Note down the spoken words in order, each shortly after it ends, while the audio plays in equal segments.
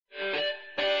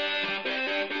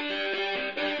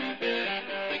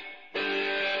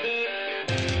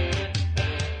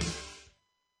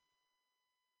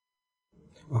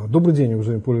Добрый день,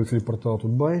 уважаемые пользователи портала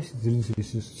Тутбай, зрители,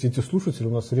 сети слушатели. У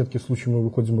нас редкий случай, мы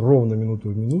выходим ровно минуту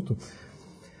в минуту.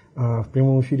 В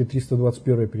прямом эфире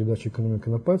 321-я передача «Экономика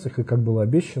на пальцах». И, как было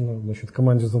обещано, значит,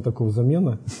 команде знатоков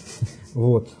замена.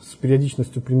 Вот, с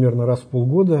периодичностью примерно раз в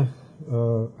полгода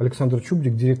Александр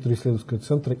Чубрик, директор исследовательского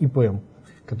центра ИПМ,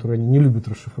 который они не любят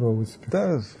расшифровывать.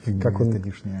 Да, как он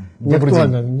лишнее.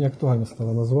 Не актуально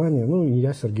стало название. Ну и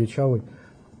я, Сергей Чалый.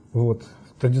 Вот.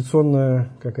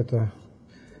 Традиционная, как это,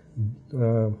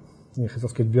 я хотел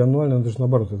сказать бианнуально, но даже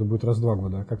наоборот, это будет раз в 2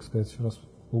 года. А как сказать, раз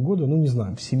в полгода? Ну, не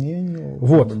знаю. В семье.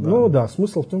 Вот. Да. Ну да,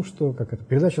 смысл в том, что, как это,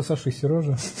 передача Саши и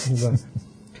Сережи.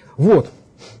 Вот.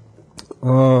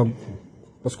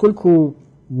 Поскольку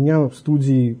у меня в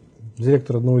студии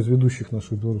директор одного из ведущих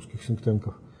наших белорусских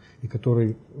синктенков, и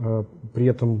который при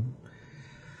этом,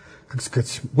 как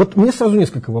сказать, вот мне сразу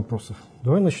несколько вопросов.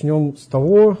 Давай начнем с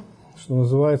того, что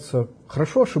называется,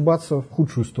 хорошо ошибаться в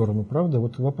худшую сторону, правда?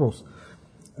 Вот вопрос.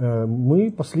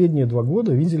 Мы последние 2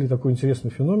 года видели такой интересный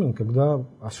феномен, когда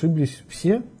ошиблись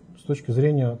все с точки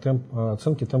зрения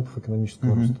оценки темпов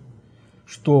экономического роста.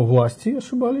 Что власти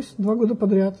ошибались 2 года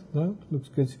подряд, да, так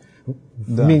сказать,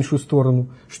 в меньшую сторону,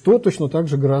 что точно так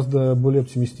же гораздо более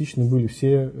оптимистичны были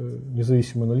все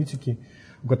независимые аналитики,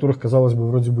 у которых, казалось бы,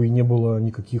 вроде бы и не было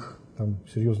никаких там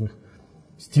серьезных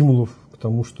стимулов к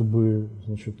тому, чтобы,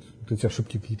 значит, вот эти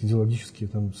ошибки какие-то идеологические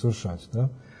там совершать. Да.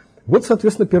 Вот,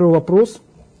 соответственно, первый вопрос.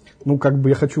 Ну, как бы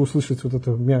я хочу услышать вот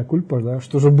это мea culpa, да,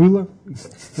 что же было.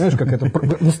 Знаешь, как это,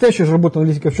 настоящая же работа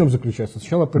аналитика в чем заключается?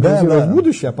 Сначала прогнозировать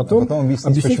будущее, а потом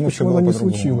объяснить, почему оно не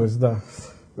случилось. Да.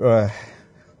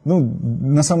 Ну,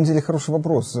 на самом деле, хороший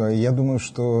вопрос. Я думаю,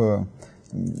 что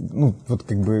ну, вот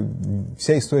как бы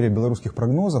вся история белорусских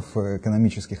прогнозов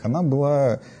экономических, она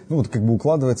была, ну, вот как бы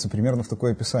укладывается примерно в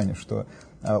такое описание, что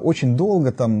очень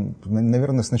долго, там,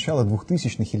 наверное, с начала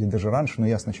 2000-х или даже раньше, но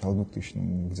я с начала 2000-х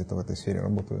где-то в этой сфере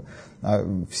работаю,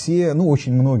 все, ну,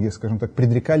 очень многие, скажем так,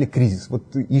 предрекали кризис. Вот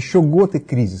еще год и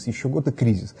кризис, еще год и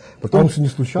кризис. Потом все не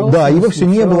случалось. Да, его все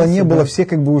не было, все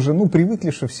как бы уже, ну,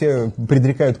 привыкли, что все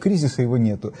предрекают кризис, а его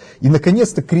нету. И,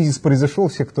 наконец-то, кризис произошел,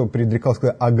 все, кто предрекал,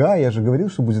 сказали, ага, я же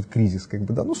говорил, что будет кризис, как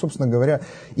бы, да, ну, собственно говоря.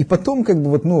 И потом, как бы,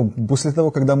 вот, ну, после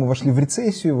того, когда мы вошли в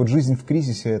рецессию, вот жизнь в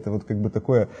кризисе, это вот как бы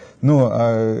такое,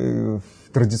 ну,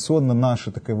 традиционно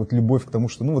наша такая вот любовь к тому,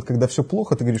 что, ну, вот когда все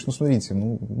плохо, ты говоришь, ну, смотрите,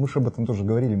 ну, мы же об этом тоже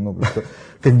говорили много, что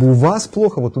как бы у вас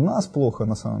плохо, вот у нас плохо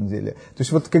на самом деле. То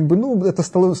есть вот как бы, ну, это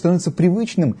становится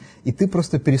привычным, и ты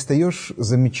просто перестаешь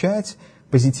замечать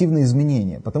позитивные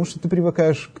изменения, потому что ты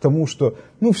привыкаешь к тому, что,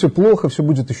 ну, все плохо, все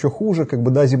будет еще хуже, как бы,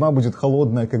 да, зима будет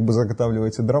холодная, как бы,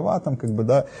 заготавливайте дрова, там, как бы,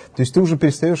 да, то есть ты уже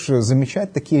перестаешь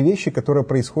замечать такие вещи, которые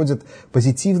происходят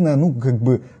позитивно, ну, как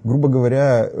бы, грубо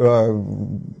говоря,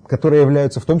 которые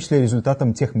являются в том числе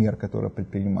результатом тех мер, которые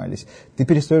предпринимались. Ты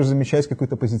перестаешь замечать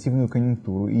какую-то позитивную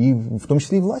конъюнктуру, и в том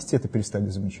числе и власти это перестали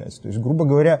замечать. То есть, грубо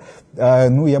говоря,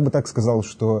 ну, я бы так сказал,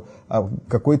 что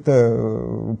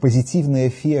какой-то позитивный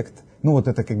эффект, ну, вот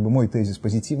это как бы мой тезис,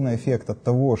 позитивный эффект от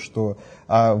того, что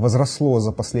возросло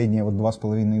за последние вот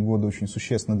 2,5 года очень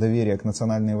существенно доверие к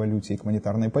национальной валюте и к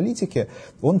монетарной политике,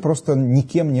 он просто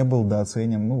никем не был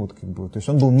дооценен, ну, вот как бы, то есть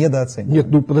он был недооценен. Нет,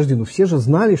 ну, подожди, ну, все же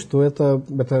знали, что это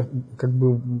как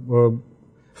бы,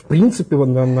 в принципе,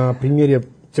 на примере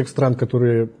тех стран,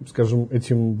 которые, скажем,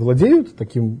 этим владеют,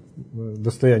 таким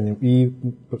достоянием, и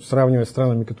сравнивая с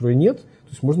странами, которые нет,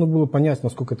 то есть можно было понять,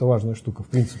 насколько это важная штука, в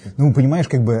принципе. Ну, понимаешь,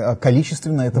 как бы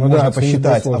количественно это можно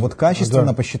посчитать, а вот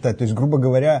качественно посчитать, то есть, грубо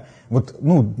говоря, вот,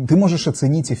 ну, ты можешь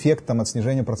оценить эффект там, от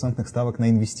снижения процентных ставок на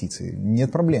инвестиции.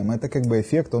 Нет проблем, это как бы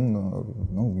эффект, он,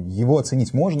 ну, его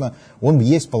оценить можно, он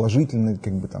есть положительный,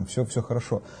 как бы там все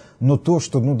хорошо. Но то,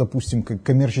 что, ну, допустим,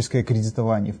 коммерческое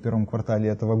кредитование в первом квартале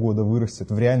этого года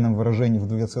вырастет в реальном выражении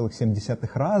в 2,7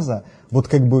 раза, вот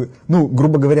как бы, ну,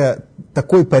 грубо говоря,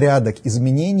 такой порядок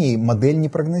изменений модель не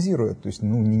прогнозирует, то есть,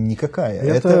 ну, никакая.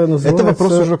 Это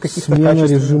вопрос уже каких-то смена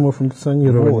режима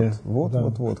функционирования.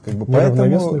 Вот, как бы,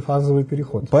 неравновесный фазовый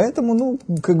переход. Поэтому, ну,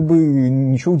 как бы,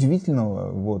 ничего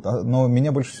удивительного, вот. Но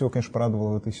меня больше всего, конечно,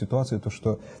 порадовало в этой ситуации то,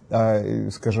 что,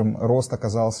 скажем, рост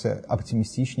оказался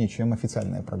оптимистичнее, чем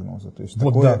официальные прогнозы. То есть,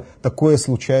 вот такое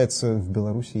случается в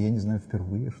Беларуси, я не знаю,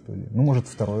 впервые, что ли. Ну, может,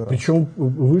 второй раз. Причем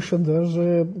выше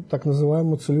даже так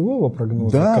называемого целевого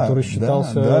прогноза, который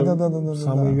считался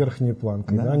самой верхней планкой.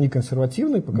 Да, не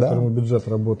консервативный, по которому бюджет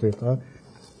работает, а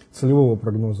целевого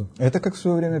прогноза. Это как в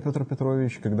свое время Петр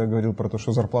Петрович, когда говорил про то,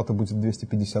 что зарплата будет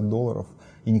 $250,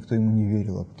 и никто ему не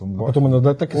верил. А потом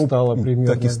она так и стала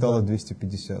примерно. Так и стало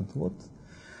 250. Вот.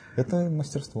 Это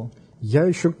мастерство. Я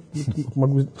еще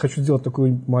хочу сделать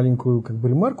такую маленькую как бы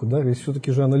ремарку, да, есть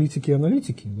все-таки же аналитики,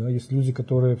 да, есть люди,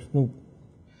 которые, ну,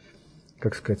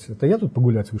 как сказать, это я тут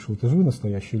погулять вышел, это же вы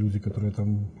настоящие люди, которые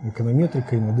там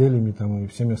эконометрикой, моделями там, и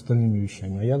всеми остальными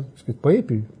вещами. А я, так сказать, по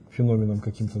эпифеноменам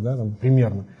каким-то, да, там,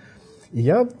 примерно. И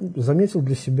я заметил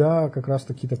для себя как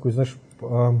раз-таки такой, знаешь,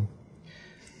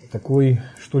 такой,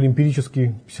 что ли,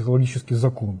 эмпирический психологический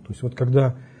закон. То есть вот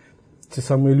когда те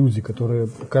самые люди, которые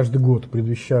каждый год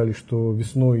предвещали, что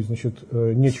весной, значит,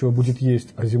 нечего будет есть,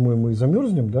 а зимой мы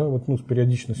замерзнем, да, вот, ну, с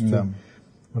периодичностью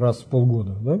раз в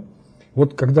полгода, да.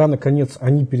 Вот когда, наконец,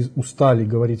 они устали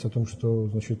говорить о том, что,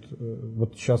 значит,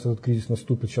 вот сейчас этот кризис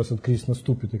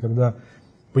наступит, и когда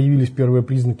появились первые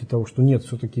признаки того, что нет,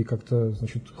 все-таки как-то,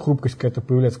 значит, хрупкость какая-то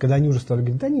появляется, когда они уже стали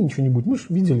говорить, да не, ничего не будет, мы же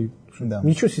видели,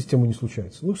 ничего с системой не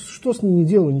случается. Ну, что с ней не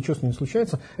делаю, ничего с ней не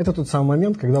случается. Это тот самый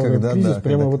момент, когда вот этот кризис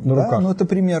прямо вот на руках. Да, ну это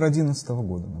пример 2011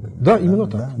 года, например. Да, именно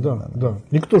так, да.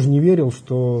 Никто же не верил,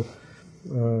 что,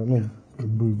 ну, как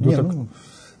бы...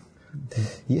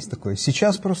 Есть такое.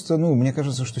 Сейчас просто, ну, мне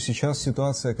кажется, что сейчас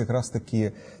ситуация как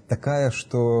раз-таки такая,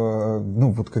 что,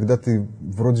 ну, вот когда ты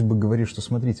вроде бы говоришь, что,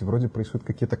 смотрите, вроде происходят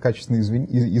какие-то качественные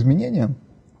изменения,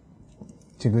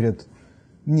 тебе говорят,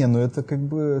 не, ну это как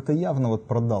бы, это явно вот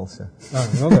продался.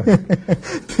 Ну да.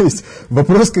 То есть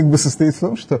вопрос как бы состоит в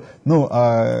том, что, ну,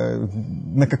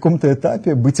 на каком-то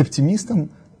этапе быть оптимистом,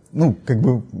 ну, как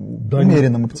бы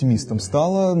умеренным оптимистом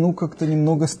стало, ну, как-то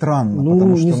немного странно. Ну,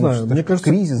 потому что, не знаю, мне кажется,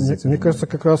 кризис мне кажется,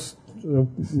 как раз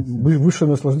высшее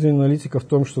наслаждение аналитика в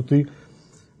том, что ты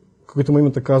в какой-то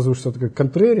момент оказываешься как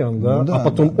контрариан, да, а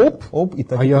потом оп, и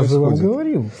так а и я происходит. же вам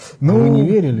говорил, ну, вы не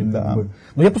верили. Да. Как бы.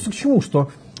 Но я просто к чему, что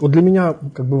вот для меня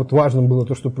как бы вот важным было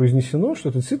то, что произнесено, что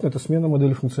это действительно это смена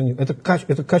модели функционирования.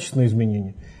 Это качественное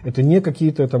изменение. Это не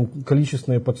какие-то там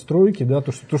количественные подстройки, да,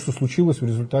 то, что случилось в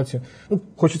результате. Ну,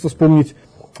 хочется вспомнить,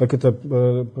 как это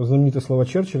знаменитые слова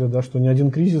Черчилля, да, что ни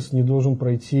один кризис не должен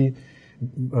пройти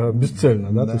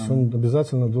бесцельно, да, то есть он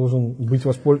обязательно должен быть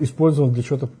использован для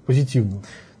чего-то позитивного.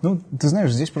 Ну, ты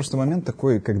знаешь, здесь просто момент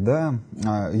такой, когда,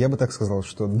 я бы так сказал,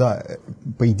 что да,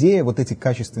 по идее, вот эти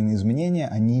качественные изменения,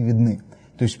 они видны.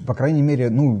 То есть, по крайней мере,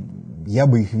 ну, я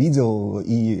бы их видел,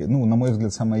 и, ну, на мой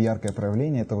взгляд, самое яркое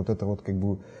проявление, это вот как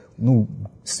бы, ну,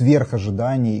 сверх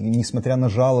ожиданий, несмотря на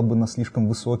жалобы на слишком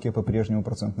высокие по-прежнему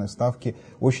процентные ставки,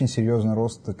 очень серьезный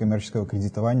рост коммерческого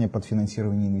кредитования под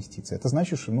финансирование инвестиций. Это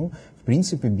значит, что, ну, в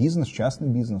принципе, бизнес, частный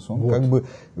бизнес, он как бы,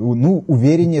 ну,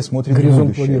 увереннее смотрит в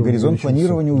будущее. Горизонт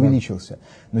планирования увеличился.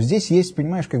 Но здесь есть,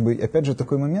 понимаешь, как бы, опять же,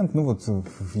 такой момент, ну, вот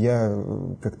я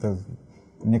как-то,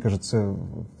 мне кажется,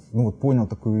 ну, вот понял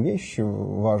такую вещь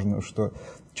важную, что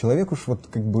человеку ж вот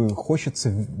как бы хочется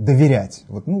доверять.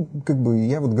 Вот, ну, как бы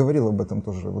я вот говорил об этом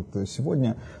тоже вот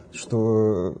сегодня,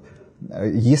 что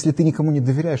если ты никому не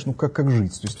доверяешь, ну как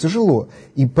жить? То есть тяжело.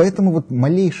 И поэтому вот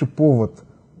малейший повод,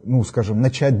 ну, скажем,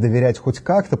 начать доверять хоть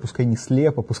как-то, пускай не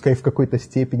слепо, пускай в какой-то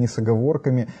степени с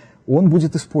оговорками, он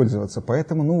будет использоваться.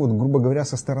 Поэтому, ну, вот, грубо говоря,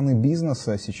 со стороны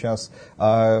бизнеса сейчас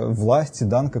власти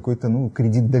дан какой-то, ну,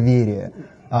 кредит доверия.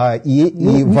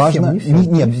 И важно,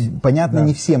 понятно,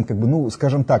 не всем, как бы, ну,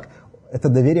 скажем так, это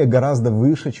доверие гораздо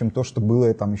выше, чем то, что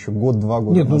было там еще год-два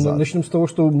года назад. Нет, ну начнем с того,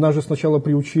 что нас же сначала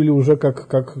приучили уже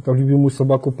как там любимую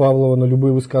собаку Павлова на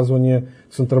любые высказывания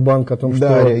Центробанка о том,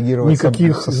 что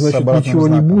никаких, значит, ничего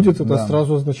не будет, это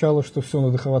сразу означало, что все,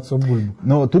 надо ховаться в бульбу.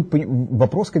 Но тут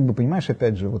вопрос, как бы, понимаешь,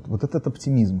 опять же, вот этот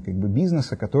оптимизм, как бы,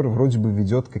 бизнеса, который вроде бы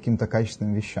ведет к каким-то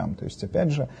качественным вещам. То есть,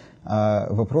 опять же,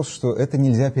 вопрос, что это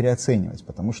нельзя переоценивать,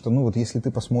 потому что, ну, вот если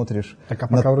ты посмотришь... Так, а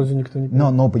пока вроде никто не...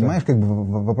 Но понимаешь, как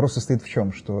бы, вопрос состоит в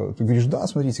чем? Что ты говоришь, да,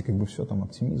 смотрите, как бы, все там,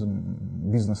 оптимизм,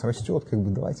 бизнес растет, как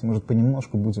бы, давайте, может,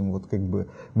 понемножку будем, вот, как бы,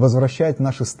 возвращать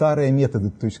наши старые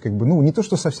методы, то есть, как бы, ну, не то,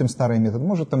 что совсем старый метод,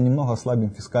 может, там немного ослабим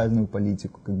фискальную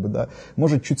политику, как бы, да,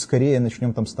 может, чуть скорее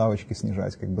начнем там ставочки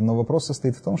снижать, как бы, но вопрос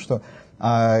состоит в том, что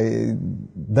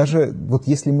даже вот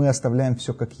если мы оставляем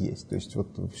все как есть, то есть вот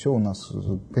все у нас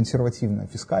консервативная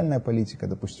фискальная политика,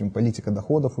 допустим, политика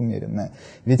доходов умеренная,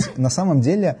 ведь на самом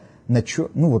деле на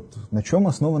чем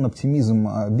основан оптимизм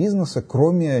бизнеса,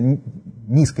 кроме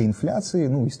низкой инфляции,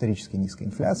 ну, исторически низкой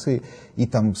инфляции и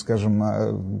там,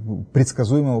 скажем,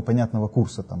 предсказуемого понятного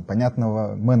курса, там,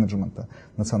 понятного менеджмента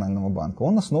Национального банка.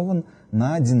 Он основан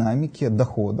на динамике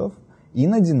доходов и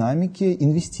на динамике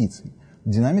инвестиций.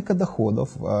 Динамика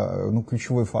доходов, ну,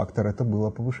 ключевой фактор, это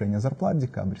было повышение зарплат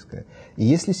декабрьское. И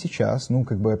если сейчас, ну,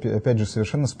 как бы, опять же,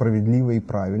 совершенно справедливо и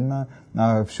правильно,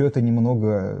 все это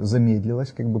немного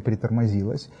замедлилось, как бы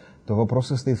притормозилось, то вопрос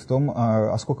состоит в том,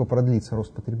 а сколько продлится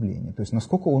рост потребления. То есть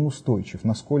насколько он устойчив,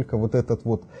 насколько вот этот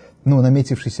вот,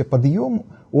 наметившийся подъем,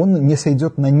 он не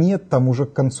сойдет на нет там уже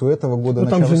к концу этого года,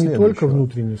 начала следующего. Там же не только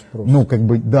внутренний спрос.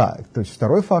 Да. То есть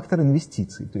второй фактор —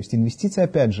 инвестиций. То есть инвестиции,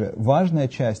 опять же, важная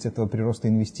часть этого прироста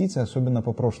инвестиций, особенно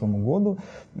по прошлому году,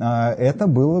 это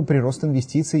был прирост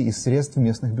инвестиций из средств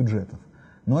местных бюджетов.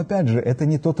 Но опять же, это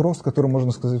не тот рост, который,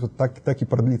 можно сказать, вот так и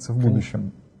продлится в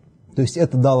будущем. То есть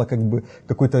это дало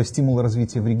какой-то стимул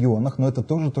развития в регионах, но это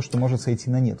тоже то, что может сойти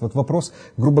на нет. Вот вопрос,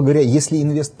 грубо говоря, если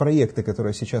инвестпроекты,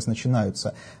 которые сейчас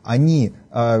начинаются, они,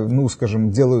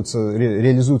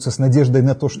 реализуются с надеждой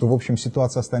на то, что, в общем,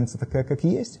 ситуация останется такая, как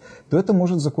есть, то это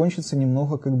может закончиться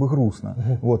немного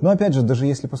грустно. Вот. Но опять же, даже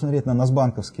если посмотреть на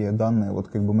насбанковские данные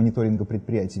мониторинга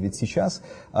предприятий, ведь сейчас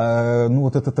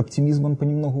этот оптимизм, он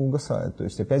понемногу угасает. То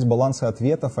есть опять балансы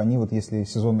ответов, они, если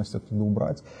сезонность оттуда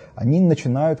убрать, они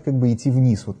начинают идти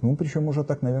вниз. Причем уже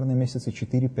так, наверное, месяца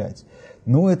 4-5.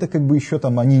 Это еще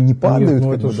там, они не падают.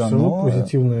 Нет, это же все равно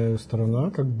позитивная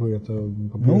сторона, это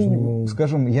по-прежнему...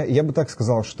 Скажем, я бы так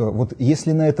сказал, что вот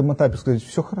если на этом этапе сказать,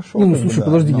 все хорошо... Слушай,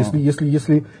 подожди,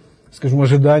 если, скажем,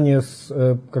 ожидания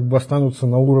останутся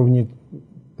на уровне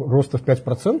роста в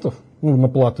 5%, на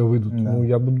платы выйдут,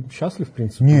 я буду счастлив, в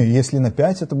принципе. Не, если на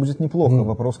 5, это будет неплохо.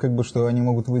 Вопрос, что они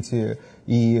могут выйти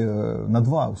и на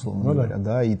 2, условно говоря,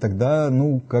 да, и тогда,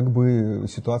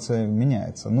 ситуация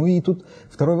меняется. И тут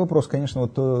второй вопрос, конечно,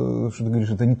 то, что ты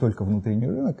говоришь, это не только внутренний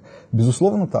рынок,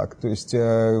 безусловно так. То есть,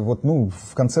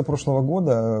 в конце прошлого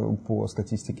года, по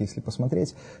статистике, если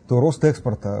посмотреть, то рост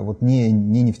экспорта, не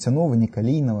нефтяного, не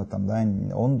калийного,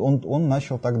 он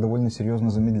начал так довольно серьезно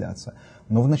замедляться.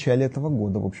 Но в начале этого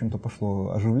года, в общем-то,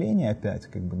 пошло оживление опять,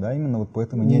 именно по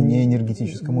этому не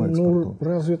энергетическому экспорту.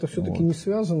 Разве это все-таки не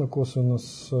связано косвенно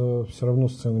все равно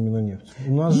с ценами на нефть?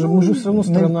 У нас же, мы же все равно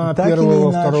страна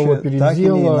первого, второго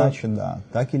передела.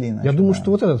 Так или иначе. Я думаю,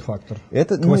 что вот этот фактор,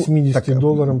 к 80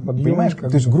 долларам подъем. Понимаешь,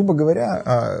 то есть, грубо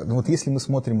говоря, если мы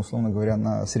смотрим, условно говоря,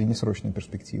 на среднесрочную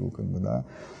перспективу,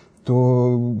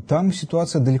 то там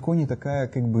ситуация далеко не такая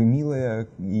милая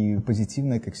и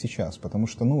позитивная, как сейчас. Потому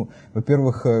что,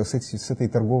 во-первых, с этой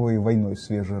торговой войной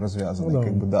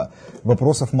свежеразвязанной,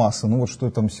 вопросов масса.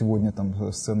 Что там сегодня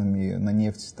с ценами на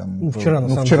нефть? Вчера,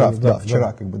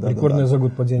 вчера. Рекордное за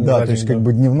год падение. Да, то есть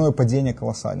дневное падение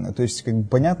колоссальное. То есть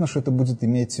понятно, что это будет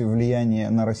иметь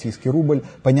влияние на российский рубль,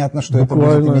 понятно, что это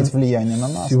будет иметь влияние на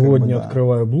нас. Сегодня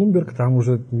открываю Bloomberg, там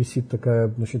уже висит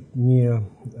такая, не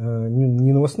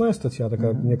новостная статья,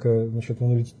 такая некая,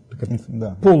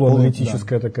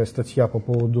 полуаналитическая такая статья по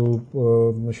поводу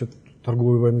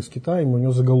торговой войны с Китаем. У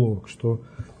нее заголовок, что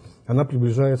она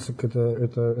приближается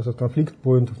этот конфликт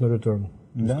point of no return,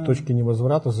 к точке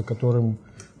невозврата, за которым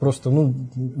просто,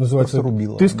 называется,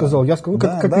 рубило, ты сказал, я сказал,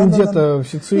 как где-то в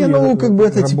Сицилии.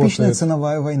 Это типичная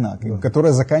ценовая война,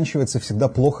 которая заканчивается всегда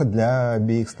плохо для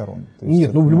обеих сторон.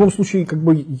 Нет, в любом случае, у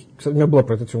меня была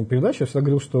про эту тему передача, я всегда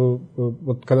говорил, что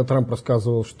когда Трамп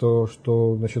рассказывал, что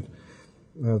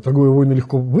торговые войны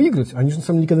легко выиграть, они же на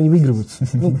самом деле никогда не выигрываются.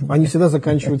 Они всегда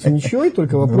заканчиваются ничьей,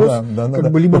 только вопрос,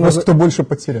 либо кто больше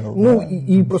потерял.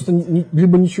 И просто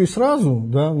либо ничего и сразу,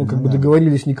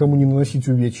 договорились никому не наносить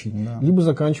увечий, либо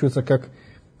заканчивается как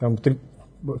в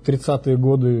 30-е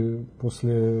годы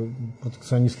после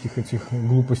протекционистских этих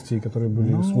глупостей, которые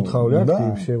были с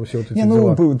Мутхау-Лятки и все вот эти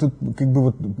дела. Тут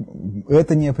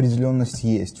эта неопределенность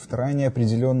есть. Вторая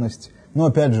неопределенность,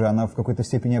 опять же, она в какой-то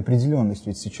степени определенность.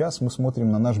 Ведь сейчас мы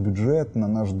смотрим на наш бюджет, на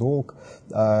наш долг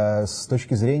с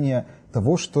точки зрения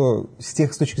того, что с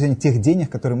точки зрения тех денег,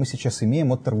 которые мы сейчас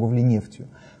имеем от торговли нефтью.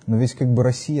 Но ведь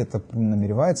Россия-то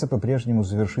намеревается по-прежнему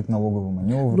завершить налоговый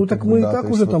маневр. Так мы и так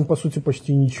уже там, по сути,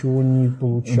 почти ничего не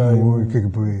получаем.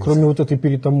 Кроме вот этой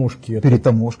перетаможки.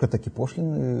 Перетаможка, так и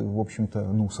пошлины, в общем-то,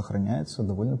 сохраняются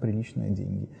довольно приличные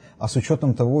деньги. А с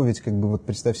учетом того, ведь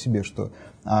представь себе, что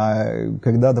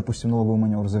когда, допустим, налоговый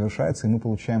маневр завершается, и мы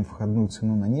получаем входную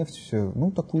цену на нефть, все,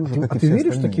 такую же, как и все ты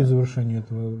веришь остальные. в такие завершения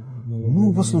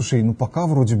этого? Послушай, пока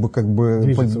вроде бы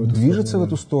движется в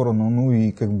эту сторону,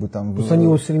 и там... То есть они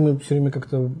все время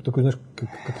как-то такой, знаешь,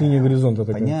 как линия горизонта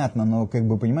такая. Понятно, но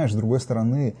понимаешь, с другой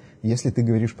стороны, если ты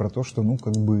говоришь про то, что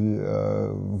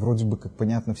вроде бы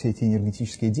понятно, все эти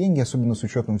энергетические деньги, особенно с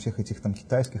учетом всех этих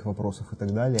китайских вопросов и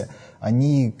так далее,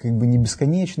 они не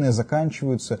бесконечные,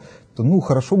 заканчиваются, то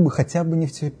хорошо бы хотя бы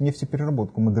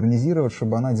нефтепереработку модернизировать,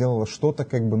 чтобы она делала что-то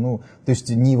то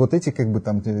есть не вот эти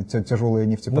тяжелые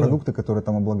нефтепродукты, которые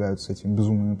там облагаются этими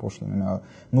безумными пошлинами, а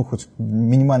хоть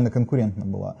минимально конкурентна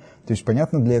была. То есть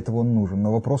понятно, для этого он нужен,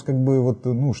 но вопрос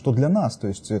что для нас? То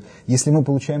есть если мы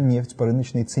получаем нефть по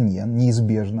рыночной цене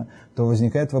неизбежно, то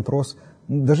возникает вопрос,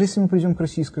 Даже если мы придем к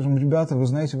России и скажем, ребята, вы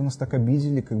знаете, вы нас так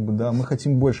обидели, как бы, да, мы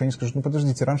хотим больше. Они скажут, ну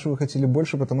подождите, раньше вы хотели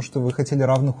больше, потому что вы хотели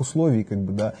равных условий, как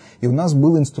бы, да. И у нас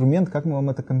был инструмент, как мы вам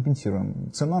это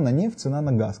компенсируем. Цена на нефть, цена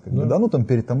на газ, как бы, да, ну там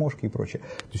перетаможки и прочее.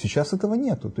 То сейчас этого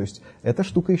нету. То есть эта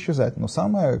штука исчезает. Но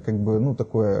самое, как бы, ну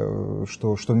такое,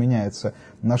 что меняется,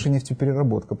 наша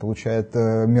нефтепереработка получает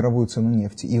мировую цену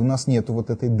нефти. И у нас нету вот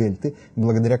этой дельты,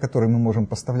 благодаря которой мы можем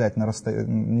поставлять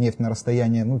нефть на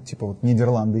расстояние, ну, типа вот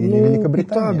Нидерланды или Великобритания. И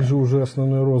также уже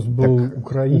основной рост был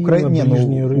Украина,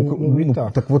 ближний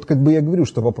рынок. Так вот, как бы я говорю,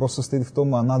 что вопрос состоит в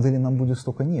том, а надо ли нам будет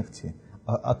столько нефти?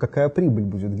 А какая прибыль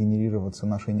будет генерироваться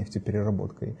нашей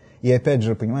нефтепереработкой? И опять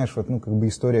же, понимаешь, вот, ну, как бы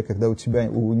история, когда у тебя,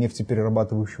 у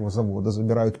нефтеперерабатывающего завода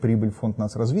забирают прибыль в фонд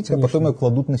нацразвития, а потом ее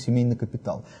кладут на семейный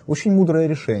капитал. Очень мудрое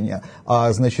решение.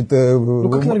 А, значит... Ну,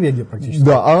 как Норвегия практически.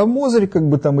 Да, а Мозырь, как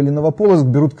бы там, или Новополоцк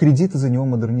берут кредиты, за него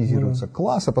модернизируются.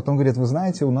 Класс, а потом говорят, вы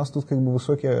знаете, у нас тут как бы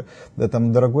высокие, да,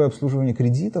 там, дорогое обслуживание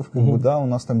кредитов, как бы, да, у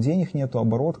нас там денег нету,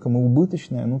 оборотка, мы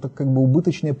убыточные. Ну, так как бы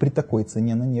убыточные при такой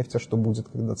цене на нефть, а что будет,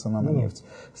 когда цена на нефть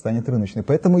станет рыночной.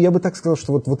 Поэтому я бы так сказал,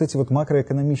 что вот эти вот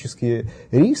макроэкономические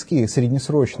риски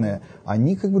среднесрочные,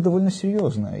 они как бы довольно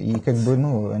серьезные. И как бы,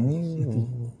 ну, они...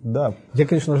 Да. Я,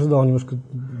 конечно, ожидал немножко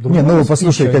другого. Не, ну,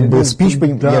 послушай, как бы спич,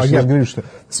 да, я говорю, что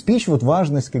спич, вот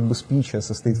важность как бы спича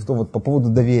состоит в том, вот по поводу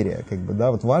доверия, как бы,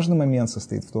 да, вот важный момент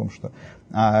состоит в том, что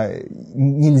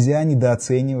нельзя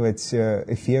недооценивать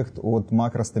эффект от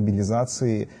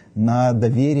макростабилизации на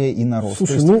доверие и на рост.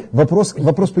 Слушай, то есть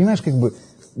вопрос, понимаешь, как бы,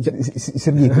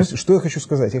 Сергей, то есть, что я хочу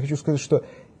сказать? Я хочу сказать, что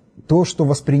то, что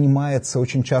воспринимается,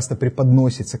 очень часто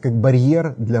преподносится как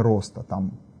барьер для роста,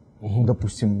 там,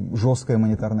 допустим, жесткая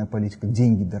монетарная политика,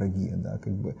 деньги дорогие, да,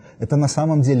 как бы, это на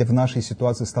самом деле в нашей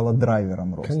ситуации стало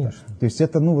драйвером роста. Конечно. То есть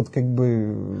это, ну, вот как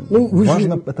бы,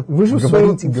 важно это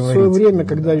говорить и говорить. В свое время,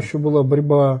 когда еще была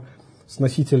борьба с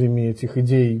носителями этих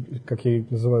идей, как я их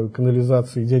называю,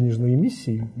 канализации денежной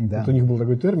эмиссии, вот у них был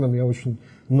такой термин, я очень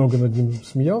много над ним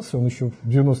смеялся, он еще в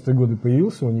 90-е годы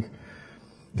появился у них,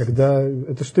 когда,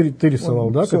 это что ты рисовал,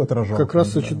 он да? Все отражал. Как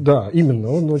раз, да, именно,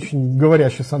 он очень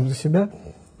говорящий сам за себя.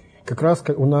 Как раз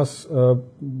у нас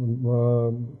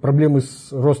проблемы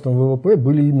с ростом ВВП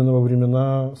были именно во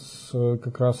времена с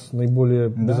как раз наиболее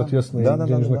безответственной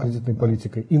денежно-кредитной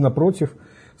политикой. И напротив,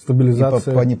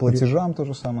 стабилизация. И по неплатежам то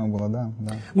же самое было, да.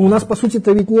 Ну, у нас, по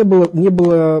сути-то, ведь не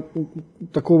было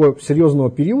такого серьезного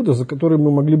периода, за который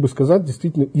мы могли бы сказать,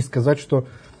 действительно, и сказать, что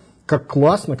как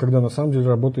классно, когда на самом деле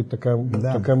работает такая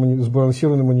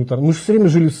сбалансированная монетарная. Мы же все время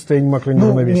жили в состоянии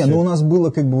макронеравновесия. У нас было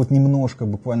как бы вот немножко,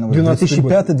 буквально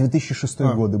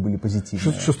 2005-2006 годы были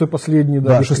позитивные. Шестой последний,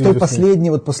 да. Шестой последний,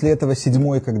 вот после этого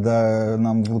седьмой, когда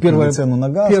нам выплатили цену на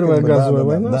газ. Первая газовая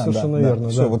война, совершенно верно.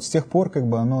 Все, вот с тех пор как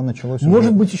бы оно началось.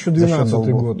 Может быть, еще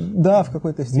 12-й год. Да, в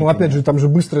какой-то степени. Ну, опять же, там же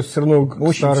быстро все равно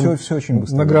все очень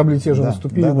быстро. На грабли те же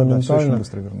наступили моментально. Все очень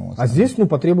быстро вернулось. А здесь,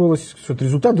 потребовалось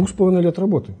результат 2,5 лет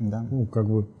работы. Да. Ну, как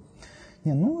бы.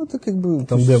 Не, ну это как бы...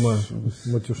 Тандема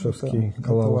Матюшевский,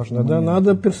 Калаваш.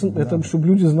 Надо это, чтобы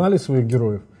люди знали своих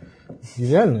героев. И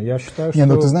реально, я считаю, что... Не,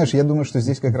 ну ты знаешь, я думаю, что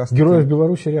здесь как раз... Героев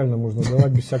Беларуси реально можно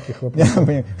давать без всяких вопросов.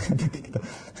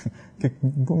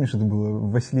 Помнишь, это было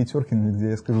Василий Теркин,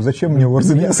 где я скажу, зачем мне вор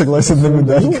за меня согласен на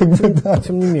медаль?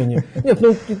 Тем не менее. Нет,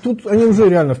 ну тут они уже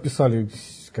реально вписали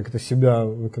как-то себя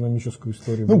в экономическую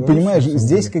историю. Ну, понимаешь,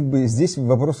 здесь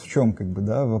вопрос в чем, как бы,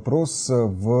 да, вопрос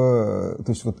то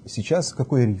есть вот сейчас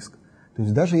какой риск? То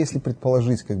есть даже если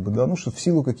предположить, как бы, да, ну, что в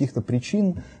силу каких-то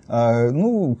причин,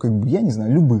 ну, как бы, я не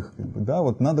знаю, любых, как бы, да,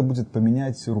 вот надо будет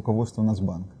поменять руководство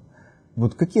Нацбанка.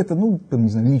 Вот какие-то, ну, там, не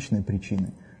знаю, личные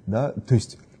причины, да, то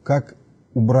есть как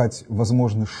убрать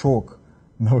возможный шок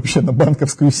вообще на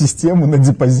банковскую систему, на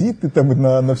депозиты там, и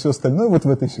на все остальное вот в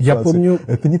этой ситуации. Я помню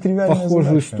это нетривиальная похожую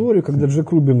задача. историю, когда Джек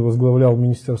Рубин возглавлял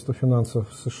Министерство финансов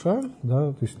США,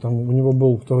 да, то есть там у него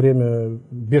был в то время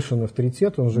бешеный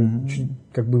авторитет, он же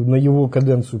как бы на его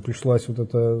каденцию пришлось вот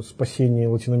это спасение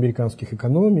латиноамериканских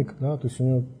экономик, да, то есть у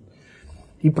него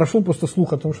и прошел просто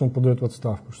слух о том, что он подает в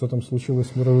отставку. Что там случилось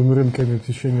с мировыми рынками в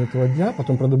течение этого дня.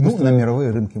 Потом, правда, быстро... на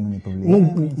мировые рынки мы не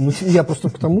повлияем. Ну, я просто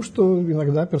потому, что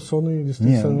иногда персоны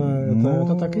действительно...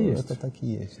 это так и есть. Это так и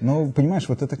есть. Но, понимаешь,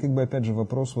 вот это как бы опять же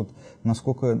вопрос, вот,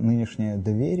 насколько нынешнее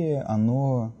доверие,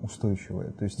 оно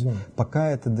устойчивое. То есть пока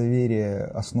это доверие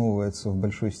основывается в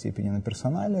большой степени на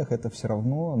персоналиях, это все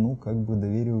равно, ну, как бы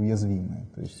доверие уязвимое.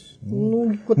 То есть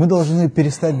мы должны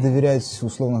перестать доверять,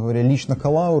 условно говоря, лично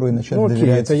Калауру и начать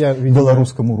доверять это я, видимо,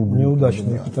 белорусскому рублю.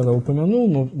 Неудачно их тогда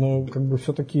упомянул, но как бы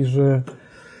все-таки же,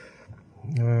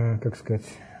 как сказать,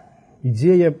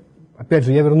 идея, опять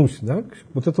же, я вернусь, да, к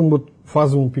вот этому вот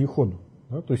фазовому переходу.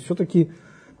 Да, то есть все-таки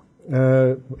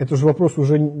это же вопрос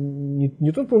уже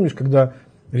не тот, помнишь, когда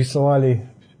рисовали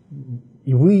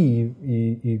и вы,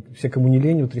 и все, кому не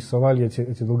лень, вот рисовали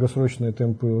эти долгосрочные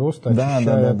темпы роста,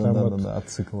 ощущая от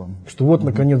цикла. Что вот,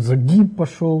 наконец, загиб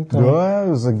пошел. Там.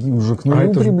 Да, загиб уже к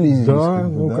нулю приблизились.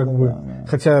 Да,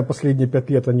 хотя последние 5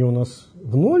 лет они у нас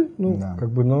в ноль,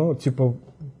 но типа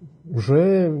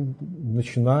уже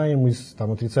начинаем из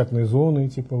там, отрицательной зоны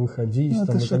типа выходить. Ну,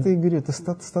 это я говорю, это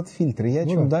стат-фильтр. Я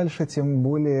чем дальше, тем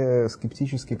более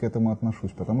скептически к этому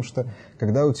отношусь. Потому что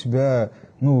когда у тебя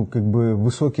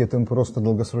высокие темпы роста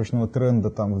долгосрочного тренда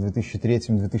там, в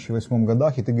 2003-2008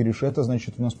 годах, и ты говоришь, это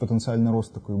значит у нас потенциальный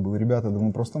рост такой был. Ребята, да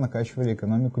мы просто накачивали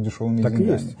экономику дешевыми так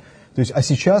деньгами. Есть. То есть, а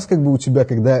сейчас у тебя,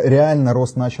 когда реально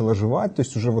рост начал оживать, то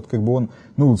есть уже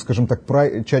он, скажем так,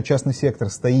 частный сектор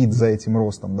стоит за этим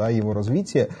ростом, да, его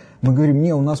развитие, мы говорим,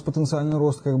 у нас потенциальный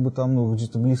рост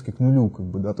где-то близко к нулю,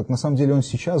 так на самом деле он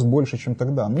сейчас больше, чем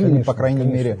тогда, конечно, или по крайней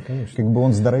мере,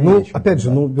 он здоровее. Опять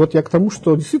же, вот я к тому,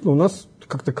 что действительно у нас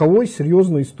как таковой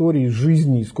серьезной истории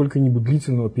жизни сколько-нибудь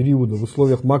длительного периода в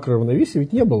условиях макроравновесия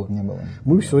ведь не было.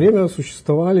 Мы все время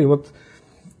существовали в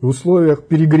условиях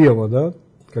перегрева, да,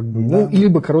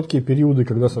 либо короткие периоды,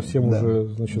 когда совсем уже,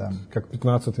 как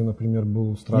 15-й, например,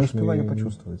 был страшный. Не успевали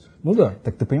почувствовать.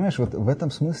 Так ты понимаешь, вот в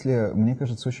этом смысле, мне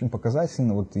кажется, очень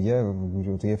показательно, я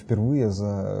впервые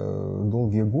за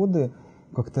долгие годы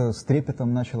как-то с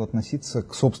трепетом начал относиться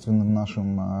к собственным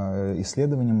нашим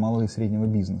исследованиям малого и среднего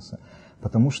бизнеса.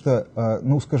 Потому что,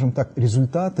 скажем так,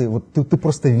 результаты, ты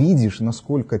просто видишь,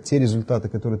 насколько те результаты,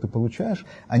 которые ты получаешь,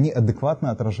 они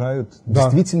адекватно отражают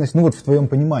действительность, в твоем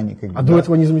понимании. До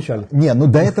этого не замечали?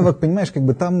 До этого, понимаешь,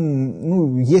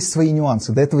 там, есть свои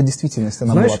нюансы, до этого действительность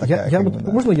она была такая.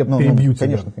 Можно я перебью тебя?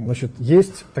 Конечно. Значит,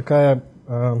 есть такая,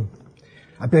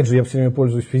 опять же, я все время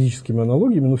пользуюсь физическими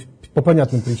аналогиями, по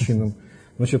понятным причинам.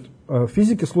 Значит, в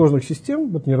физике сложных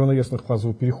систем, неравновесных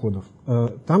фазовых переходов,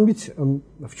 там ведь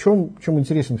в чем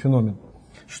интересен феномен?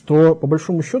 Что, по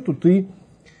большому счету, ты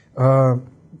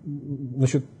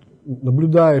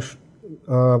наблюдаешь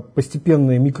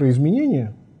постепенные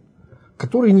микроизменения,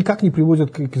 которые никак не приводят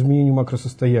к изменению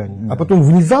макросостояния. А потом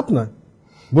внезапно,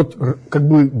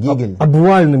 Гегель.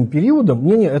 обвальным периодом,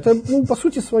 это, по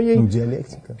сути своей...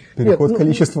 диалектика. Переход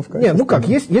количества в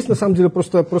качество. Есть на самом деле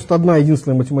просто одна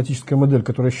единственная математическая модель,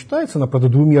 которая считается, она, правда,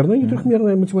 двумерная, не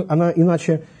трехмерная, она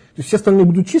иначе... То есть все остальные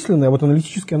будут численные, а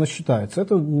аналитически она считается.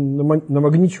 Это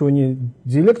намагничивание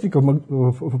диэлектрика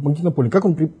в магнитном поле. Как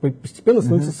он постепенно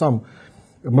становится сам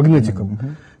магнетиком.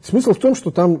 Смысл в том,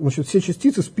 что там все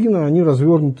частицы спина, они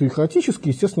развернуты хаотически,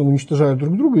 естественно, уничтожают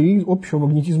друг друга, и общего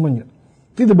магнетизма нет.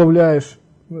 Ты добавляешь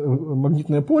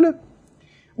магнитное поле,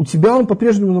 у тебя он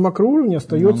по-прежнему на макроуровне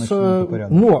остается...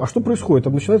 А что происходит?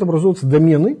 Там начинают образовываться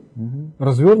домены,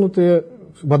 развернутые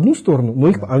в одну сторону,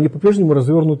 но они по-прежнему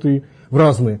развернуты в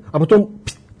разные. А потом,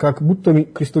 как будто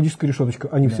кристаллическая решеточка,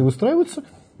 они все выстраиваются,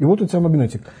 и вот у тебя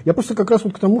магнетик. Я просто как раз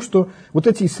к тому, что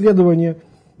эти исследования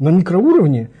на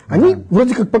микроуровне, они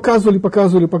вроде как показывали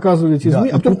эти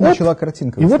изменения, а потом начала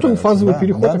картинка. И вот он фазовый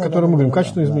переход, о котором мы говорим,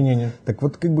 качественное изменение. Так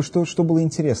что было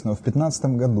интересно, в 2015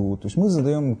 году, то есть мы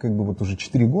задаем, уже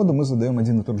 4 года мы задаем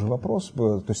один и тот же вопрос,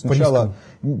 то есть сначала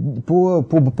по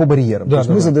барьерам. То есть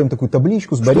мы задаем такую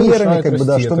табличку с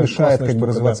барьерами, что мешает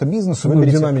развиваться бизнесу,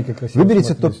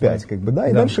 выберите топ-5,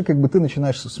 и дальше ты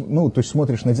начинаешь, то есть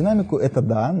смотришь на динамику, это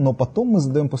но потом мы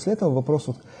задаем после этого вопрос,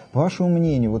 по вашему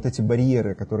мнению, эти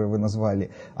барьеры, которые вы назвали,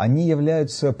 они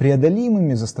являются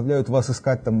преодолимыми, заставляют вас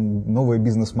искать новые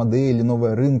бизнес-модели,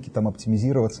 новые рынки,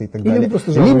 оптимизироваться и так далее.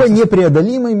 Либо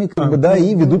непреодолимыми,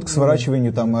 и ведут к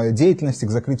сворачиванию деятельности,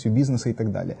 к закрытию бизнеса и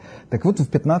так далее. Так вот, в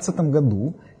 2015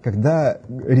 году, когда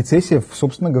рецессия,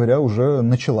 собственно говоря, уже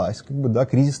началась,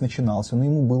 кризис начинался, но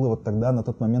ему было тогда, на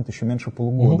тот момент, еще меньше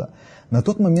полугода. На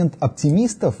тот момент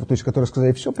оптимистов, то есть, которые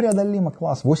сказали, все преодолимо,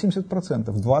 класс, 80%,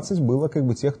 20% было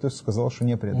тех, кто сказал, что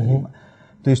непреодолимо.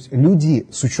 То есть люди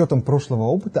с учетом прошлого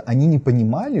опыта, они не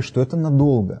понимали, что это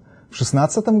надолго. В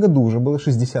 2016 году уже было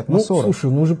 60/40.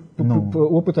 Слушай, уже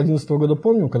опыт 2011 года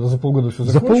помню, когда за полгода все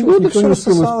закончилось. За полгода все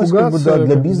рассосалось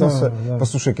для бизнеса. Да.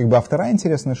 Послушай, а вторая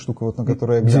интересная штука, на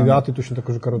которую я глянул. 9-й точно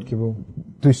такой же короткий был.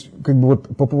 То есть,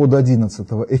 по поводу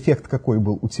 11-го, эффект какой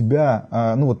был? У тебя,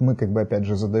 мы, опять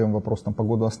же, задаем вопрос по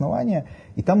году основания,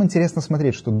 и там интересно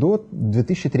смотреть, что до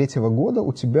 2003 года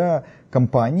у тебя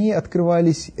компании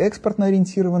открывались экспортно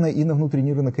ориентированно и на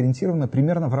внутренний рынок ориентированно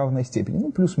примерно в равной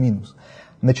степени, плюс-минус.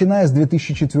 Начиная с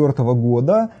 2004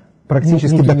 года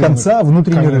практически до конца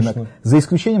внутренний конечно. рынок. За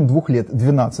исключением 2 лет.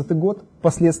 2012 год,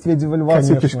 последствия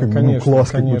девальвации, Конечно, то есть, конечно, класс,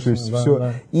 конечно, то есть да, все.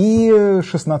 да. И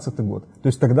 2016 год. То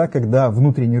есть тогда, когда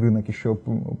внутренний рынок еще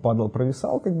падал,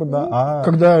 провисал, а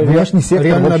когда внешний сектор,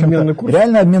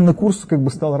 реальный обменный курс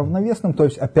стал равновесным, то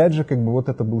есть опять же, вот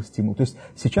это был стимул. То есть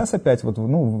сейчас опять, в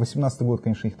 2018 год,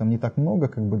 конечно, их там не так много,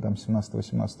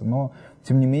 17-18, но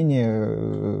тем не менее,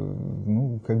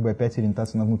 опять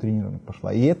ориентация на внутренний рынок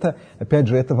пошла. И это, опять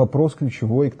же, это вопрос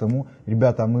ключевой к тому,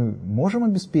 ребята, а мы можем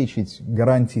обеспечить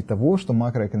гарантии того, что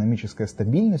макроэкономическая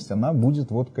стабильность, она будет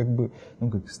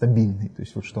стабильной, то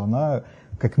есть что она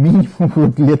как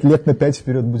минимум лет на 5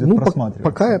 вперед будет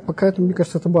просматриваться. Пока это, мне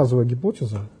кажется, это базовая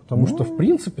гипотеза, потому что в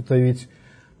принципе-то ведь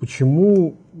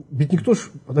почему, ведь никто ж,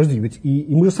 подожди, ведь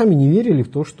и мы же сами не верили в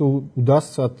то, что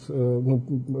удастся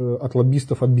от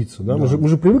лоббистов отбиться, да? Мы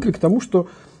же привыкли к тому, что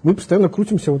мы постоянно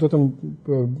крутимся в этом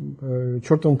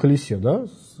чертовом колесе, да?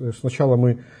 Сначала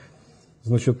мы,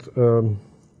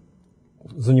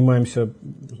 занимаемся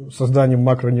созданием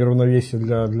макронеравновесия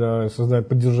для создания,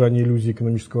 поддержания иллюзии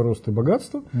экономического роста и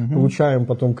богатства, получаем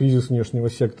потом кризис внешнего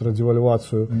сектора,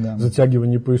 девальвацию,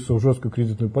 затягивание поясов, жесткую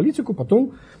кредитную политику,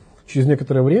 потом через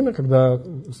некоторое время, когда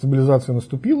стабилизация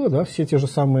наступила, да, все те же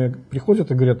самые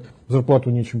приходят и говорят, зарплату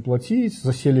нечем платить,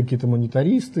 засели какие-то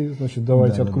монетаристы,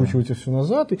 давайте откручивайте все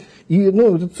назад. И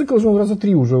этот цикл же он раза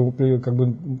 3 уже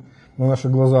на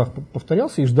наших глазах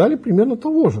повторялся, и ждали примерно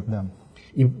того же. Да.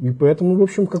 И поэтому, в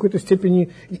общем, в какой-то степени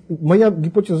моя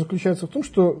гипотеза заключается в том,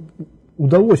 что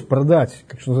удалось продать,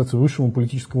 как что называется, высшему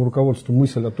политическому руководству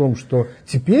мысль о том, что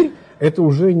теперь это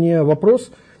уже не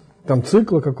вопрос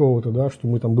цикла какого-то, да, что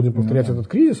мы будем повторять этот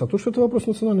кризис, а то, что это вопрос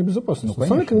национальной безопасности,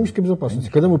 национальной экономической безопасности.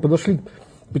 Конечно. Когда мы подошли к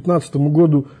 2015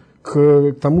 году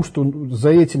к тому, что за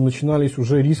этим начинались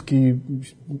уже риски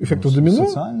эффектов домино,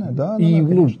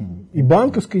 и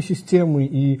банковской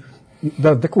системы,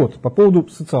 так вот, по поводу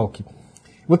социалки.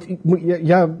 Вот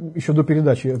я еще до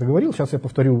передачи это говорил, сейчас я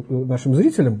повторю нашим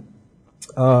зрителям.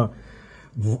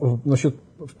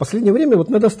 В последнее время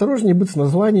надо осторожнее быть с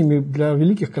названиями для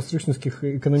великих кострычников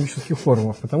экономических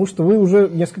форумов, потому что вы уже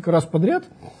несколько раз подряд,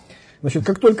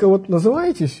 как только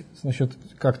называетесь,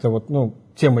 как-то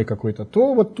темой какой-то,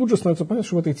 то тут же становится понятно,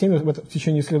 что в этой теме в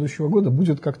течение следующего года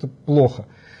будет как-то плохо.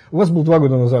 У вас был 2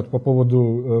 года назад по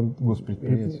поводу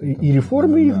и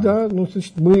реформы их, да,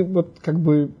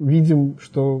 мы видим,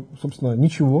 что, собственно,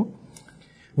 ничего.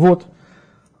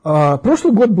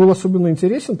 Прошлый год был особенно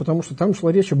интересен, потому что там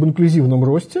шла речь об инклюзивном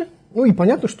росте, и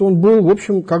понятно, что он был, в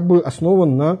общем,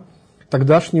 основан на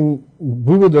тогдашним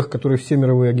выводах, которые все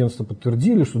мировые агентства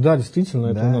подтвердили, что да, действительно,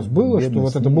 это у нас было, что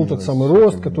это был тот самый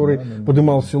рост, который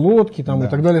подымал все лодки, и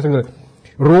так далее, и так далее.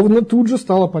 Ровно тут же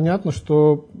стало понятно,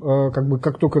 что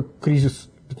как только кризис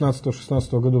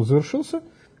 15-16 годов завершился,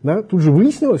 да, тут же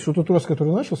выяснилось, что тот рост,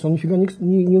 который начался, он нифига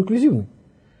не инклюзивный.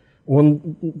 Он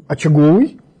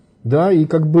очаговый, да, и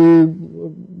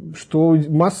что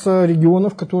масса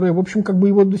регионов, которые, в общем,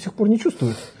 его до сих пор не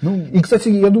чувствуют. И, кстати,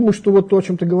 я думаю, что то, о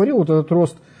чем ты говорил, этот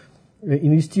рост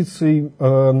инвестиций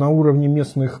на уровне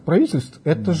местных правительств,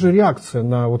 это же реакция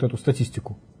на эту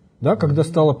статистику. Да, когда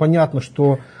стало понятно,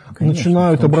 что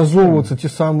начинают образовываться те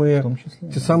самые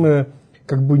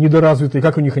недоразвитые,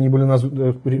 как у них они были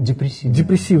названы?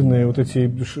 Депрессивные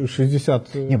эти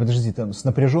 60... Не, подожди, с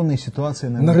напряженной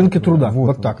ситуацией на рынке труда.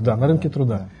 На рынке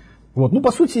труда.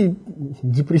 По сути,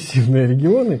 депрессивные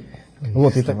регионы.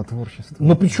 Творчество.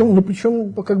 Но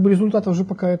причем результатов же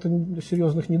пока это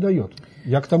серьезных не дает.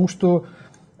 Я к тому, что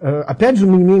опять же,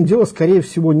 мы имеем дело, скорее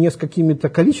всего, не с какими-то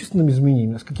количественными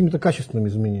изменениями, а с какими-то качественными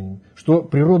изменениями. Что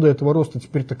природа этого роста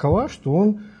теперь такова, что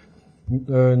он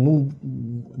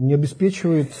не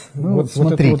обеспечивает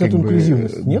эту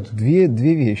инклюзивность. Нет? Две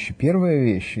вещи. Первая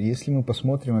вещь, если мы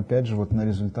посмотрим, опять же, на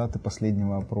результаты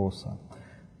последнего опроса,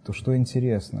 то что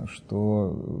интересно,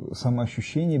 что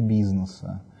самоощущение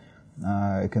бизнеса,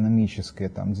 экономическая,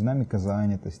 динамика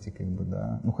занятости,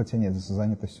 хотя нет, за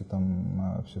занятостью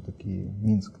все-таки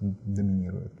Минск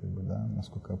доминирует,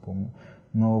 насколько я помню.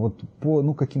 Но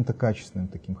по каким-то качественным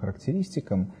таким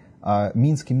характеристикам,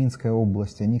 Минск и Минская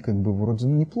область, они вроде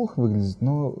неплохо выглядят,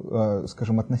 но,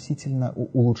 скажем, относительно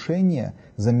улучшения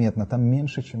заметно там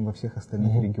меньше, чем во всех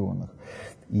остальных регионах.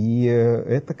 И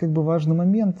это важный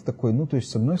момент такой, то есть,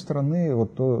 с одной стороны,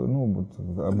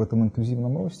 об этом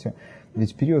инклюзивном росте,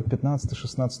 Ведь в период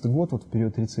 15-16 год, вот в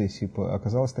период рецессии,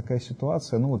 оказалась такая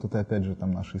ситуация, ну вот это опять же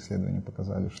там наши исследования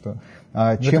показали, что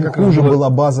чем хуже была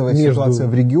базовая ситуация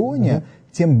в регионе,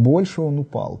 тем больше он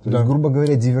упал. То есть, грубо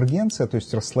говоря, дивергенция, то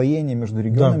есть расслоение между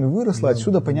регионами выросло.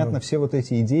 Отсюда, понятно, все вот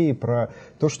эти идеи про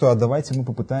то, что давайте мы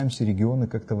попытаемся регионы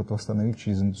как-то вот восстановить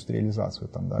через индустриализацию.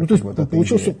 Там, да, ну, то есть вот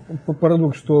получился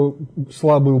парадокс, что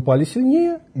слабые упали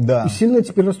сильнее, и сильные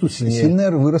теперь растут сильнее.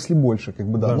 Сильные выросли больше, как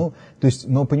бы, да. Ну, то есть,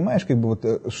 но понимаешь, как бы вот,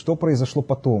 что произошло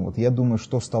потом? Вот я думаю,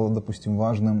 что стало, допустим,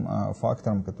 важным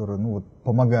фактором, который, ну, вот,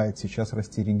 помогает сейчас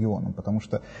расти регионам, потому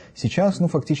что сейчас, ну,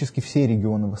 фактически все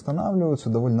регионы восстанавливаются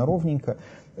довольно ровненько.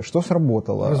 Что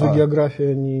сработало? Разве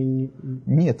география не...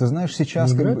 Нет, ты знаешь,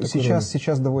 сейчас, как бы,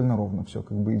 сейчас довольно ровно все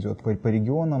как бы идет по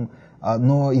регионам,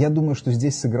 но я думаю, что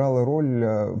здесь сыграла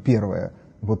роль первая,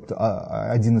 вот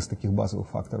один из таких базовых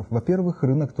факторов. Во-первых,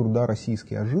 рынок труда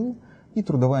российский ожил, и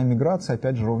трудовая миграция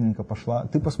опять же ровненько пошла.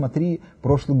 Ты посмотри,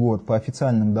 прошлый год, по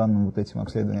официальным данным вот этим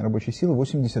обследования рабочей силы,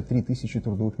 83 тысячи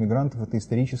трудовых мигрантов, это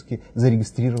исторически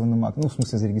зарегистрированный максимум, ну, в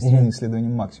смысле, зарегистрированный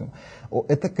исследованием максимум.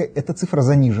 Эта цифра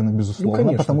занижена, безусловно, ну,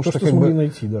 конечно, потому то, что как бы,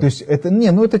 найти, то есть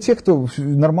это те, кто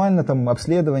нормально там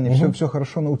обследование, все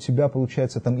хорошо, но у тебя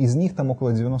получается там из них там около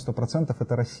 90%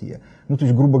 это Россия. Ну, то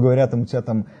есть, грубо говоря, там у тебя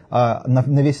там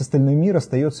на весь остальной мир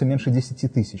остается меньше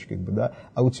 10 тысяч, как бы, да,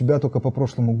 а у тебя только по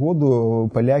прошлому году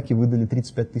поляки выдали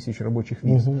 35 тысяч рабочих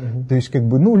виз. То есть, как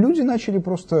бы, ну, люди начали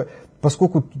просто,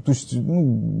 поскольку, то есть,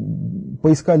 ну,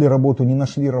 поискали работу, не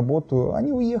нашли работу,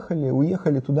 они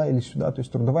уехали туда или сюда. То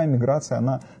есть, трудовая миграция,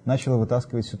 она начала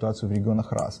вытаскивать ситуацию в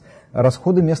регионах раз.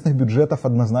 Расходы местных бюджетов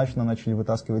однозначно начали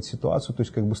вытаскивать ситуацию, то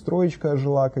есть, как бы, строечка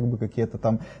ожила, как бы, какие-то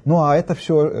там, ну, а это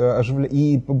все оживляет.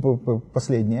 И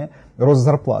последнее, рост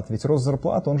зарплат. Ведь рост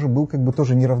зарплат, он же был, как бы,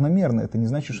 тоже неравномерный. Это не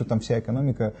значит, что там вся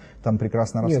экономика там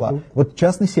прекрасно росла. Нет, вот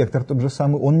частный сектор тот же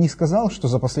самый, он не сказал, что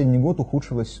за последний год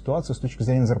ухудшилась ситуация с точки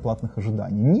зрения зарплатных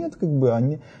ожиданий. Нет, как бы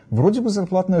они, вроде бы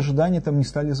зарплатные ожидания там не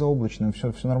стали заоблачными,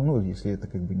 все нормально, если это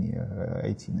как бы не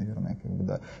IT, наверное, как бы,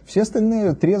 да. Все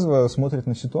остальные трезво смотрят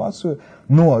на ситуацию,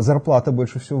 но зарплата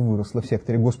больше всего выросла в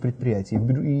секторе госпредприятий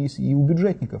и у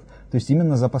бюджетников, то есть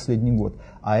именно за последний год.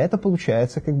 А это,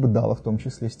 получается, как бы дало в том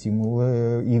числе стимул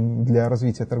и для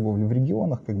развития торговли в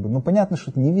регионах, как бы. Ну, понятно,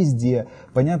 что это не везде,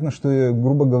 понятно, что,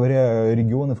 грубо говоря,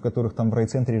 регионы, в которых там в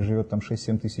райцентре живет там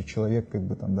 6-7 тысяч человек, как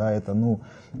бы там, да, это, ну,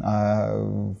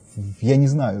 я не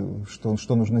знаю,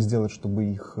 что нужно сделать, чтобы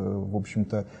их, в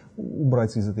общем-то,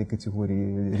 убрать из этой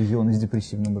категории регионы с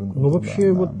депрессивным рынком. Ну,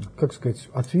 вообще, вот, как сказать,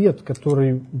 ответ,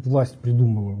 который власть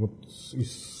придумала, вот,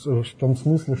 в том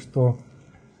смысле, что,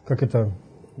 как это,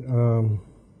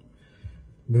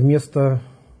 вместо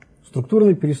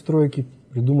структурной перестройки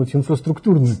придумать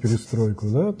инфраструктурную перестройку,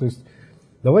 да, то есть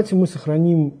давайте мы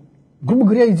сохраним, грубо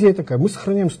говоря, идея такая, мы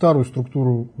сохраняем старую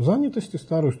структуру занятости,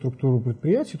 старую структуру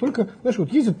предприятий, только, знаешь,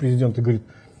 вот ездит президент и говорит,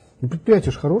 ну,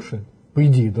 предприятие же хорошее, по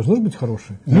идее, должно быть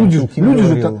хорошее. Люди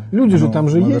же там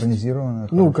же есть,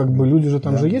 ну, как бы, люди же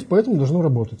там же есть, поэтому должно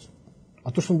работать.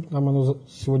 А то, что там оно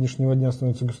с сегодняшнего дня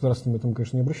становится государственным, этому,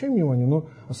 конечно, не обращаем внимания, но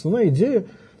основная идея,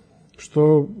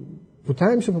 что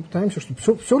попытаемся, чтобы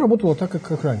все работало так,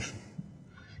 как раньше.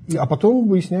 А потом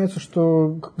выясняется,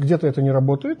 что где-то это не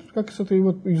работает, как с этой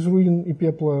вот из руин и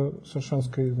пепла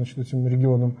Саршанской, значит, этим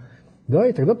регионом. Да,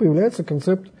 и тогда появляется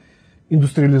концепт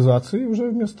индустриализации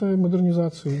уже вместо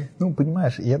модернизации. Ну,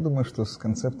 понимаешь, я думаю, что с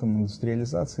концептом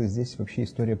индустриализации здесь вообще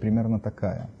история примерно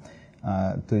такая.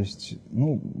 То есть,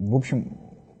 ну, в общем,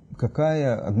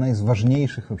 какая одна из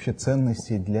важнейших вообще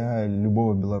ценностей для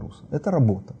любого белоруса? Это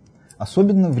работа,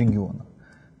 особенно в регионах.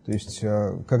 То есть,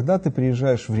 когда ты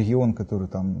приезжаешь в регион, который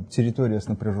там территория с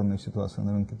напряженной ситуацией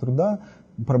на рынке труда,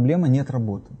 проблема нет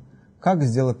работы. Как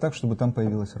сделать так, чтобы там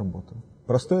появилась работа?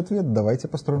 Простой ответ: давайте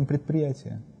построим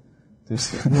предприятие. То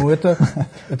есть, ну, это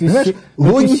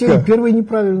логика. Первый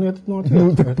неправильный ответ.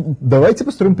 Ну, давайте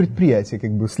построим предприятие,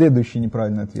 как бы следующий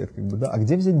неправильный ответ, как бы, да. А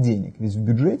где взять денег? Ведь в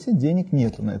бюджете денег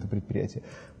нету на это предприятие.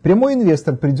 Прямой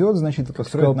инвестор придет, значит, и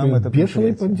построит нам это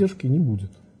предприятие. Бешеной поддержки не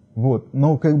будет. Вот.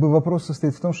 Но как бы вопрос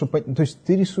состоит в том, что, то есть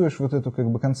ты рисуешь вот эту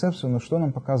как бы концепцию, но что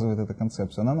нам показывает эта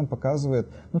концепция? Она нам показывает,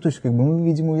 ну, то есть как бы мы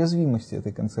видим уязвимости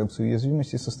этой концепции.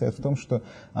 Уязвимости состоят в том, что,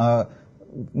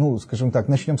 ну, скажем так,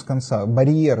 начнем с конца.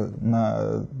 Барьер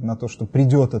на то, что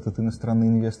придет этот иностранный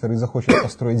инвестор и захочет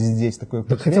построить здесь такое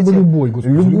предприятие. Хотя бы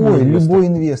любой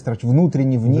инвестор,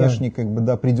 внутренний, внешний, как бы,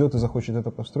 да, придет и захочет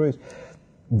это построить.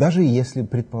 даже если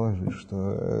предположить,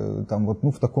 что там вот,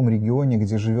 в таком регионе,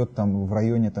 где живет там в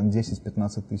районе там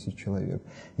 10-15 тысяч человек,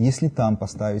 если там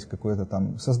поставить какое-то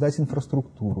там, создать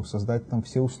инфраструктуру, создать там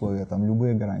все условия, там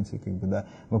любые гарантии,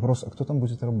 вопрос, а кто там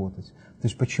будет работать? То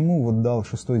есть почему вот дал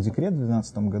 6-й декрет в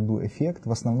 2012 году эффект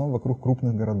в основном вокруг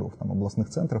крупных городов, там областных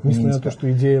центров. Несмотря на то,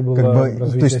 что идея была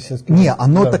развития сельских. Не,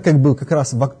 оно-то как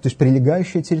раз, то есть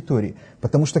прилегающая территория.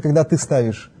 Потому что когда ты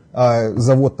ставишь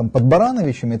завод там под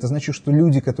Барановичами, это значит, что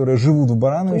люди, которые живут в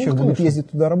Барановичах, будут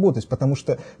ездить туда работать, потому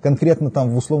что конкретно там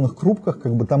в условных крупках,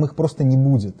 там их просто не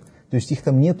будет. То есть их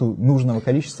там нету нужного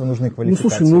количества, нужной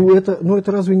квалификации. Слушай,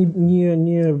 это разве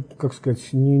не как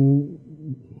сказать, не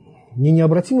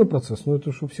необратимый процесс?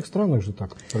 Это же во всех странах же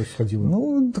так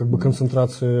происходило.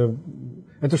 Концентрация.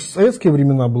 Это же в советские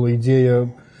времена была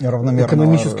идея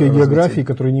экономической географии,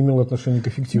 которая не имела отношения к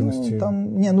эффективности.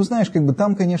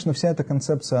 Там, конечно, вся эта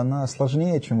концепция, она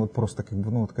сложнее, чем вот просто,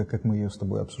 как мы ее с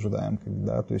тобой обсуждаем.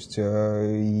 То есть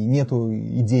нету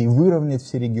идей выровнять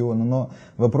все регионы, но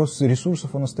вопрос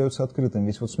ресурсов, он остается открытым.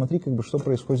 Ведь вот смотри, что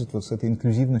происходит вот с этой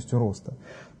инклюзивностью роста.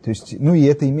 То есть, и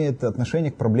это имеет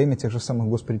отношение к проблеме тех же самых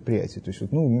госпредприятий. То есть,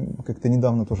 как-то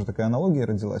недавно тоже такая аналогия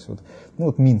родилась.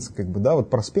 Минск,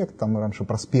 проспект, там раньше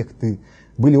проспекты,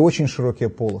 были очень широкие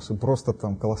полосы, просто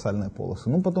там колоссальные полосы.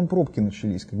 Потом пробки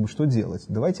начались, что делать?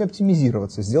 Давайте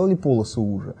оптимизироваться, сделали полосы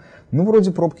уже.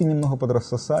 Вроде пробки немного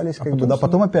подрассосались,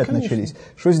 потом опять начались.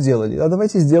 Что сделали?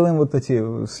 Давайте сделаем вот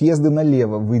эти съезды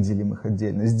налево, выделим их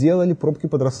отдельно. Сделали, пробки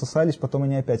подрассосались, потом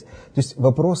они опять. То есть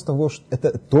вопрос того, что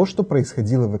это то, что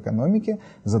происходило в экономике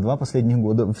за 2 последних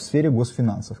года в сфере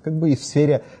госфинансов, и в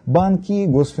сфере банки,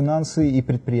 госфинансы и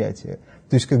предприятия.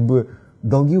 То есть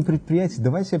долги у предприятий,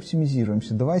 давайте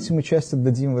оптимизируемся, давайте мы часть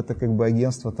отдадим в это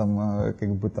агентство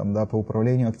по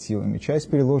управлению активами, часть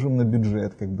переложим на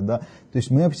бюджет, То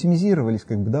есть мы оптимизировались,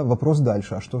 вопрос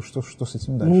дальше, а что с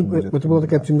этим дальше будет? Это была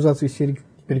такая оптимизация из серии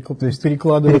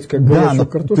перекладывать горячую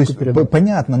картошку перед.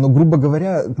 Понятно, но грубо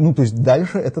говоря, то есть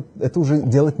дальше это уже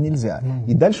делать нельзя.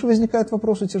 И дальше возникают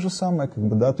вопросы те же самые,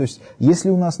 то есть если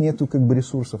у нас нету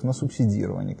ресурсов на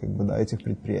субсидирование, этих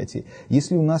предприятий,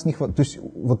 если у нас не хватает, то есть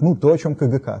то, о чем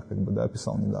КГК,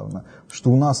 описал недавно,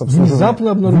 что у нас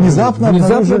обслуживание внезапно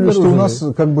обнаружили, что у нас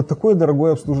такое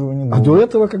дорогое обслуживание долга. А до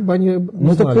этого они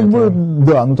не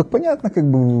знали. Так понятно,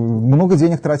 много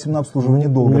денег тратим на обслуживание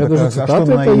долга. У меня даже что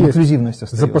на инклюзивность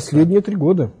остается? За последние 3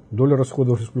 года доля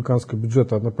расходов республиканского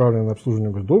бюджета, направленная на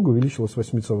обслуживание госдолга, увеличилась с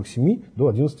 8,7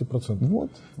 до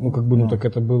 11%. Так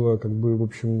это было, в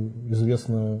общем,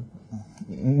 известно.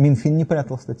 Минфин не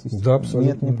прятал статистику. Да, абсолютно.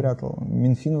 Нет, не прятал.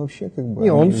 Минфин вообще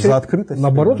он за открытость.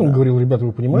 Наоборот, он говорил, ребята,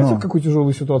 вы понимаете, в какой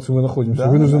тяжелой ситуации мы находимся?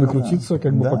 Вынуждены крутиться,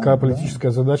 пока политическая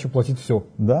задача платить все.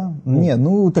 Да.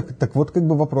 Так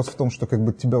вопрос в том, что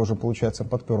тебя уже, получается,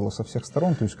 подперло со всех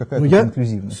сторон, то есть какая-то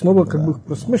инклюзивность. Снова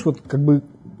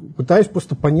пытаюсь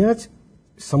просто понять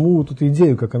саму эту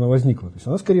идею, как она возникла. То есть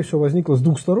она, скорее всего, возникла с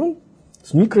 2 сторон,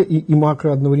 с микро и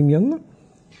макро одновременно.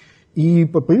 И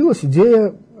появилась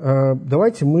идея,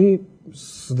 давайте мы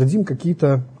создадим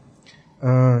какие-то,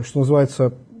 что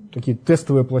называется, такие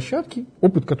тестовые площадки,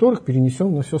 опыт которых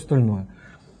перенесем на все остальное.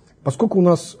 Поскольку у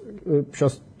нас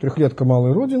сейчас 3-летка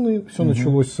малой родины, все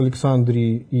началось с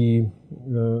Александрии и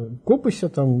Копыся,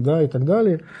 и так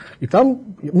далее. И там,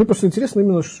 мне просто интересно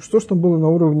именно, что же там было на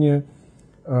уровне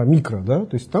микро, то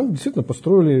есть там действительно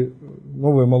построили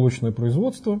новое молочное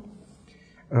производство,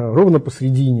 ровно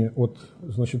посередине от,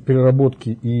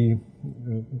 переработки и,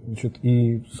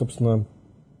 собственно,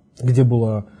 где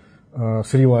была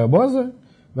сырьевая база,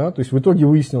 то есть в итоге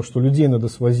выяснилось, что людей надо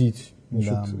свозить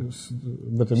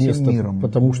в это место, миром,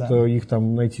 потому что их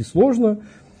там найти сложно,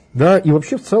 и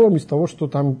вообще в целом из того, что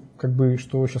там,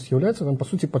 что сейчас является, там, по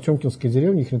сути, Потемкинская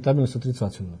деревня, их рентабельность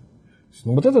отрицательная.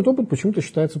 Но этот опыт почему-то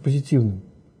считается позитивным.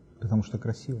 Потому что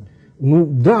красиво.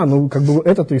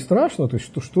 Это-то и страшно, то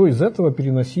есть что из этого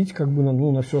переносить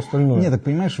на все остальное. Нет, так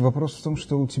понимаешь, вопрос в том,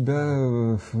 что у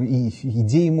тебя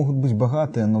идеи могут быть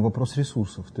богатые, но вопрос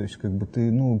ресурсов. То есть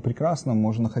ты, прекрасно,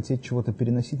 можно хотеть чего-то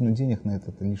переносить, но денег на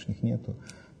это лишних нету.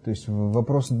 То есть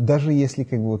вопрос, даже если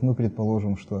мы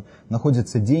предположим, что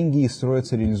находятся деньги и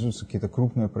строятся, реализуются какие-то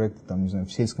крупные проекты,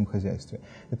 в сельском хозяйстве,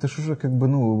 это же уже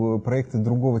проекты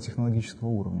другого технологического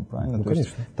уровня, правильно? То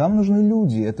есть там нужны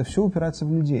люди, это все упирается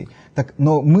в людей.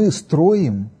 Но мы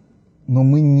строим, но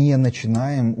мы не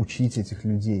начинаем учить этих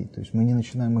людей, то есть мы не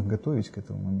начинаем их готовить к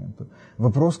этому моменту.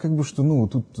 Вопрос что,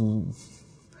 тут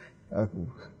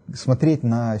смотреть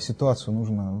на ситуацию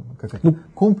нужно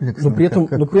комплексно, но при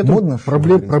этом модно.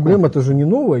 Проблема-то же не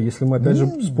новая. Если мы опять же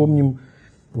вспомним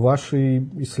ваши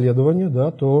исследования,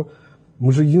 то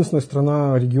мы же единственная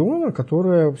страна региона,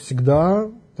 которая всегда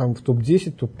там в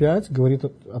топ-10, топ-5 говорит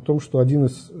о том, что один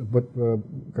из,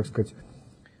 как сказать,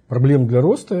 проблем для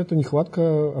роста — это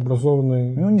нехватка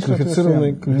образованной,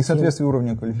 квалифицированной... Несоответствие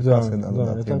уровня квалификации,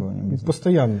 это требованиям.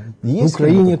 Постоянно. Есть в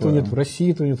Украине этого такое? нет, в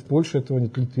России этого нет, в Польше этого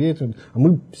нет, в Литве этого нет. А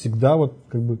мы всегда вот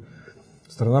как бы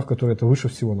страна, в которой это выше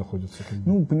всего находится. Как бы.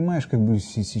 Ну, понимаешь, как бы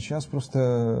сейчас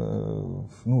просто,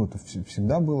 ну, это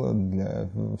всегда было для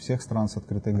всех стран с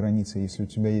открытой границей. Если у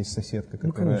тебя есть соседка,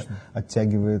 которая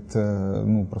оттягивает,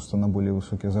 ну, просто на более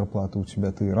высокие зарплаты, у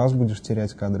тебя ты раз будешь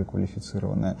терять кадры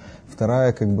квалифицированные.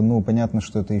 Вторая, как бы, ну, понятно,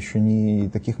 что это еще не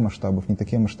таких масштабов, не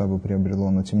такие масштабы приобрело,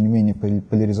 но тем не менее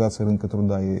поляризация рынка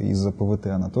труда из-за ПВТ,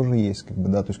 она тоже есть, как бы,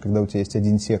 да, то есть когда у тебя есть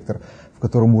один сектор, в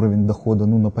котором уровень дохода,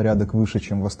 ну, на порядок выше,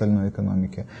 чем в остальной экономике,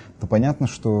 то понятно,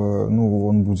 что, ну,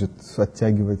 он будет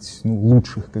оттягивать, ну,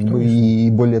 лучших, как бы, и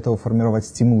более того формировать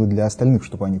стимулы для остальных,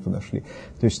 чтобы они туда шли.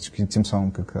 То есть тем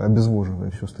самым как обезвоживая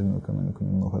всю остальную экономику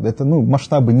немного. Это, ну,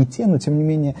 масштабы не те, но тем не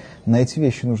менее на эти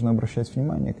вещи нужно обращать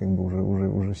внимание, как бы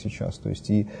уже сейчас. То есть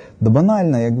и да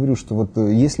банально, я говорю, что вот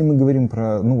если мы говорим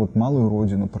про, ну, вот малую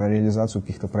родину, про реализацию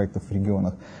каких-то проектов в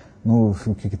регионах, ну,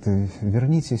 как-то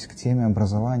вернитесь к теме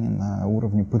образования на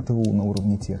уровне ПТУ, на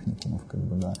уровне техникумов, как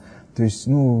бы, да. То есть,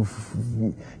 ну,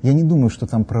 я не думаю, что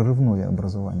там прорывное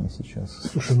образование сейчас.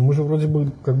 Слушай, ну мы же вроде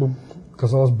бы, как бы,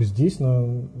 казалось бы, здесь,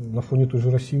 на фоне той же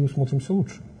России, мы смотримся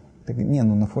лучше. Так, не,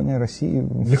 ну на фоне России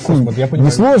легко я понимаю.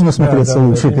 Несложно смотреться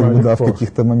лучше, понимаю, как бы, да, легко. в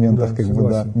каких-то моментах, Да, как бы,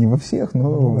 согласен. да. Не во всех, но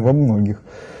во многих.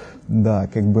 Да,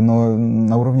 как бы, но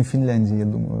на уровне Финляндии, я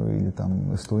думаю, или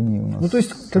там Эстонии у нас. Ну, то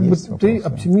есть, как бы, вопросы. ты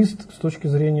оптимист с точки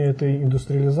зрения этой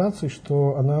индустриализации,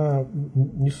 что она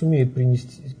не сумеет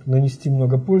нанести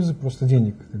много пользы, просто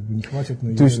денег как бы не хватит на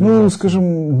ее То есть, ну,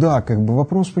 скажем, да, как бы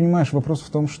вопрос, понимаешь, вопрос в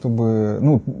том, чтобы,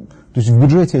 ну, то есть в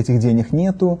бюджете этих денег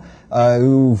нету,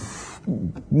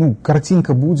 ну,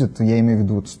 картинка будет, я имею в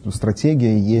виду, вот,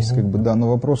 стратегия есть, как бы, да,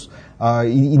 но вопрос,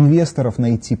 и инвесторов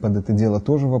найти под это дело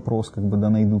тоже вопрос, как бы, да,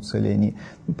 найдутся ли они.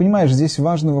 Ну, понимаешь, здесь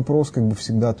важный вопрос, как бы,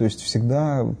 всегда, то есть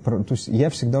я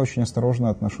всегда очень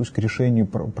осторожно отношусь к решению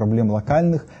проблем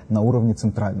локальных на уровне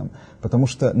центральном, потому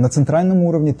что на центральном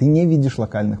уровне ты не видишь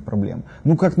локальных проблем.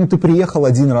 Ну, как, ну, ты приехал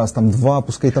один раз, там, два,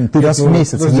 пускай там ты раз в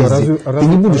месяц ездишь, ты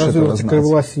не будешь этого знать. Разве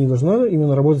власть не должна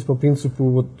именно работать по принципу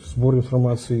вот сбора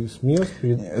информации с мест,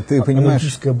 ты понимаешь,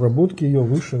 аналитической обработки ее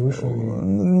выше?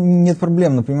 Нет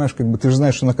проблем, но понимаешь, как бы ты же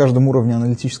знаешь, что на каждом уровне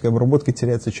аналитической обработки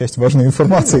теряется часть важной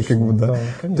информации, как бы, да.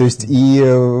 То есть и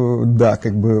да,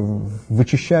 как бы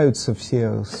вычищаются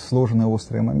все сложные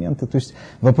острые моменты. То есть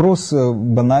вопрос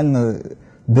банально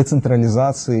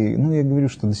децентрализации. Ну, я говорю,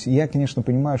 что я, конечно,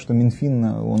 понимаю, что Минфин,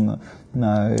 он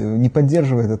не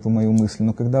поддерживает эту мою мысль,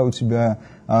 но когда у тебя,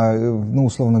 ну,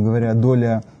 условно говоря,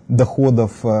 доля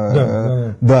доходов,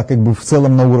 да, как бы в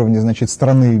целом на уровне, значит,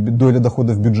 страны, доля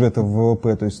доходов бюджета в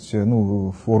ВВП, то есть,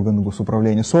 ну, в органы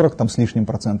госуправления 40 там с лишним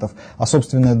процентов, а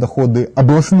собственные доходы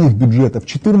областных бюджетов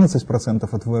 14%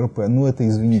 от ВРП, ну, это,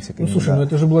 извините. Ну, слушай, ну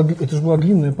это же была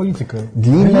длинная политика.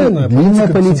 Длинная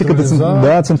политика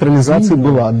централизации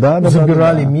была, да.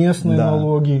 Забирали местные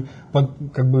налоги,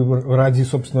 как бы ради,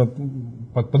 собственно,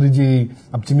 под идеей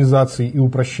оптимизации и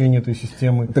упрощения этой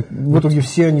системы. Так, в итоге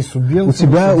все они субвенции.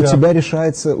 У тебя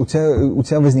решается, у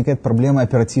тебя возникает проблема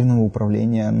оперативного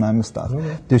управления на местах.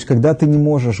 То есть, когда ты не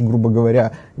можешь, грубо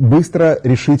говоря, быстро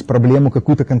решить проблему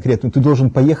какую-то конкретную, ты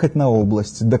должен поехать на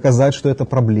область, доказать, что это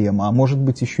проблема, а может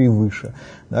быть еще и выше.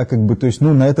 Да, как бы, то есть,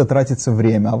 ну, на это тратится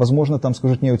время, а возможно, там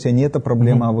скажут, нет, у тебя не эта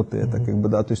проблема, а вот это, как бы,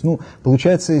 да. То есть, ну,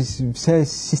 получается, вся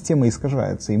система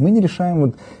искажается, и мы не решаем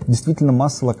вот действительно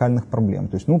массу локальных проблем.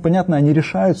 То есть, ну, понятно, они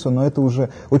решаются, но это уже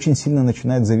очень сильно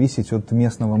начинает зависеть от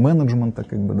местного менеджмента,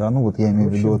 как бы, да, ну, вот я имею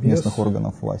в виду от местных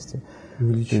органов власти.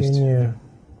 Увеличение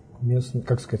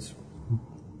как сказать,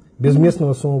 без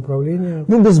местного самоуправления.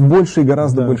 Ну, без большей,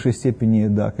 гораздо большей степени,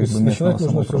 да, как бы местного начинать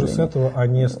нужно все же с этого, а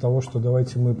не с того, что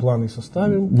давайте мы планы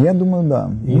составим. Я думаю, да.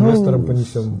 И инвесторам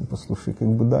понесем. Послушай, как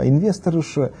бы, да, инвесторы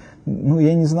же, ну,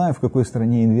 я не знаю, в какой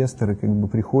стране инвесторы, как бы,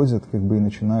 приходят, как бы, и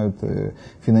начинают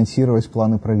финансировать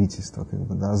планы правительства, как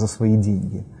бы, да, за свои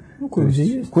деньги. Ну, кое-где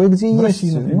есть. Кое-где есть.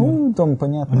 России, например. Ну, там,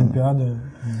 понятно. Олимпиада,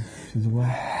 все дела.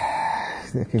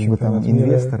 Как бы там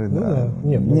инвесторы, ну, да.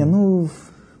 Нет, ну,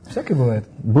 всякое бывает.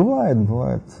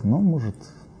 Бывает. Но, может,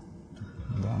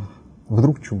 да.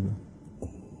 Вдруг чудо.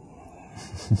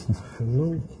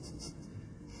 Ну,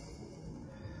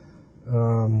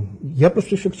 я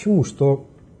просто еще к чему, что,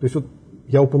 то есть вот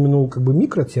я упомянул как бы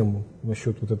микротему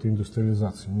насчет вот этой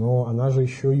индустриализации, но она же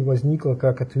еще и возникла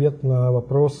как ответ на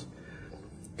вопрос,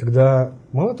 когда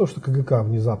мало того, что КГК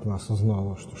внезапно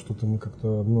осознала, что что-то мы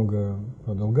как-то много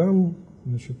по долгам,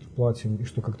 значит, платим, и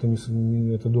что как-то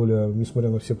эта доля,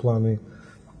 несмотря на все планы,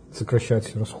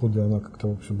 сокращать расходы, она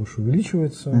как-то все больше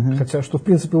увеличивается. Хотя, что в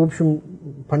принципе, в общем,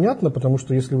 понятно, потому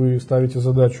что если вы ставите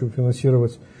задачу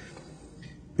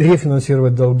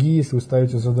рефинансировать долги, если вы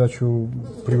ставите задачу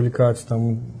привлекать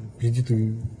там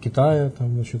кредиты Китая,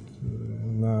 там, значит,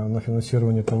 на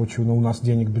финансирование того, чего у нас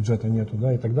денег, бюджета нету,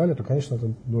 да, и так далее, то, конечно,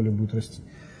 эта доля будет расти.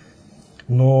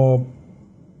 Но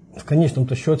в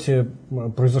конечном-то счете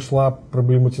произошла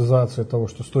проблематизация того,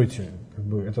 что стойте, как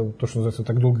бы, это то, что называется,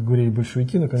 так долго говорили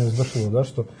большевики, наконец дошло, да,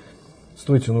 что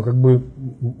стойте, но как бы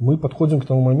мы подходим к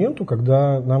тому моменту,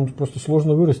 когда нам просто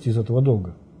сложно вырасти из этого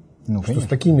долга. Ну, что с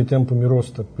такими темпами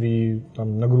роста при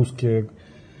там, нагрузке,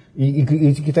 и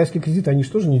эти китайские кредиты, они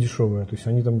же тоже не дешевые, то есть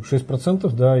они там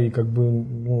 6%, да, и как бы,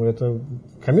 ну, это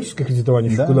коммерческое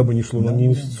кредитование, да, куда бы ни шло, да, но не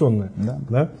инвестиционное, да.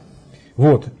 Да?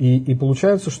 Вот, и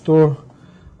получается, что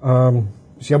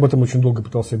я об этом очень долго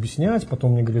пытался объяснять,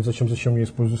 потом мне говорят, зачем я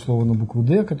использую слово на букву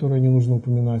 «Д», которое не нужно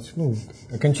упоминать, ну,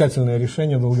 окончательное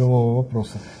решение долгового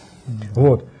вопроса.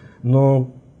 Вот,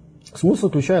 но смысл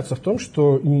заключается в том,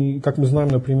 что, как мы знаем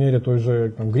на примере той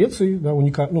же там, Греции, да,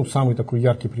 самый такой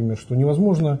яркий пример, что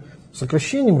невозможно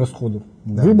сокращением расходов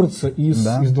выбраться из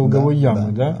долговой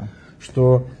ямы, да,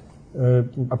 что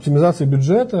оптимизация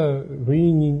бюджета,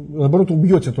 вы наоборот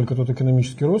убьете только тот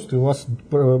экономический рост, и у вас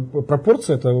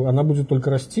пропорция она будет только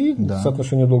расти,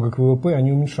 соотношение долга к ВВП, а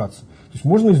не уменьшаться. То есть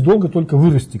можно из долга только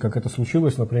вырасти, как это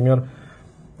случилось, например,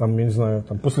 там, я не знаю,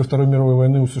 там, после Второй мировой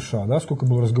войны у США, да, сколько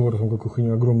было разговоров, какой у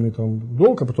них огромный там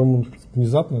долг, а потом он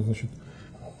внезапно, значит,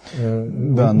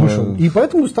 вышел. И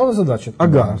поэтому стала задача.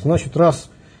 Значит, раз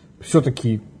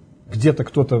все-таки где-то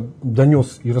кто-то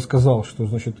донес и рассказал, что,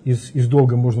 значит, из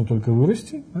долга можно только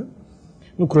вырасти, да?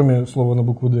 Ну, кроме слова на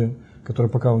букву «Д», которое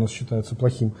пока у нас считается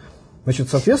плохим. Значит,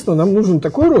 соответственно, нам нужен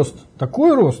такой рост,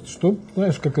 что,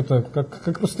 знаешь, как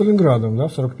под Сталинградом, да,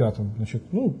 в 45-м, значит,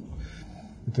 ну,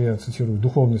 это я цитирую,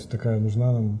 духовность такая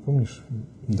нужна нам, помнишь?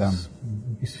 Да.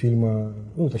 Из фильма,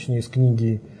 ну, точнее, из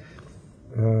книги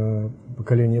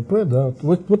 «Поколение П», да,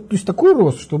 вот, то есть такой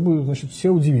рост, чтобы, значит, все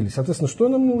удивились. Соответственно, что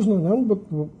нам нужно? Нам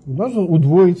нужно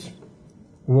удвоить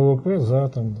ВВП за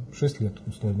там, 6 лет,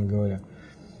 условно говоря.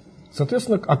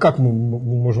 Соответственно, а как мы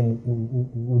можем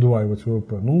удваивать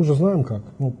ВВП? Ну, мы же знаем как.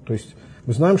 Ну, то есть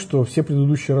мы знаем, что все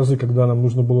предыдущие разы, когда нам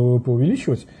нужно было ВВП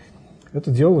увеличивать, это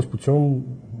делалось путем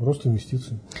роста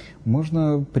инвестиций.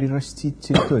 Можно прирастить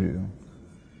территорию.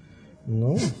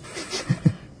 Ну...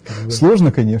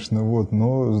 Сложно, конечно, вот,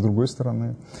 но с другой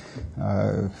стороны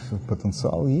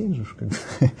потенциал есть же.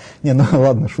 Не, ну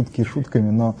ладно, шутки шутками,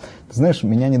 но ты знаешь,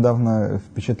 меня недавно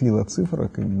впечатлила цифра,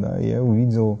 когда я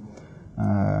увидел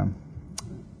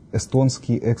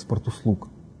эстонский экспорт услуг.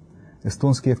 То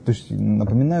есть,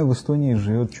 напоминаю, в Эстонии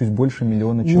живет чуть больше 1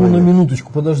 миллиона человек. Ну, на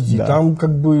минуточку, подожди. Да. Там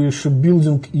как бы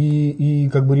шипбилдинг и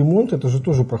как бы ремонт, это же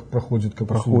тоже проходит как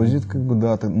проходит, как бы,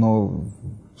 да, но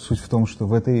суть в том, что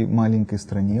в этой маленькой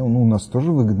стране, ну, у нас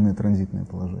тоже выгодное транзитное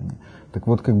положение. Так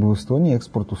вот, как бы в Эстонии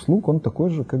экспорт услуг, он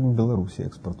такой же, как в Беларуси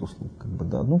экспорт услуг, как бы,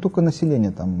 да. Ну, только население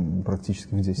там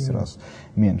практически в 10 раз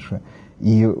меньше.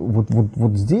 И вот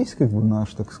здесь, как бы,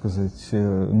 наш, так сказать,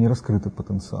 нераскрытый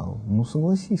потенциал. Ну,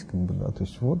 согласись, как бы, да. То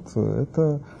есть вот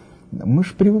это... Мы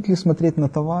же привыкли смотреть на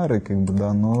товары, как бы,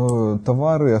 да, но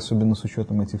товары, особенно с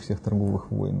учетом этих всех торговых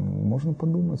войн, можно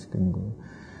подумать, как бы,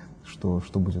 что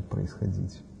будет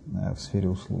происходить в сфере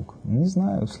услуг. Не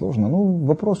знаю, сложно. Ну,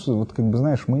 вопрос, вот как бы,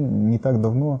 знаешь, мы не так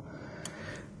давно,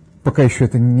 пока еще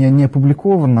это не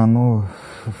опубликовано, но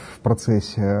в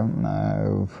процессе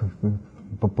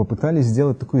попытались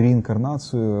сделать такую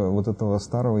реинкарнацию вот этого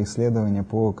старого исследования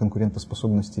по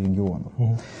конкурентоспособности регионов.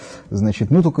 Значит,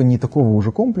 ну только не такого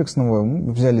уже комплексного.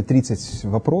 Мы взяли 30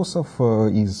 вопросов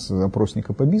из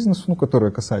опросника по бизнесу, ну,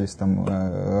 которые касались там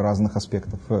разных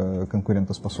аспектов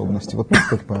конкурентоспособности, вот, ну,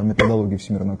 как по методологии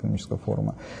Всемирного экономического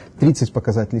форума. 30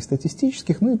 показателей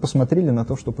статистических, ну и посмотрели на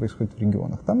то, что происходит в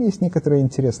регионах. Там есть некоторые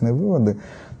интересные выводы.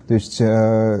 То есть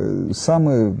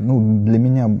самый, ну, для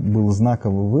меня был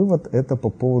знаковый вывод, это по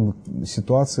поводу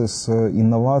ситуации с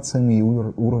инновациями и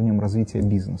уровнем развития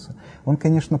бизнеса. Он,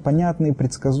 конечно, понятный и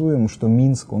предсказуем, что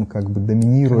Минск, он как бы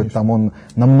доминирует, конечно. Там он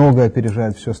намного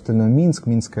опережает все остальное.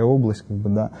 Минская область, как бы,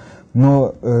 да.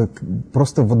 Но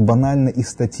просто вот банально из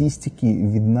статистики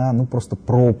видна, ну, просто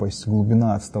пропасть,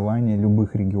 глубина отставания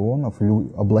любых регионов,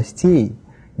 областей,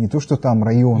 не то, что там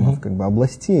районов, как бы,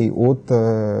 областей от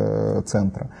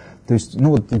центра. То есть, ну,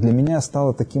 вот для меня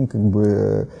стало таким, как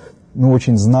бы, ну,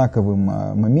 очень знаковым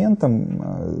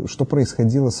моментом, что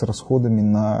происходило с расходами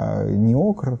на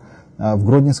НИОКР, в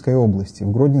Гродненской области.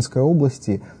 В Гродненской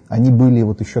области они были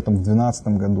вот еще там в 2012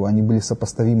 году, они были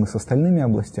сопоставимы с остальными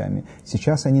областями.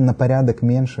 Сейчас они на порядок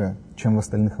меньше, чем в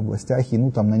остальных областях, и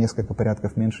ну там на несколько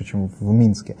порядков меньше, чем в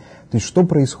Минске. То есть что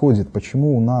происходит?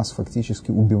 Почему у нас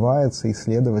фактически убивается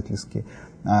исследовательский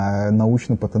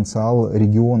научный потенциал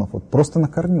регионов, вот просто на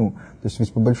корню. То есть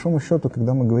ведь по большому счету,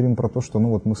 когда мы говорим про то, что ну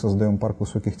вот мы создаем парк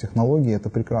высоких технологий,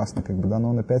 это прекрасно, как бы, да, но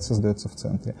он опять создается в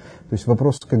центре. То есть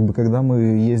вопрос, как бы, когда мы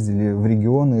ездили в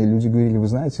регионы, люди говорили, вы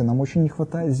знаете, нам очень не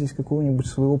хватает здесь какого-нибудь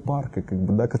своего парка, как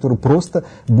бы, да, который просто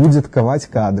будет ковать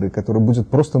кадры, который будет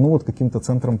просто, ну вот каким-то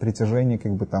центром притяжения,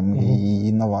 как бы там и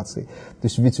инноваций. То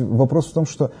есть ведь вопрос в том,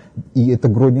 что и это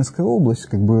Гродненская область,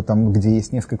 как бы там, где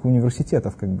есть несколько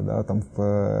университетов, как бы, да, там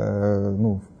в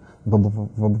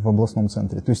областном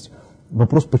центре. То есть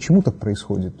вопрос, почему так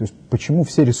происходит? То есть почему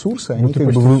все ресурсы, они ты как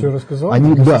почти бы... все рассказал,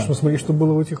 они, да. Смотри, что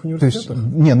было в этих университетах. То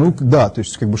есть, не, ну да, то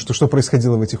есть как бы что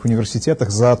происходило в этих университетах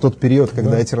за тот период,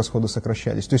 когда эти расходы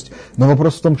сокращались. То есть, но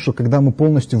вопрос в том, что когда мы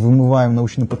полностью вымываем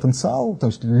научный потенциал, то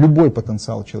есть любой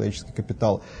потенциал, человеческий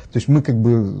капитал, то есть мы как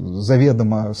бы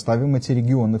заведомо ставим эти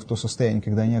регионы в то состояние,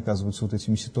 когда они оказываются вот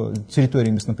этими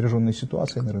территориями с напряженной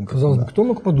ситуацией на рынке. Казалось бы, кто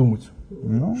мог подумать,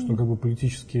 что как бы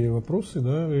политические вопросы,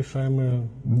 да, решаемые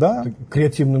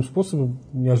креативным способом,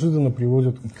 неожиданно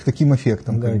приводят к таким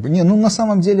эффектам. Да. Как бы. Не, ну на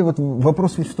самом деле вот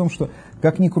вопрос ведь в том, что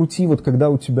как ни крути, вот когда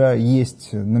у тебя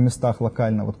есть на местах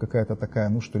локально вот какая-то такая,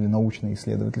 ну что ли, научная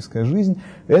исследовательская жизнь,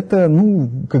 это, ну,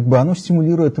 как бы оно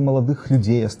стимулирует и молодых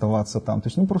людей оставаться там. То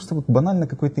есть, ну просто вот банально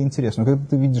какой-то интерес. Но когда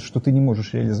ты видишь, что ты не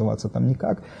можешь реализоваться там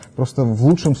никак, просто в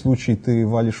лучшем случае ты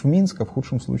валишь в Минск, а в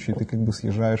худшем случае ты как бы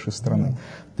съезжаешь из страны.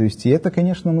 То есть, и это,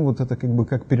 конечно, ну вот это как бы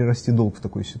как перерасти долг в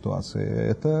такой ситуации.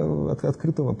 Это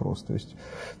открытый вопрос. То есть,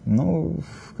 ну,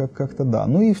 как-то да.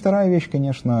 Ну и вторая вещь,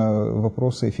 конечно,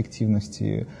 вопросы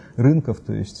эффективности рынков.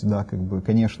 То есть, да, как бы,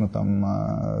 конечно, там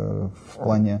в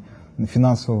плане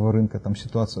финансового рынка, там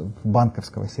ситуация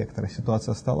банковского сектора,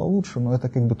 ситуация стала лучше, но это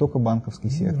как бы только банковский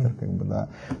сектор, как бы, да.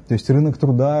 То есть рынок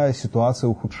труда, ситуация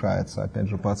ухудшается, опять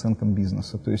же, по оценкам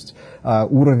бизнеса. То есть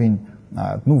уровень,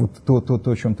 ну вот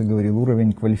то, о чем ты говорил,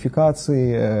 уровень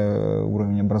квалификации,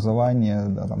 уровень образования,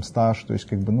 да, там стаж, то есть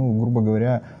как бы, ну, грубо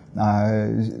говоря,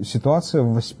 ситуация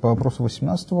по вопросу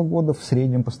 2018 года в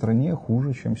среднем по стране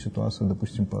хуже, чем ситуация,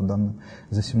 допустим, по данным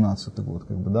за 2017 год,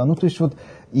 как бы, да. Ну, то есть вот,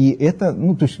 и это,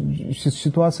 ну, то есть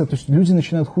ситуация, то есть люди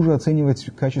начинают хуже оценивать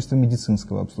качество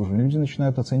медицинского обслуживания, люди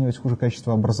начинают оценивать хуже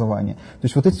качество образования. То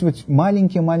есть вот эти вот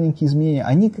маленькие изменения,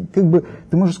 они как бы,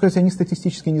 ты можешь сказать, они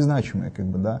статистически незначимые, как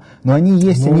бы, да, но они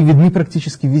есть, они видны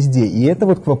практически везде. И это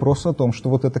вот к вопросу о том, что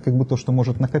вот это как бы то, что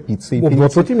может накопиться и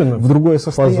перейти в другое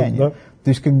состояние. Да? То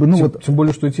есть как бы, ну тем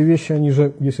более, что эти вещи, они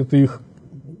же, если ты их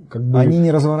как бы они не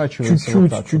разворачиваются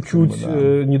чуть-чуть как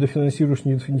бы, да. недофинансируешь,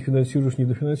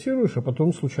 недофинансируешь, а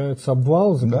потом случается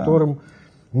обвал, за которым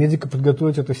медика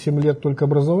подготовить это 7 лет только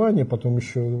образование, потом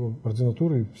еще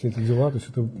ординатура и все эти дела. То есть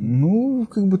это... Ну,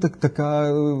 как бы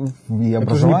такая и образование.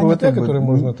 Это же не ПВТ, которое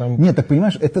можно там... Нет, так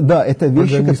понимаешь, это да, это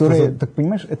вещи, которые... Так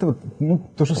понимаешь, это вот, ну,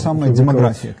 то же самое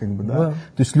демография, как бы, да.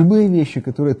 То есть любые вещи,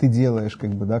 которые ты делаешь, как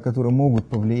бы, да, которые могут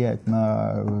повлиять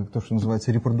на то, что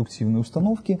называется репродуктивные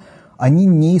установки, они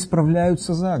не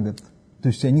исправляются за год. То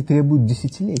есть они требуют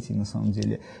десятилетий на самом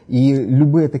деле. И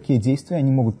любые такие действия,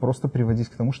 они могут просто приводить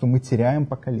к тому, что мы теряем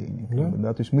поколение. Как бы,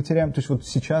 да? То есть мы теряем, то есть вот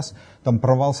сейчас там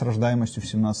провал с рождаемостью в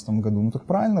 2017 году. Ну так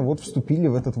правильно, вот вступили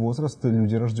в этот возраст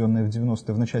люди, рожденные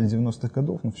в начале 90-х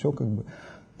годов, ну все как бы.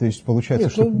 То есть получается,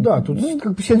 что... Да, тут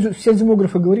как бы все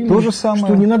демографы говорили, то же самое...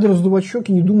 что не надо раздувать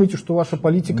щеки, не думайте, что ваша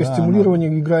политика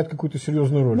стимулирования играет какую-то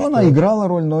серьезную роль. Ну, она играла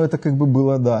роль, но это как бы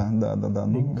было, да.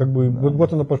 Ну, как бы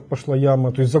вот она пошла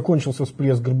яма, то есть закончился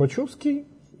всплеск Горбачевский,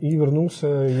 и вернулся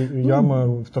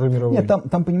яма Второй мировой. Нет,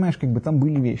 там, понимаешь, как бы там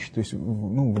были вещи. То есть,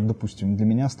 ну, вот, допустим, для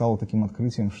меня стало таким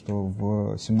открытием, что в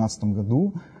 2017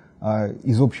 году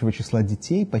из общего числа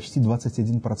детей почти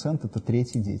 21% это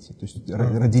третьи дети, то есть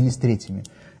родились третьими.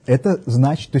 Это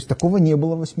значит, то есть такого не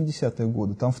было в 80-е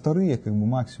годы, там вторые как бы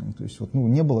максимум, то есть вот, ну,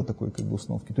 не было такой как бы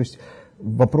установки. То есть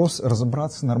вопрос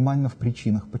разобраться нормально в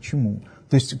причинах, почему.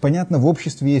 То есть, понятно, в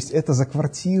обществе есть это за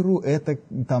квартиру, это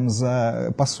там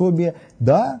за пособие,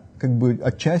 да, как бы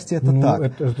отчасти это так.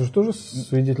 Это же тоже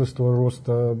свидетельство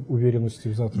роста уверенности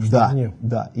в завтрашнем дне.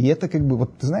 Да, и это как бы,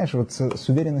 вот ты знаешь, вот с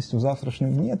уверенностью в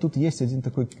завтрашнем дне тут есть один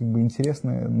такой как бы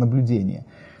интересное наблюдение.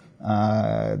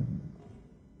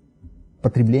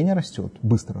 Потребление растет,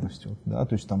 быстро растет, да,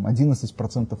 то есть там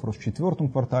 11% рост в четвертом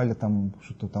квартале, там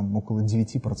что-то там около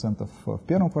 9% в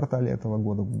первом квартале этого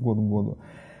года, год к году.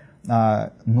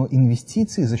 Но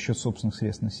инвестиции за счет собственных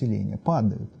средств населения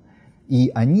падают. И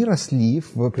они росли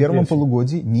в первом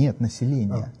полугодии, нет,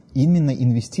 населения. именно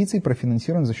инвестиций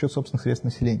профинансирован за счет собственных средств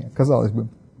населения. Казалось бы,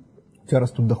 у тебя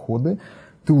растут доходы,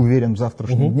 ты уверен в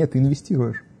завтрашнем дне, ты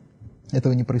инвестируешь.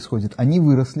 Этого не происходит. Они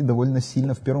выросли довольно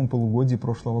сильно в первом полугодии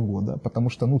прошлого года, потому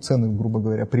что, цены, грубо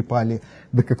говоря, припали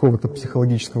до какого-то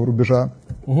психологического рубежа,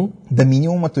 до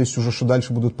минимума, то есть уже что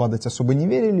дальше будут падать особо не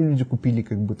верили, люди купили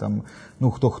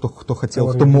кто хотел,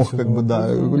 кто мог,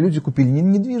 люди купили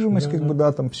недвижимость,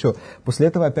 там все. После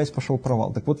этого опять пошел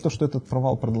провал. Так вот, то, что этот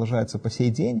провал продолжается по сей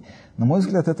день, на мой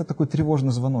взгляд, это такой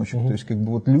тревожный звоночек. То есть,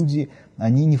 люди,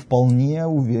 они не вполне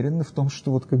уверены в том,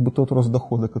 что тот рост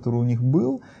дохода, который у них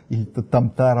был, или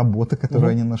там та работа, которую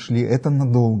они нашли, это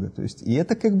надолго. То есть, и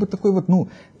это такой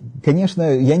конечно,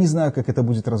 я не знаю, как это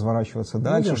будет разворачиваться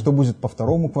дальше, что будет по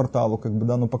второму кварталу,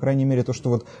 но, по крайней мере, то,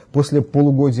 что после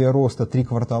полугодия роста 3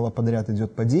 квартала подряд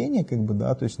идет падение, то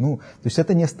есть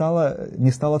это не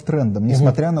стало трендом,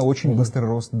 несмотря на очень быстрый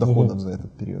рост доходов за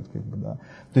этот период, То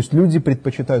есть люди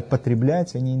предпочитают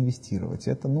потреблять, а не инвестировать.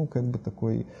 Это,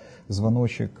 такой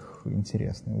звоночек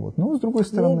интересный. Но, с другой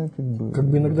стороны,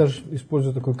 иногда же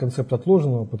используют такой концепт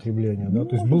отложенного потребления,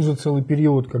 то есть был же целый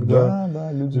период,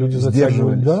 когда люди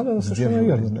затягивали. Да, совершенно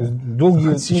верно. То есть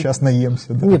долгие... Сейчас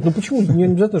наемся. Да? Нет, почему? Не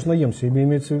обязательно же наемся.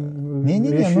 Имеется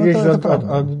речь же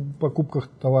о покупках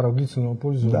товаров длительного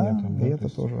пользования. Да, и это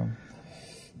тоже...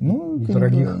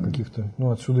 дорогих каких-то.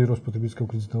 Отсюда и рост потребительского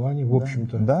кредитования, в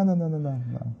общем-то. Да.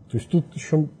 То есть тут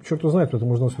еще, черт его знает, это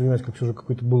можно воспринимать как все же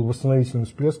какой-то был восстановительный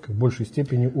всплеск в большей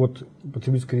степени от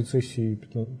потребительской рецессии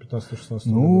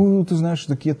 15-16 года. Ты знаешь,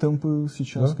 такие темпы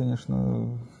сейчас, конечно,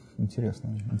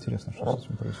 интересно, что с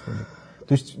этим происходит.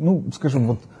 То есть,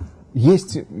 скажем,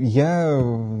 я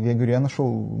говорю, я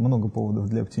нашел много поводов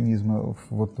для оптимизма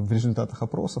в результатах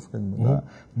опросов,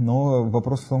 но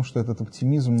вопрос в том, что этот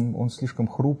оптимизм, он слишком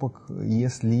хрупок,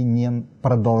 если не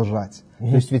продолжать.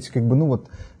 То есть ведь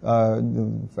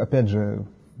опять же,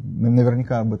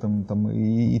 наверняка об этом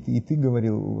и ты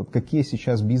говорил, какие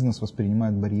сейчас бизнес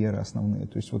воспринимает барьеры основные.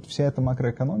 То есть вся эта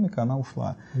макроэкономика, она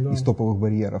ушла из топовых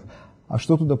барьеров. А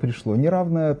что туда пришло?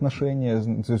 Неравное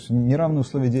отношение, то есть неравные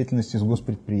условия деятельности с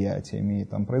госпредприятиями,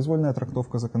 произвольная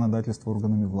трактовка законодательства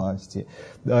органами власти,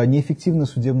 неэффективная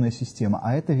судебная система.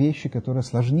 А это вещи, которые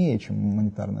сложнее, чем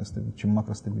чем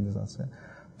макростабилизация.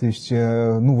 То есть,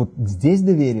 здесь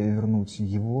доверие вернуть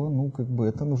его,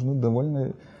 это нужны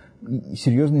довольно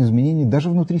серьезные изменения даже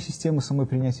внутри системы самой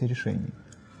принятия решений.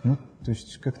 То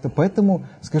есть поэтому,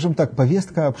 скажем так,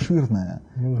 повестка обширная.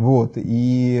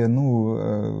 И,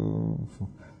 в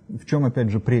чем, опять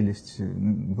же, прелесть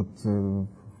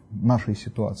нашей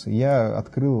ситуации. Я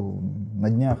открыл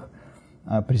на днях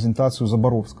презентацию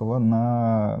Заборовского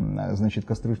на,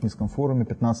 Кострышницком форуме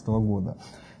 2015 года,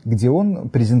 где он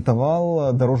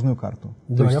презентовал дорожную карту.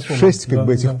 То есть 6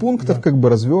 этих пунктов,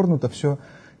 развернуто все.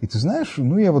 И ты знаешь,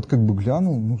 я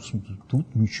глянул, тут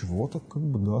ничего так,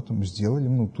 там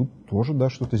сделали, тут тоже,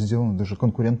 что-то сделано, даже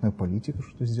конкурентная политика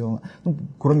что-то сделано.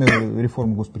 Кроме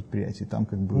реформы госпредприятий, там,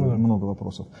 много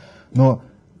вопросов. Но,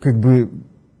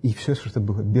 и все, что это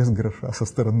было без гроша со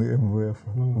стороны МВФ.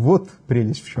 Вот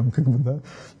прелесть в чем, То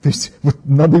есть,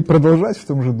 надо и продолжать в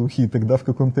том же духе, и тогда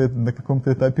на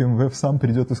каком-то этапе МВФ сам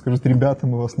придет и скажет: ребята,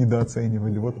 мы вас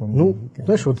недооценивали. Вот вам.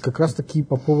 Знаешь, как раз таки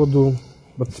по поводу...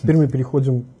 теперь мы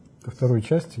переходим ко второй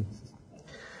части.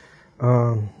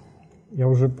 Я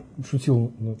уже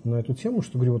шутил на эту тему,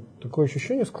 что, говорю, такое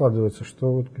ощущение складывается,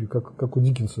 что как у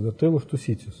Диккенса, Tale of Two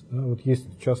Cities.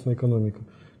 Есть частная экономика,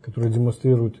 которая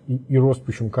демонстрирует и рост,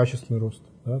 причем качественный рост.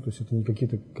 То есть это не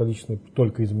какие-то количественные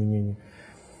только изменения.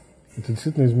 Это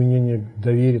действительно изменение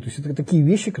доверия. То есть это такие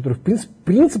вещи, которые в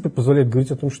принципе позволяют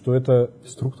говорить о том, что это...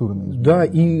 Структурные изменения. Да,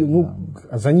 и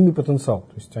а за ними потенциал.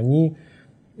 То есть они...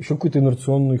 еще какой-то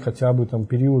инерционный хотя бы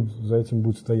период за этим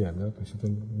будет стоять, То есть это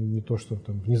не то, что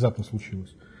внезапно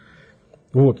случилось.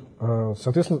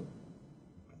 Соответственно,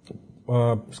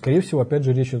 скорее всего, опять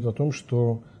же, речь идет о том,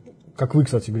 что, как вы,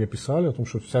 кстати говоря, писали, о том,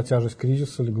 что вся тяжесть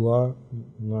кризиса легла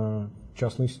на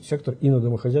частный сектор и на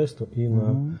домохозяйство, и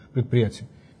на предприятия.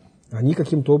 Они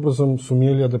каким-то образом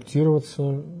сумели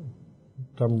адаптироваться,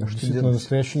 действительно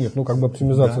настоящий нет.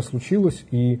 Оптимизация случилась,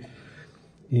 и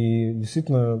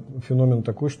действительно феномен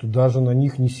такой, что даже на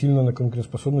них не сильно на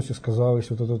конкурентоспособности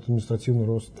сказалось этот административный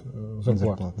рост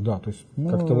зарплат. Да, то есть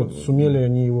как-то сумели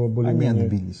они его более-менее... Они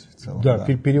отбились в целом. Да,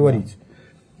 переварить. Да.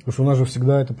 Потому что у нас же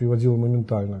всегда это приводило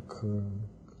моментально к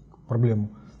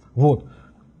проблемам.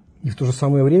 И в то же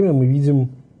самое время мы видим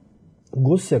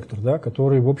госсектор,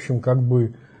 который, в общем,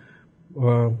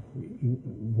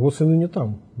 ВОЗ и ныне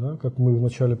там, как мы в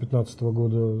начале 2015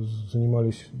 года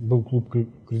занимались, был клуб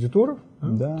кредиторов,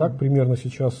 так примерно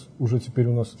сейчас уже теперь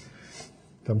у нас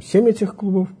там 7 этих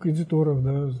клубов кредиторов,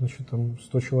 да, значит, там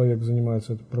 100 человек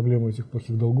занимаются этой проблемой этих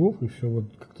плохих долгов, и все вот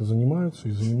как-то занимаются,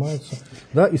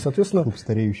 да, и, соответственно... Клуб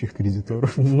стареющих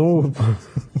кредиторов. Ну,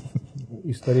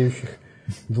 и стареющих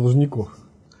должников.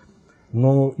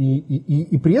 Но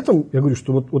и при этом, я говорю,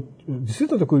 что вот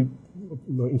действительно такой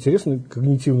интересный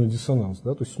когнитивный диссонанс,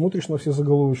 да, то есть смотришь на все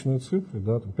заголовочные цифры,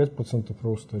 да, там 5%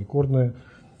 роста, рекордное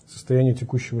состояние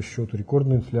текущего счета,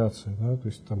 рекордная инфляция, да, то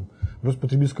есть там рост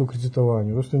потребительского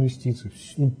кредитования, рост инвестиций,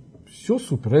 все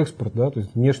супер, экспорт, да, то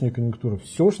есть внешняя конъюнктура,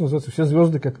 все, что называется, все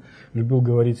звезды, как любил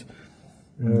говорить,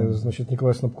 значит,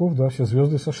 Николай Снопков, да, все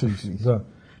звезды сошлись, да.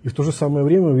 И в то же самое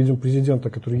время мы видим президента,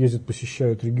 который ездит,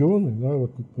 посещает регионы, да,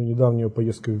 вот недавняя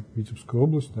поездка в Витебскую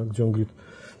область, да, где он говорит: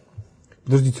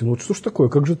 подождите, ну вот что ж такое,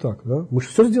 как же так, да? Мы же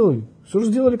все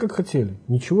сделали, как хотели,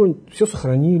 ничего, все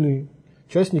сохранили,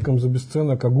 частникам за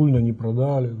бесценок огульно не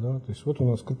продали, да, то есть вот у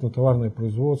нас крупнотоварное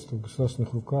производство в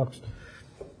государственных руках,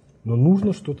 но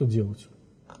нужно что-то делать,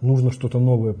 нужно что-то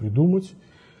новое придумать.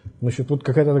 Значит, вот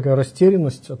какая-то такая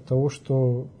растерянность от того,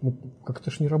 что как-то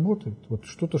ж не работает, вот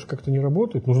что-то ж как-то не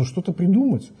работает, нужно что-то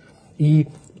придумать. И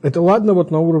это ладно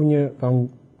вот на уровне, там,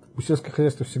 у сельского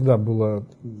хозяйства всегда было,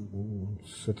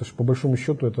 это же по большому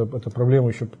счету, это проблема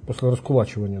еще после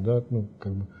раскулачивания, да, ну,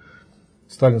 как бы,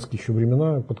 сталинские еще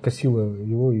времена подкосило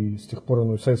его, и с тех пор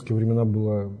оно в советские времена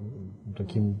было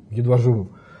таким едва живым.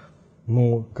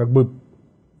 Но, как бы,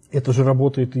 это же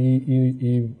работает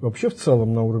и вообще в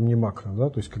целом на уровне макро, да,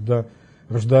 то есть когда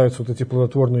рождаются вот эти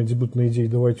плодотворные дебютные идеи,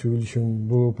 давайте увеличим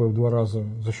ВВП в 2 раза,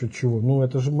 за счет чего? Ну,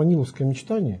 это же маниловское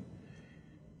мечтание,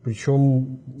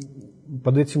 причем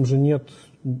под этим же нет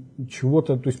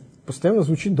чего-то, то есть постоянно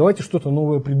звучит, давайте что-то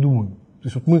новое придумаем. То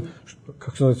есть вот мы,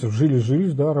 как называется,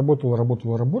 жили, да, работало,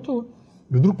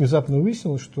 и вдруг внезапно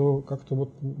выяснилось, что как-то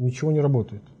вот ничего не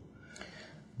работает.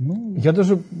 Ну, я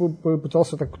даже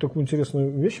пытался такую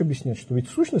интересную вещь объяснять, что ведь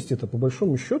в сущности это по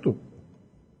большому счету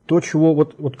то, чего,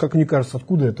 вот как мне кажется,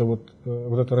 откуда это вот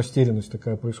эта растерянность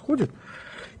такая происходит,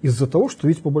 из-за того, что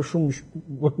ведь по большому счету,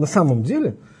 вот на самом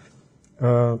деле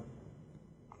в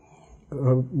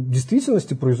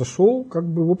действительности произошел как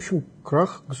бы в общем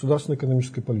крах государственной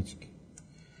экономической политики.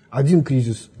 Один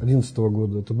кризис 2011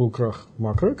 года это был крах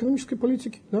макроэкономической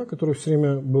политики, да, которая все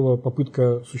время была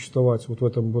попытка существовать вот в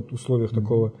этом вот условиях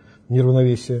такого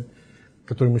неравновесия,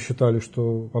 которое мы считали,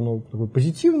 что оно такое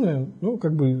позитивное, но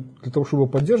как бы для того, чтобы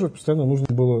его поддерживать, постоянно нужно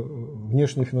было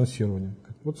внешнее финансирование.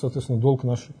 Вот, соответственно, долг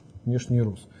наш внешний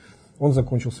рос. Он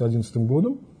закончился 2011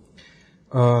 годом,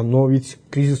 но ведь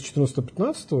кризис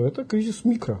 2014-2015 это кризис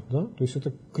микро, да, то есть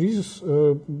это кризис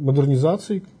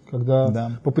модернизации,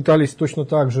 когда попытались точно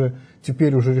так же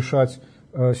теперь уже решать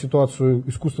ситуацию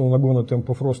искусственного нагона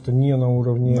темпов роста не на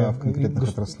уровне в конкретных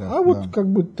отраслях, вот как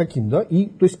бы таким, да, и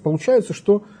то есть получается,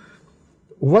 что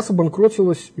у вас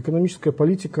обанкротилась экономическая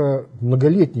политика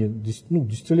многолетняя,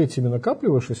 десятилетиями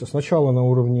накапливавшаяся, сначала на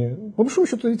уровне, по большому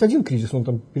счету, ведь один кризис, он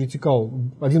там перетекал,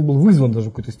 один был вызван даже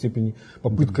в какой-то степени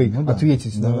попыткой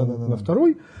ответить на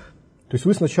второй, то есть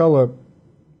вы сначала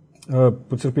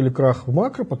потерпели крах в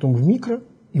макро, потом в микро,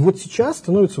 и вот сейчас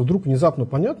становится вдруг внезапно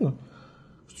понятно,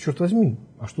 что, черт возьми,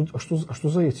 а что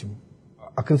за этим?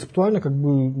 А концептуально как бы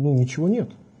ничего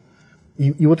нет.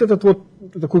 И вот этот вот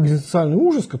такой экзистенциальный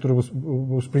ужас, который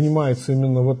воспринимается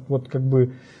именно вот как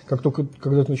бы, как только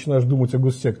когда ты начинаешь думать о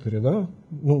госсекторе, да,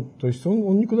 то есть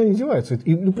он никуда не девается.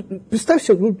 И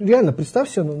представься, реально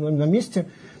представься на месте,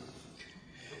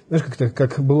 знаешь,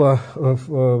 как была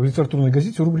в литературной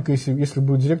газете рубрика «Если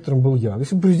бы директором был я»,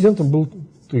 если бы президентом был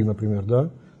ты, например,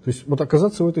 да, то есть вот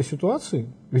оказаться в этой ситуации,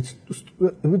 ведь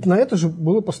на это же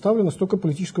было поставлено столько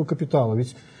политического капитала,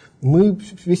 ведь мы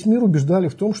весь мир убеждали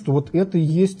в том, что вот это и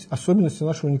есть особенности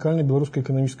нашей уникальной белорусской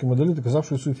экономической модели,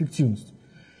 доказавшей свою эффективность.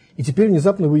 И теперь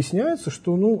внезапно выясняется,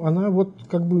 что она вот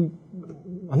как бы,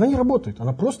 она не работает,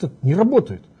 она просто не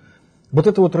работает. Вот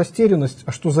эта вот растерянность,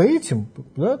 а что за этим,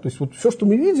 да, то есть вот все, что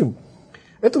мы видим,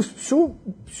 это все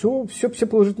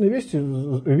положительные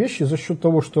вещи за счет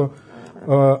того, что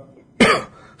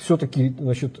все-таки,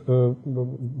 значит,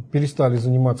 перестали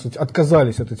заниматься,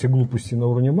 отказались от этих глупостей на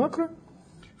уровне макро,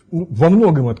 во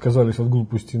многом отказались от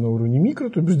глупостей на уровне микро,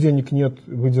 то есть денег нет,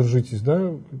 вы держитесь,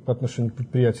 да, по отношению к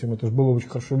предприятиям. Это же было очень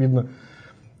хорошо видно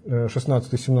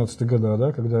 16-17 года,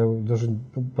 да, когда даже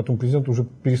потом президент уже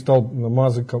перестал на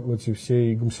МАЗы эти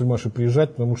все и гамсельмаши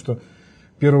приезжать, потому что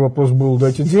первый вопрос был: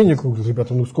 дайте денег. Он говорит: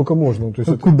 ребята, сколько можно? То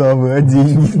есть куда вы, а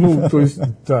деньги? То есть,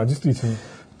 да, действительно.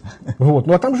 Вот.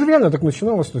 Ну а там же реально так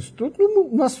начиналось. То есть,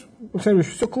 у нас, Александр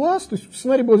Ильич, все класс, то есть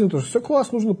сценарий был один тоже, все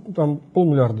класс, нужно там 500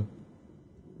 000 000.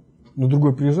 На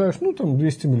другой приезжаешь, там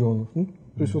 200 миллионов. То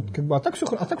есть вот как бы, а так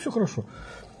все хорошо.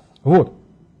 Вот.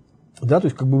 Да, то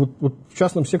есть как бы вот в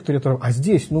частном секторе это, а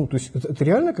здесь, ну, то есть это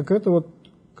реально какая-то вот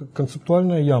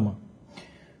концептуальная яма.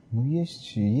 Ну,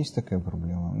 есть такая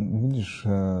проблема. Видишь,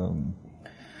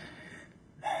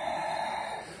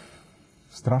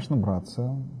 страшно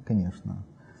браться, конечно,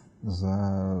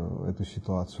 за эту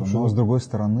ситуацию. Но, с другой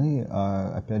стороны,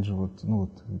 опять же, вот, ну,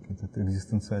 вот этот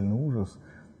экзистенциальный ужас,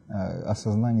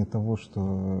 осознание того,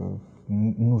 что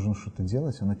нужно что-то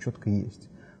делать, оно четко есть.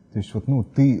 То есть вот, ну,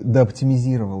 ты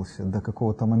дооптимизировался до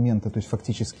какого-то момента, то есть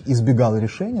фактически избегал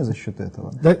решения за счет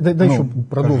этого. Да, еще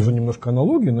продолжу немножко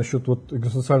аналогию насчет вот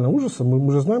экзистенциального ужаса.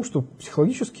 Мы же знаем, что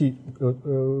психологические,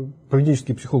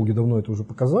 поведенческие психологи давно это уже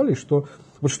показали, что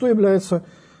вот что является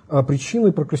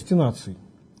причиной прокрастинации.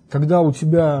 Когда у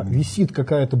тебя висит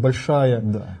какая-то большая,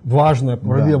 важная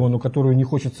проблема, но которую не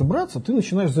хочется браться, ты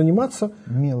начинаешь заниматься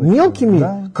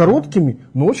мелкими, короткими,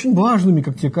 но очень важными,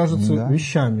 как тебе кажется,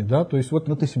 вещами. Да? То есть, вот,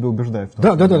 но ты себя убеждаешь в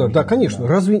том, да, конечно.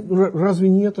 Да. Разве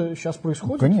не это сейчас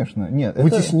происходит? Конечно. Нет,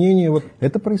 вытеснение.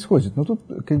 Это происходит. Но тут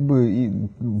как бы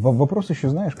вопрос еще,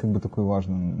 знаешь, как бы такой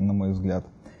важный, на мой взгляд.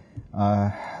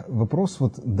 Вопрос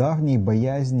вот давней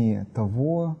боязни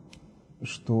того,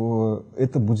 что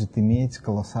это будет иметь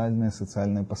колоссальные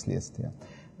социальные последствия.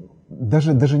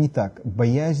 Даже не так.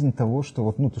 Боязнь того, что,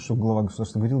 вот, ну, то, что глава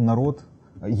государства говорил, народ,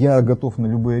 я готов на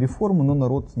любые реформы, но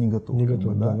народ не готов. Не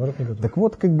готов, да, народ не готов. Так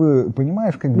вот, как бы,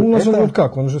 понимаешь, как бы... Ну, вот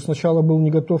как, он же сначала был не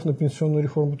готов на пенсионную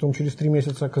реформу, потом через 3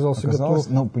 месяца оказался готов.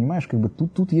 Ну, понимаешь, как бы,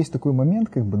 тут есть такой момент,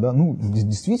 как бы, да, ну,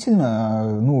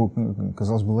 действительно, ну,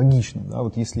 казалось бы, логично, да,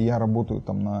 вот если я работаю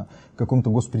там на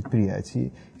каком-то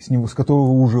госпредприятии, с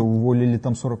которого уже уволили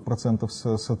там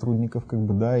 40% сотрудников, как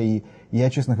бы, да, и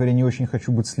я, честно говоря, не очень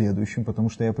хочу быть следующим, потому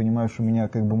что я понимаю, что меня,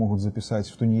 как бы, могут записать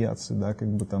в тунеядцы, да, как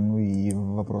бы, там, ну, и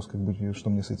вопрос, как бы, что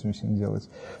мне с этим всем делать.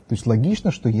 То есть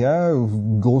логично, что я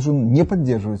должен не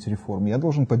поддерживать реформу, я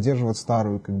должен поддерживать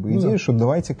старую, как бы, идею, что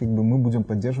давайте, как бы, мы будем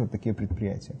поддерживать такие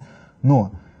предприятия.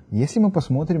 Но если мы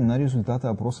посмотрим на результаты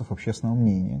опросов общественного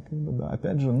мнения, как бы, да,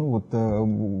 опять же, ну вот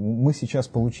мы сейчас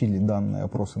получили данные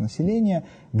опросы населения,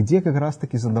 где как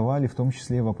раз-таки задавали в том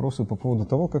числе вопросы по поводу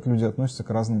того, как люди относятся к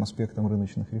разным аспектам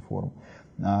рыночных реформ.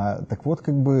 Так вот,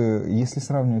 как бы, если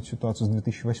сравнивать ситуацию с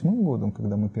 2008 годом,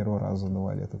 когда мы первый раз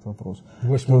задавали этот вопрос,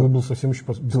 2008 год был совсем еще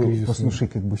бескризисный. Послушай,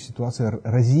 как бы ситуация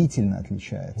разительно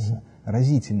отличается.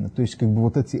 Разительно. То есть, как бы,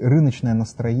 вот эти рыночные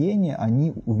настроения,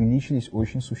 они увеличились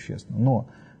очень существенно. Но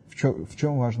в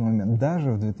чем важный момент?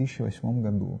 Даже в 2008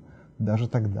 году, даже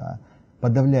тогда,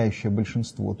 подавляющее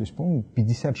большинство, то есть, по-моему,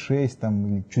 56 там,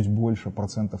 или чуть больше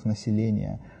процентов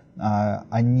населения,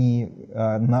 они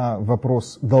на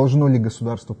вопрос, должно ли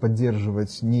государство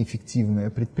поддерживать неэффективное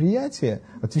предприятие,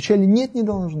 отвечали: нет, не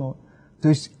должно. То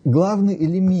есть главный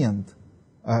элемент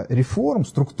реформ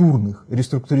структурных,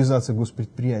 реструктуризации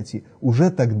госпредприятий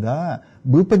уже тогда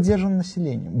был поддержан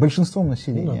населением, большинством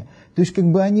населения. То есть, как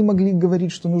бы, они могли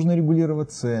говорить, что нужно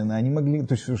регулировать цены, они могли,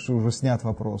 то есть, что уже снят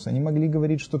вопрос, они могли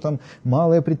говорить, что там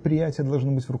малые предприятия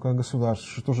должны быть в руках государства,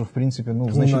 что тоже, в принципе, ну,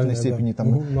 в значительной степени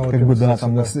там, как бы, да,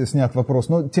 там снят вопрос.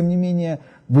 Но, тем не менее,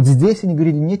 вот здесь они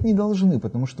говорили: нет, не должны,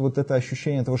 потому что вот это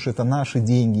ощущение того, что это наши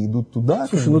деньги идут туда.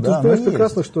 Слушай, ну, ты знаешь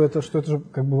прекрасно, что это же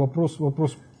как бы вопрос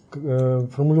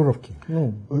формулировки.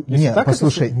 Ну, нет,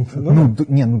 послушай,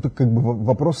 как бы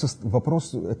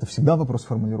вопрос, это всегда вопрос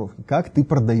формулировки. Как ты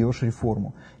продаешь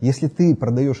реформу? Если ты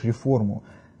продаешь реформу,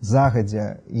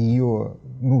 загодя ее,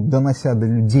 ну, донося до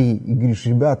людей, и говоришь: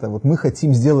 ребята, вот мы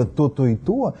хотим сделать то, то и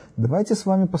то, давайте с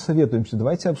вами посоветуемся,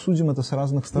 давайте обсудим это с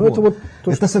разных сторон. Ну, это вот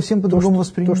это совсем по-другому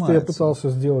воспринимается. То, что я пытался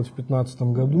сделать в 2015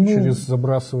 году, через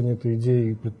забрасывание этой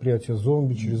идеи предприятия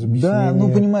зомби, через объяснение. Да,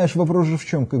 ну, понимаешь, вопрос же в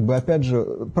чем, как бы, опять же,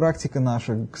 практика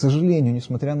наша, к сожалению,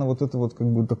 несмотря на вот эту вот, как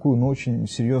бы, такую, но очень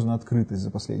серьезную открытость за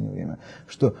последнее время,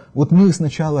 что вот мы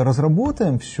сначала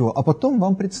разработаем все, а потом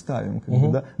вам представим, как бы,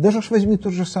 да. Даже возьми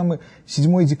тот же самый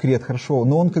 7-й декрет, хорошо,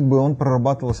 но он, как бы, он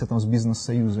прорабатывался там с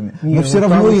бизнес-союзами. Но все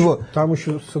равно его... Там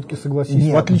еще все-таки,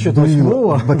 согласись, в отличие от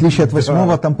 8-го... В отличие от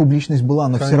 8-го там публичность была,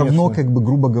 но все равно, как бы,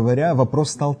 грубо говоря,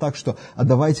 вопрос стал так, что: а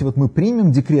давайте вот мы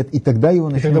примем декрет, и тогда его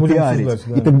начнем пиарить.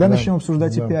 И тогда начнем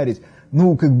обсуждать и пиарить.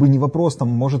 Ну, как бы, не вопрос, там,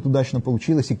 может, удачно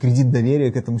получилось, и кредит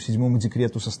доверия к этому 7-му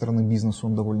декрету со стороны бизнеса,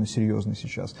 он довольно серьезный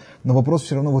сейчас. Но вопрос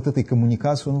все равно вот этой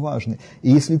коммуникации, он важный.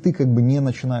 И если ты, как бы, не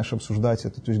начинаешь обсуждать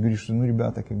это, то есть говоришь, что, ну,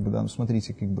 ребята, как бы, да, ну,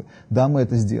 смотрите, как бы, да, мы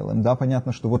это сделаем, да,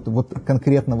 понятно, что вот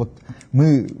конкретно вот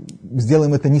мы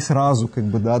сделаем это не сразу, как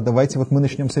бы, да, давайте вот мы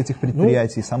начнем с этих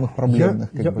предприятий, самых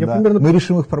проблемных, как бы, да, примерно, мы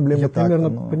решим их проблемы так. Я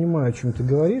примерно понимаю, о чем ты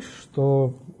говоришь,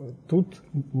 что тут,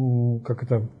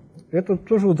 это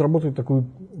тоже вот работает такой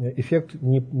эффект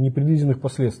непредвиденных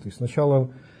последствий. Сначала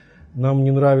нам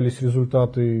не нравились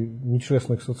результаты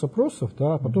нечестных соцопросов,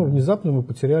 да, а потом внезапно мы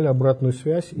потеряли обратную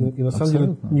связь и на самом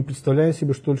деле не представляем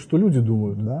себе, что люди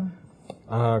думают. Да.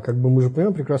 А как бы мы же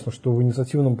понимаем прекрасно, что в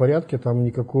инициативном порядке там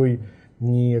никакой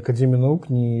ни Академия наук,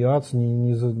 ни ИАЦ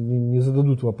не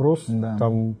зададут вопрос,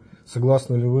 там,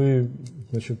 согласны ли вы,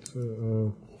 значит,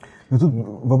 тут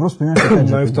вопрос, понимаешь, опять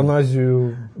же, на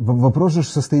эвтаназию. Вопрос же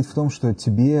состоит в том, что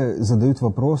тебе задают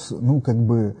вопрос, ну, как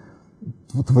бы,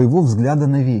 твоего взгляда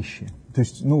на вещи. То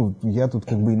есть, ну, я тут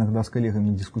как бы иногда с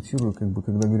коллегами дискутирую, как бы,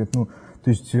 когда говорят, ну, то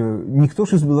есть, никто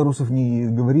же из белорусов не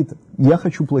говорит, я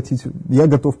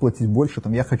готов платить больше,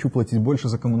 там, я хочу платить больше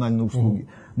за коммунальные услуги.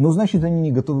 Но, значит, они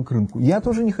не готовы к рынку. Я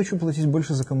тоже не хочу платить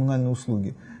больше за коммунальные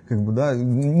услуги. Как бы, да,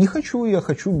 не хочу, я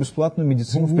хочу бесплатную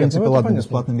медицину. В принципе, ладно, понятно.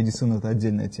 Бесплатная медицина — это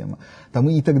отдельная тема. Там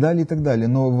и так далее, и так далее.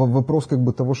 Но вопрос, как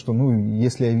бы, того, что, ну,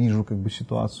 если я вижу, как бы,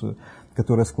 ситуацию,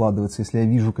 которая складывается, если я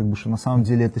вижу, как бы, что на самом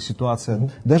деле эта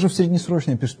ситуация, даже в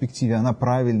среднесрочной перспективе, она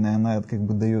правильная, она, как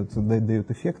бы,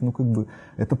 дает эффект, ну, как бы,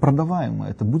 это продаваемо,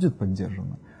 это будет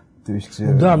поддержано. То есть,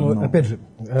 да, но опять же,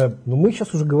 но мы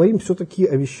сейчас уже говорим все-таки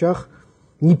о вещах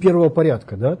не первого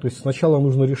порядка, да, то есть сначала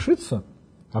нужно решиться,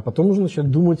 а потом нужно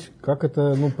начать думать, как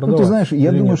это, ну, продавать. Ну, ты знаешь,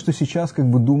 я думаю, что сейчас, как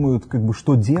бы, думают, как бы,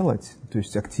 что делать, то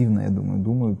есть активно, я думаю,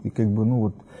 думают, и, как бы, ну,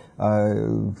 вот,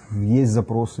 есть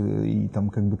запросы и там,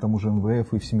 как бы, тому же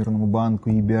МВФ, и Всемирному банку,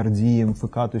 и BRD, и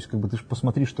МФК, то есть, как бы, ты же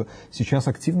посмотри, что сейчас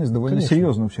активность довольно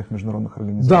серьезная у всех международных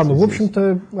организаций. Да, но, в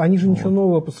общем-то, они же ничего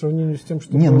нового по сравнению с тем,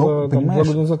 что было там 2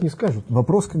 года назад, не скажут.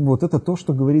 Вопрос, как бы, вот это то,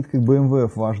 что говорит, как бы,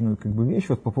 МВФ важную, как бы, вещь,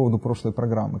 вот по поводу прошлой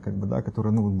программы, как бы, да,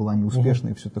 которая, ну, была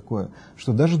неуспешной и все такое,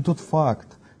 что даже тот факт,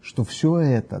 что все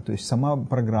это, то есть сама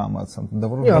программа,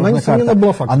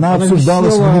 она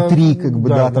обсуждалась внутри, как бы,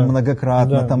 там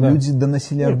многократно, там люди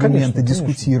доносили аргументы,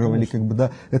 дискутировали, как бы, да,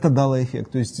 это дало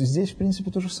эффект. То есть здесь, в принципе,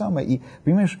 то же самое. И,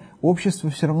 понимаешь, общество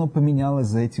все равно поменялось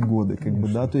за эти годы, как бы,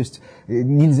 да, то есть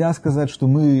нельзя сказать, что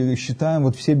мы считаем,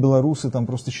 вот все белорусы там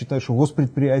просто считают, что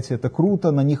госпредприятие это круто,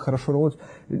 на них хорошо работать.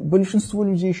 Большинство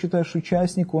людей считают, что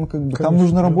частник, он, как бы, там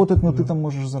нужно работать, но ты там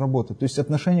можешь заработать. То есть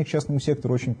отношение к частному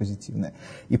сектору очень позитивное.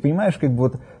 И понимаешь, как бы,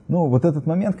 вот, ну, вот этот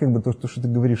момент, как бы, то, что ты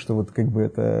говоришь, что вот, как бы,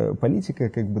 эта политика,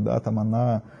 как бы, да, там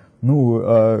она,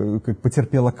 ну, как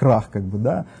потерпела крах, как бы,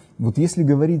 да. Вот если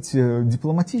говорить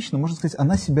дипломатично, можно сказать,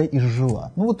 она себя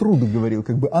изжила. Ну, вот Рудо говорил,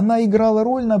 как бы, она играла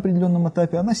роль на определенном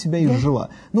этапе, она себя изжила.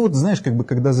 Ну, вот знаешь, как бы,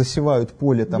 когда засевают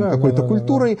поле там какой-то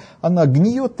культурой, она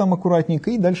гниет там аккуратненько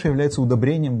и дальше является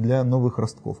удобрением для новых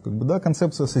ростков. Как бы, да,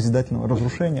 концепция созидательного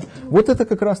разрушения. Вот это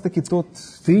как раз-таки тот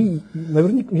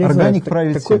наверняка, органик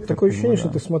правит сектор. Такое ощущение, что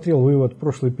ты смотрел вывод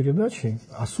прошлой передачи,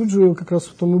 а суть же как раз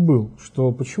в том и был,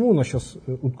 что почему у нас сейчас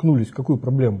уткнулись в какую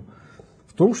проблему?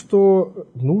 В том, что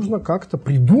нужно как-то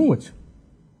придумать,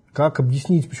 как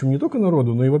объяснить, причем не только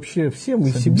народу, но и вообще всем и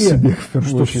себе,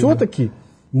 что все-таки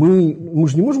мы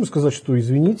же не можем сказать, что,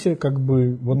 извините, как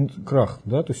бы, вот крах,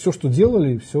 да, то есть все, что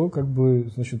делали, все, как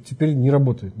бы, значит, теперь не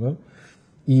работает, да,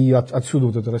 и отсюда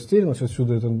вот эта растерянность,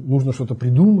 отсюда это нужно что-то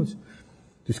придумать.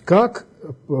 То есть как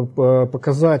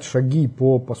показать шаги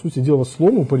по сути дела,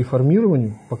 слому, по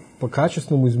реформированию, по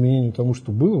качественному изменению тому,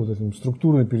 что было, вот этим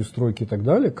структурной перестройки и так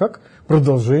далее, как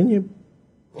продолжение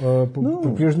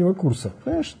прежнего курса.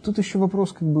 Понимаешь, тут еще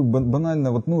вопрос, как бы,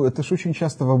 банально, вот, ну, это же очень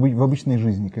часто в обычной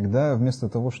жизни, когда вместо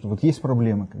того, что вот есть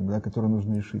проблема, как бы, да, которую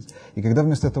нужно решить, и когда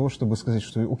вместо того, чтобы сказать,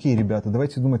 что окей, ребята,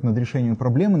 давайте думать над решением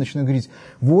проблемы, начинают говорить,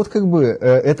 вот, как бы,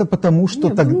 это потому, что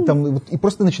там, и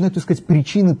просто начинают искать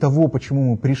причины того,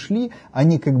 почему мы пришли, а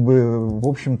не, как бы, в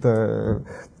общем-то,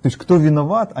 то есть кто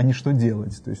виноват, а не что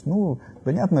делать. То есть, ну,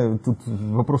 понятно, тут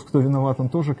вопрос, кто виноват, он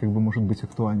тоже, как бы, может быть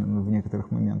актуален в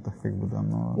некоторых моментах, как бы, да,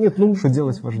 но что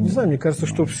делать важнее. Не знаю, мне кажется,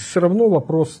 что все равно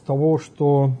вопрос того,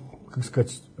 что, как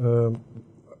сказать,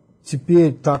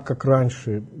 теперь так, как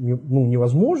раньше,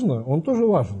 невозможно, он тоже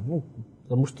важен. Ну,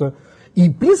 потому что и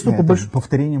принцип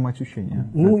повторение мать учения.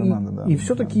 Ну, и, надо, да, и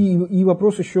все-таки и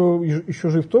вопрос еще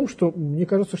же в том, что мне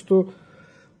кажется, что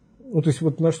ну, то есть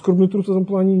вот наш скорбный труд в этом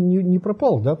плане не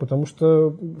пропал, да, потому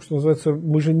что называется,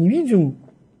 мы же не видим,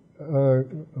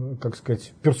 как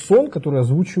сказать, персон, которые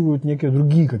озвучивают некие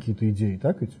другие какие-то идеи,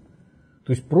 так ведь?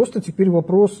 То есть просто теперь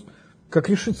вопрос, как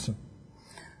решиться.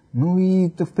 Ну и,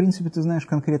 в принципе, ты знаешь,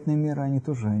 конкретные меры, они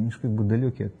же как бы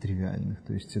далеки от тривиальных.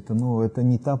 То есть это, это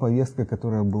не та повестка,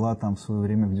 которая была там в свое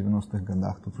время в 90-х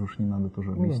годах. Тут уж не надо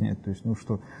тоже объяснять. То есть,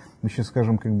 что мы сейчас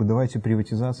скажем, как бы, давайте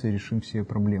приватизацией решим все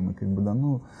проблемы. Как бы, да,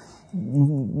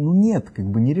 нет, как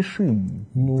бы не решим.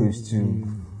 То есть,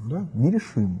 не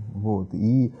решим. Вот.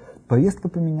 И повестка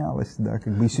поменялась, да,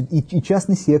 как бы, и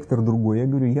частный сектор другой. Я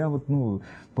говорю,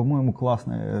 по-моему,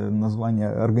 классное название,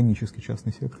 органический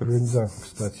частный сектор. Да,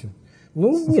 кстати.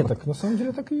 Ну, нет, так на самом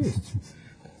деле так и есть.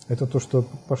 Это то, что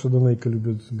Паша Данейко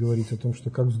любит говорить о том, что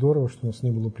как здорово, что у нас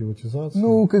не было приватизации.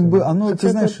 Ну, как бы оно, хотя ты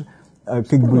знаешь,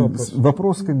 как бы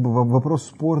вопрос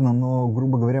спорный, но,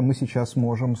 грубо говоря, мы сейчас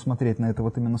можем смотреть на это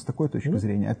вот именно с такой точки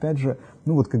зрения. Опять же,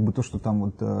 ну вот как бы то, что там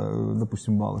вот,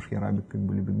 допустим, Балаш Ярабик как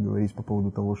бы любит говорить по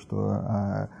поводу того,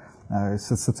 что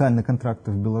социальный контракт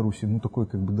в Беларуси, ну, такой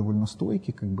как бы довольно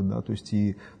стойкий, как бы, да, то есть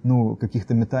и, ну,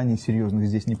 каких-то метаний серьезных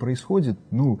здесь не происходит.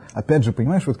 Ну, опять же,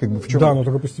 понимаешь, вот как бы в чем... Да, но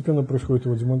только постепенно происходит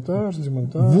его демонтаж.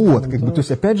 Вот, как бы, то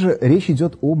есть, опять же, речь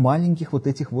идет о маленьких вот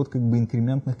этих вот как бы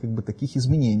инкрементных как бы таких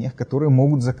изменениях, которые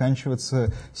могут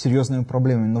заканчиваться серьезными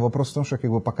проблемами. Но вопрос в том, что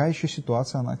как бы пока еще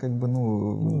ситуация, она как бы,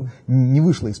 ну, не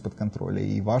вышла из-под контроля,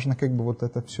 и важно как бы вот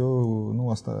это все,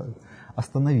 ну,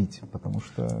 остановить, потому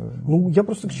что... Ну, я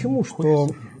просто к чему, что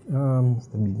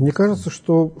мне кажется,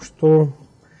 что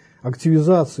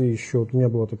активизация еще, вот у меня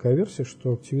была такая версия,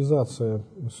 что активизация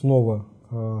снова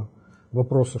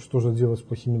вопроса, что же делать с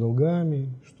плохими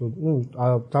долгами, что, ну,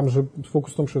 а там же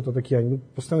фокус в том, что это такие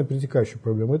постоянно перетекающие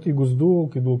проблемы. Это и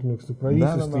госдолг, и долг некоторых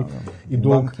правительств, и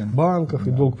долг банков,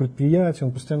 и долг предприятий,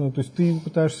 он постоянно, то есть ты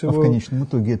пытаешься в конечном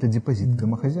итоге это депозит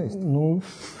домохозяйства. Ну,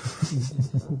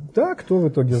 да, кто в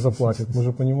итоге заплатит, мы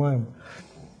же понимаем.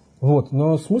 Вот,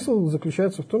 но смысл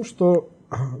заключается в том, что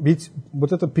ведь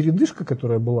вот эта передышка,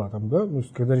 которая была там, да, ну,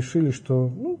 когда решили, что,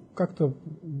 ну, как-то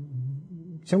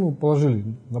тему положили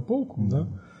на полку, да.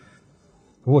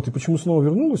 Вот, и почему снова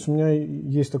вернулась, у меня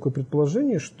есть такое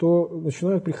предположение, что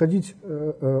начинает приходить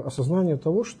осознание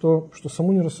того, что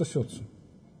само не рассосется.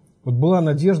 Вот была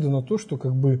надежда на то, что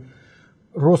как бы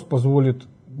рост позволит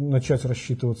начать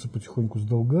рассчитываться потихоньку с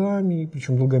долгами,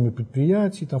 причем долгами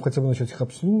предприятий, там хотя бы начать их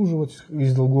обслуживать, и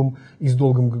с долгом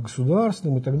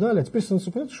государственным и так далее. А теперь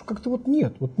становится понятно, что как-то вот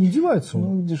нет, вот не девается он.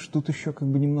 Ну, видишь, тут еще как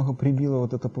бы немного прибило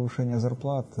вот это повышение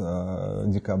зарплат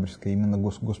декабрьское, именно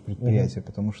госпредприятия,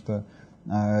 потому что,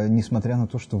 несмотря на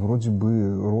то, что вроде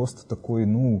бы рост такой,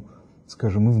 ну,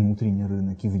 скажем, и внутренний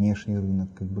рынок, и внешний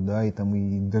рынок, как бы, да, и там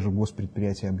и даже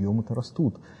госпредприятия объемы-то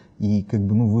растут. И как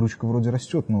бы, ну, выручка вроде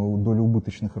растет, но доля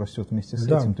убыточных растет вместе с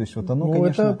этим. То есть вот оно,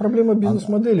 конечно... это проблема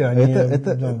бизнес-модели, а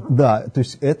не... Да, то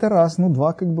есть это раз, ну,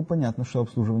 два, как бы понятно, что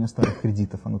обслуживание старых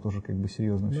кредитов, оно тоже как бы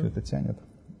серьезно все это тянет.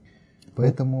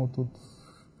 Поэтому тут...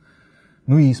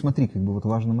 Ну и смотри, как бы вот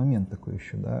важный момент такой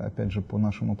еще, да, опять же, по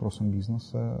нашим вопросам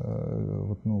бизнеса,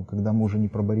 вот, ну, когда мы уже не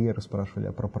про барьеры спрашивали,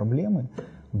 а про проблемы,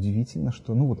 удивительно,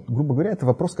 что, ну вот, грубо говоря, это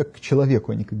вопрос как к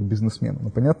человеку, а не как к бизнесмену. Но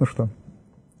понятно, что,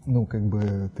 ну, как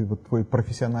бы, ты вот твой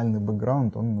профессиональный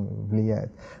бэкграунд, он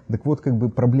влияет. Так вот, как бы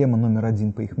проблема номер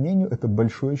один, по их мнению, это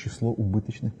большое число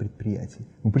убыточных предприятий.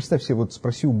 Ну, представь себе, вот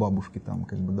спроси у бабушки там,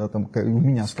 как бы, да, там, у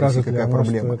меня спроси, какая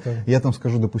проблема. Я там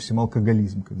скажу, допустим,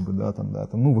 алкоголизм, как бы, да, там,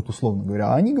 ну, вот условно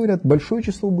говоря. А они говорят, большое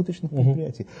число убыточных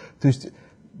предприятий. То есть,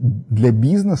 для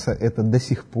бизнеса это до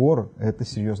сих пор это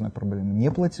серьезная проблема.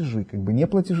 Неплатежи, как бы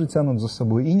неплатежи тянут за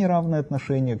собой и неравное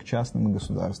отношение к частным и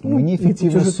государственным, и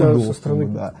неэффективность судов. Со стороны,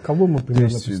 да. Кого мы примерно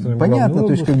представляем? Понятно,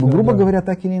 то есть, как бы, грубо говоря,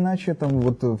 так или иначе, там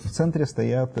вот в центре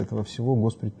стоят этого всего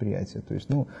госпредприятия. То есть,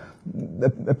 ну,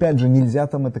 опять же, нельзя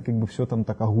там это как бы все там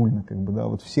так огульно, как бы, да,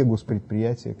 вот все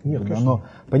госпредприятия, как бы, да, но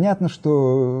понятно,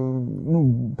 что,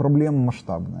 ну, проблема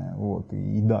масштабная, вот,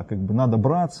 и да, как бы надо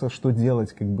браться, что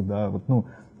делать, как бы, да, вот, ну,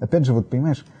 опять же, вот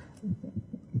понимаешь,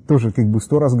 тоже как бы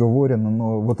 100 раз говорено,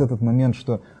 но вот этот момент,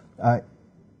 что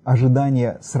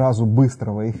ожидание сразу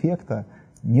быстрого эффекта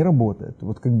не работает.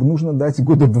 Вот как бы нужно дать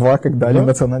года 2, как дали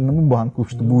Национальному банку,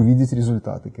 чтобы увидеть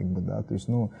результаты, как бы, да. То есть,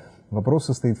 ну, вопрос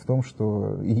состоит в том,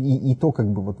 что и то, как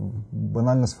бы, вот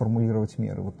банально сформулировать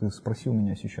меры. Вот ты спросил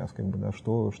меня сейчас, как бы, да,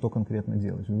 что конкретно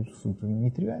делать. Это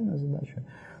нетривиальная задача.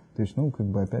 То есть, ну, как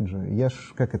бы, опять же,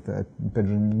 опять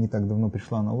же, не так давно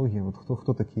пришла аналогия, вот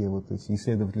кто такие вот эти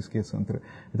исследовательские центры?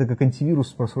 Это как антивирус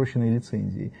с просроченной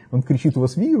лицензией. Он кричит, у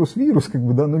вас вирус, как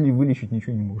бы, да, ну, и вылечить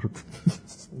ничего не может.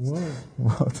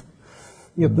 Вот.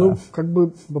 Нет, ну, как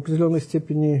бы, в определенной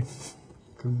степени,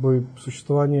 как бы,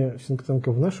 существование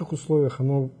синктенка в наших условиях,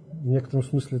 оно в некотором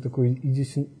смысле такое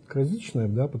идиосинкразичное,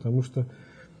 да, потому что,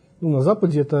 ну, на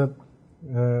Западе это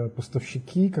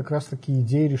поставщики как раз таки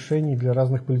идей решений для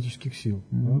разных политических сил.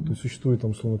 Да? То есть существуют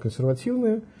там условно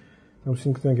консервативные, там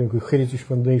think-tank, как Heritage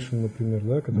Foundation, например,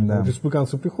 да, когда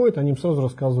республиканцы приходят, они им сразу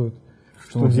рассказывают,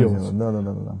 что делать.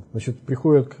 Да. Значит,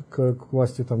 приходят к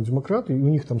власти там демократы, и у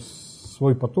них там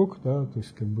свой поток, да, то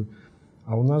есть как бы,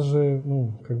 а у нас же,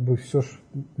 ну, как бы все ж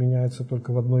меняется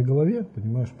только в одной голове,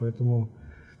 понимаешь, поэтому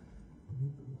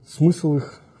смысл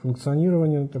их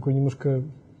функционирования такой немножко,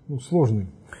 ну, сложный.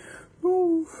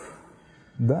 Ну,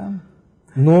 да.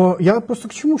 Но я просто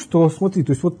к чему, что, смотри,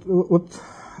 то есть вот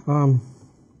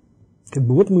как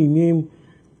бы вот мы имеем,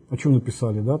 о чем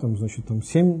написали, да, там, значит, там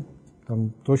 7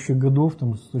 точек годов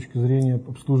там, с точки зрения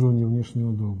обслуживания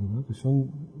внешнего долга. Да, то есть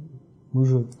мы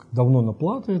уже давно на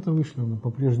платы это вышли, но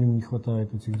по-прежнему не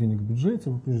хватает этих денег в бюджете,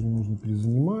 по-прежнему нужно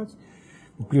перезанимать,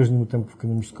 по-прежнему темпов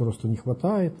экономического роста не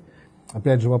хватает.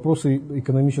 Опять же, вопросы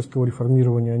экономического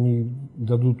реформирования, они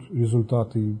дадут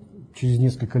результаты через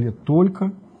несколько лет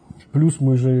только. Плюс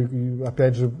мы же,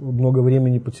 опять же, много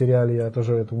времени потеряли, я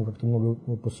тоже этому как-то много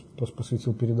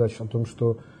посвятил передач о том,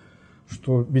 что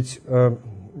ведь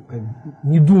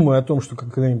не думая о том, что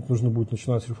когда-нибудь нужно будет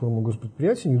начинать реформу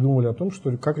госпредприятий, не думали о том,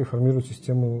 что как реформировать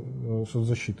систему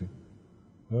соцзащиты.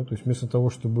 Да? То есть вместо того,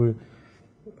 чтобы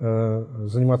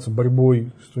заниматься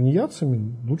борьбой с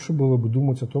тунеядцами, лучше было бы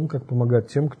думать о том, как помогать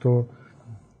тем, кто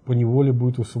поневоле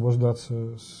будет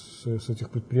высвобождаться с этих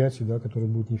предприятий, да, которые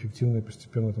будут неэффективны и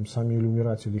постепенно там, сами или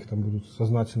умирать, или их там будут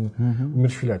сознательно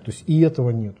умерщвлять. То есть и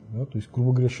этого нет. Да? То есть,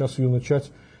 грубо говоря, сейчас ее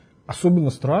начать особенно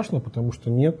страшно, потому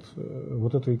что нет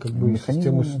вот этой как бы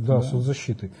системы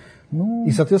соцзащиты. Ну,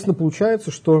 и, соответственно,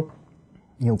 получается, что...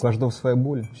 И у каждого своя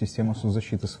боль, система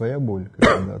соцзащиты своя боль,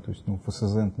 когда, то есть,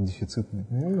 ФСЗ это дефицитный.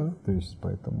 Да. То есть,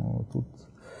 поэтому тут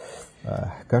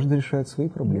каждый решает свои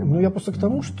проблемы. Ну, я просто к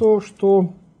тому, что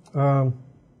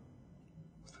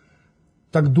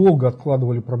так долго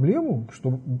откладывали проблему,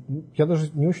 что я даже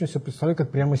не очень себе представляю,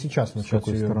 как прямо сейчас начать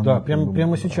ее. Да,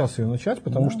 прямо сейчас ее начать,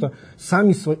 потому что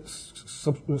сами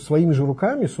своими же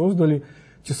руками создали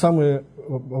те самые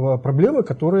проблемы,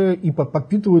 которые и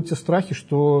подпитывают те страхи,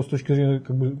 что с точки зрения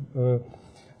как бы,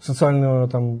 социальной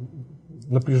там,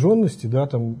 напряженности, да,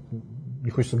 там,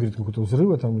 не хочется говорить какого-то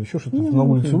взрыва, там, или еще что-то, на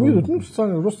улицу выйдут,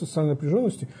 рост социальной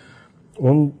напряженности,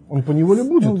 он поневоле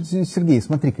будет. Ну, Сергей,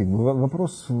 смотри, как бы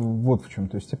вопрос вот в чем.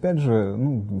 То есть, опять же,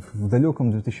 в далеком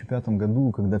 2005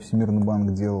 году, когда Всемирный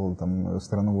банк делал там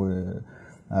страновой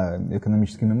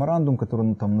экономический меморандум,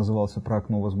 который там назывался «Про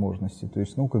окно возможностей». То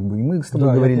есть, как бы и мы с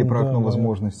тобой говорили про окно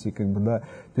возможностей, как бы, да.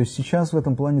 То есть сейчас в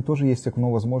этом плане тоже есть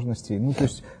окно возможностей. То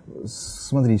есть,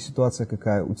 смотри, ситуация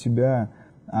какая. У тебя,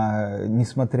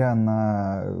 несмотря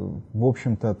на, в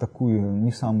общем-то, такую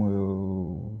не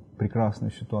самую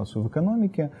прекрасную ситуацию в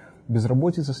экономике,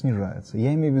 безработица снижается.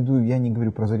 Я имею в виду, я не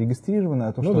говорю про зарегистрированное,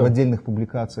 а то, что в отдельных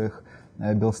публикациях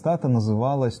Белстата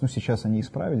называлось, сейчас они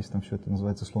исправились, там все это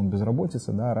называется словом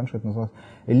безработица, да, раньше это называлось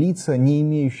лица, не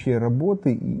имеющие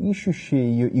работы, и ищущие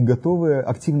ее, и готовые,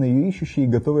 активно ее ищущие, и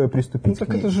готовые приступить к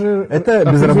ней. Это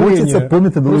безработица по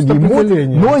методологии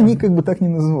МОД, но они как бы так не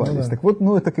назывались. Так вот,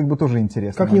 это как бы тоже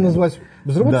интересно. Как не назвать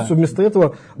безработицу, вместо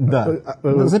этого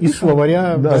из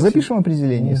словаря... Да, запишем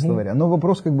определение из словаря. Но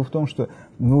вопрос как бы в том, что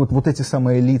вот эти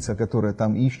самые лица, которые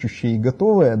там ищущие и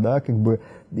готовые, да, как бы,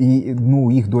 и,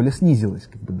 их доля снизилась,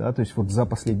 как бы, да, то есть вот за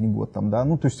последний год там, да,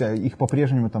 то есть их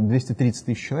по-прежнему там 230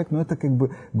 тысяч человек, но это как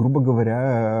бы, грубо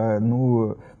говоря,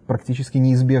 практически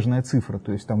неизбежная цифра,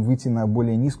 то есть там выйти на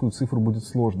более низкую цифру будет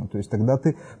сложно, то есть тогда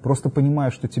ты просто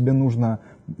понимаешь, что тебе нужно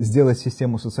сделать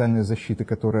систему социальной защиты,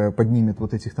 которая поднимет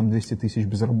вот этих там 200 тысяч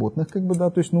безработных, как бы, да,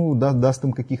 то есть, даст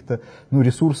им каких-то,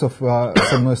 ресурсов,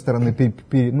 с одной стороны,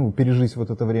 пережить вот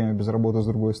это время без работы, с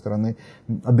другой стороны,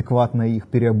 адекватно их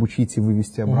переобучить и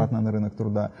вывести обратно на рынок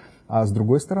труда. А с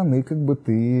другой стороны, как бы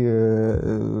ты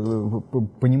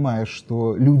понимаешь,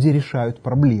 что люди решают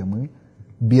проблемы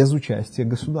без участия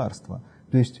государства.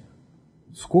 То есть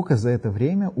сколько за это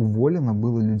время уволено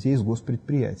было людей из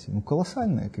госпредприятий?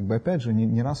 Колоссальное. Как бы, опять же,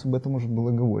 не раз об этом уже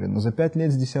было говорено. За 5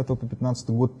 лет с 10 по 15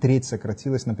 год треть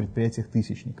сократилась на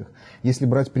предприятиях-тысячниках. Если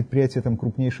брать предприятия там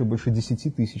крупнейшие, больше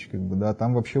 10 тысяч, как бы, да,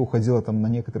 там вообще уходило там, на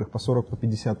некоторых по 40, по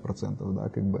 50%, да,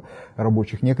 как бы,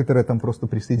 рабочих. Некоторые там просто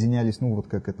присоединялись, вот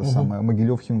как это самое,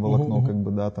 Могилев химволокно, как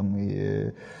бы, да, там,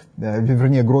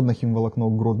 вернее, Гродно химволокно,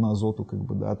 Гродно азоту, как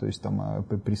бы, да, то есть там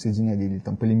присоединяли, или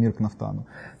там полимер к нафтану.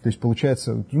 То есть получается,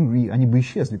 они бы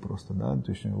исчезли просто, да,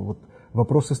 то есть вот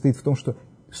вопрос состоит в том, что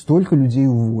столько людей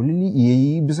уволили,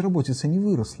 и безработица не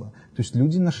выросла. То есть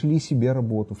люди нашли себе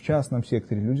работу в частном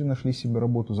секторе, люди нашли себе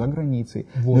работу за границей,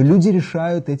 но люди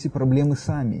решают эти проблемы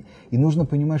сами. И нужно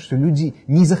понимать, что люди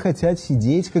не захотят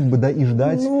сидеть, как бы, да, и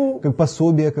ждать как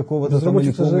пособия какого-то там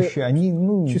или помощи.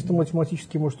 Они, чисто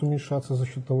математически может уменьшаться за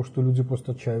счет того, что люди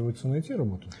просто отчаиваются найти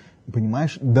работу.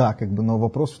 Понимаешь? Да, как бы, но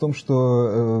вопрос в том,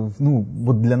 что,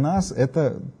 вот для нас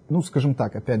это, скажем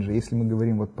так, опять же, если мы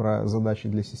говорим вот про задачи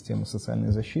для системы социальной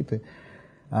защиты,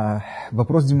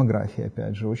 Вопрос демографии,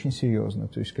 опять же, очень серьезно.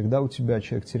 То есть, когда у тебя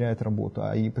человек теряет работу,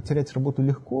 и потерять работу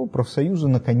легко, профсоюзы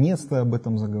наконец-то об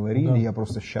этом заговорили, да. Я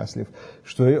просто счастлив,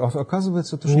 что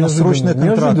оказывается, то, что у нас срочные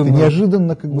контракты,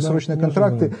 неожиданно как бы срочные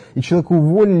контракты, и человека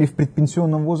уволили в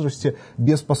предпенсионном возрасте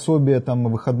без пособия там,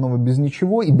 выходного, без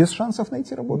ничего, и без шансов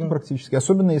найти работу практически.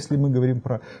 Особенно, если мы говорим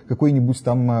про какой-нибудь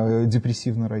там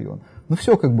депрессивный район. Ну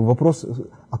все, как бы вопрос,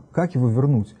 а как его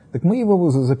вернуть? Так мы его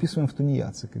записываем в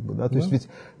тунеядцы, как бы, да. То есть ведь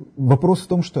вопрос в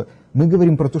том, что мы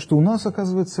говорим про то, что у нас,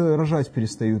 оказывается, рожать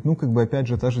перестают. Ну, как бы, опять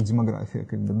же, та же демография,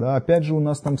 как бы, да. Опять же, у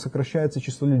нас там сокращается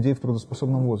число людей в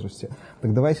трудоспособном возрасте.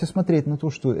 Так давайте смотреть на то,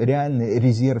 что реальный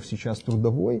резерв сейчас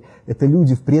трудовой – это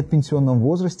люди в предпенсионном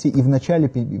возрасте и в начале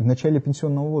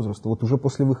пенсионного возраста, вот уже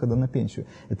после выхода на пенсию.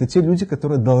 Это те люди,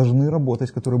 которые должны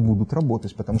работать, которые будут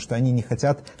работать, потому что они не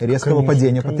хотят резкого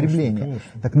падения потребления.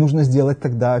 Конечно. Так нужно сделать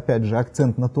тогда, опять же,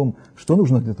 акцент на том, что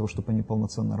нужно для того, чтобы они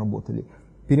полноценно работали.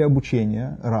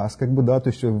 Переобучение, раз, как бы, да, то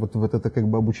есть вот это как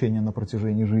бы обучение на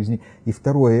протяжении жизни. И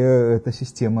второе, это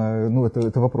система, ну,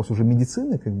 это вопрос уже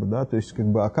медицины, как бы, да, то есть, как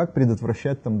бы, а как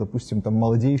предотвращать, там, допустим, там,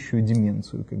 молодеющую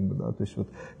деменцию, как бы, да, то есть, вот,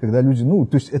 когда люди, ну,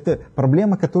 то есть, это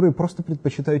проблема, которую просто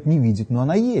предпочитают не видеть, но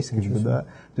она есть, как бы, да,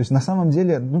 то есть, на самом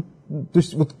деле, ну, то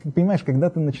есть, вот, понимаешь, когда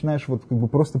ты начинаешь, вот, как бы,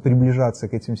 просто приближаться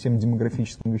к этим всем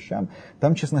демографическим вещам,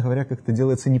 там, честно говоря, как-то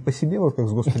делается не по себе, вот, как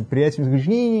с госпредприятием, ты говоришь,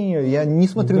 не-не-не, я не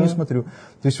смотрю, не смотрю.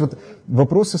 То есть вот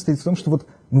вопрос состоит в том, что вот,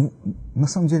 ну, на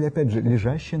самом деле, опять же,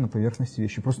 лежащие на поверхности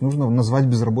вещи. Просто нужно назвать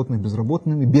безработных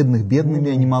безработными, бедных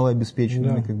бедными, а не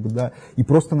малообеспеченными, как бы, да, и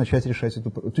просто начать решать эту.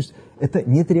 То есть это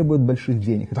не требует больших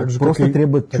денег, это просто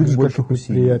требует чуть больших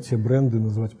усилий. Предприятия, бренды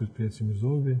назвать предприятиями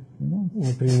зомби,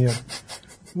 например.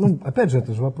 Ну, опять же,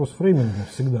 это же вопрос фрейминга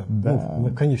всегда, да. Ну,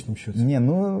 на конечном счете. Не,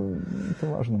 ну, это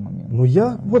важный момент. Но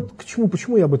я вот к чему,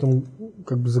 почему я об этом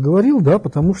как бы заговорил, да,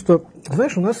 потому что,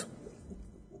 знаешь, у нас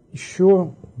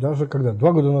еще даже когда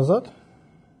 2 года назад,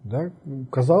 да,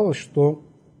 казалось, что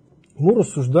мы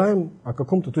рассуждаем о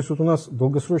каком-то, то есть вот у нас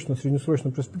долгосрочная,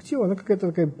 среднесрочная перспектива, она какая-то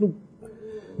такая, ну,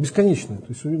 бесконечная, то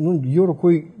есть, ну, ее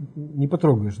рукой не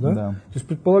потрогаешь, да? Да. То есть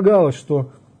предполагалось,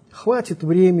 что хватит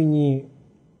времени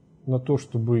на то,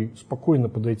 чтобы спокойно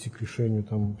подойти к решению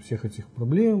там всех этих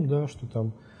проблем, да, что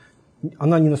там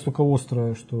она не настолько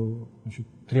острая, что, значит,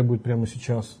 требует прямо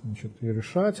сейчас, значит, ее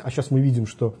решать, а сейчас мы видим,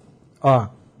 что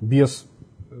без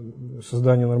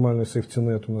создания нормальной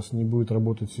сейфти-нет у нас не будет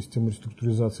работать система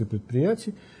реструктуризации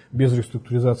предприятий, без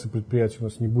реструктуризации предприятий у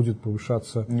нас не будет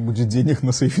повышаться... Не будет денег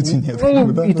на сейфти-нет.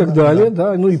 Ну, и так далее,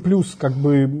 да. Ну и плюс, как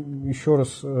бы, еще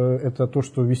раз, это то,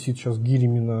 что висит сейчас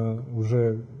гирями на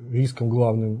уже риском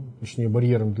главным, точнее,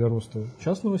 барьером для роста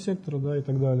частного сектора, да, и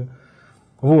так далее.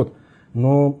 Вот.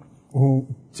 Но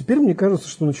теперь мне кажется,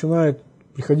 что начинает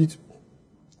приходить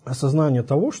осознание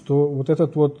того, что вот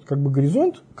этот вот как бы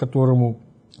горизонт, которому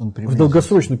в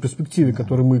долгосрочной перспективе,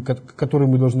 который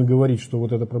мы должны говорить, что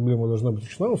вот эта проблема должна быть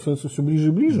решена, он становится все ближе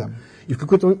и ближе. Да. И в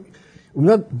какой-то... У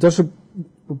меня даже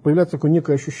появляется такое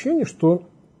некое ощущение, что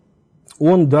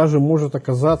он даже может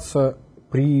оказаться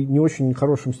при не очень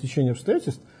хорошем стечении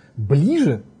обстоятельств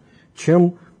ближе,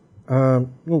 чем,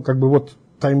 ну, как бы вот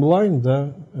таймлайн,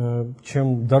 да,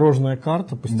 чем дорожная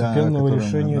карта постепенного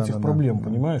решения этих проблем,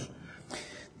 понимаешь?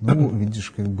 Ну,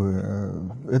 видишь, как бы,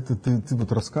 это ты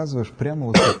вот рассказываешь прямо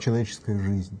вот как человеческая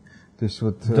жизнь. То есть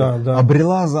вот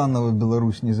обрела заново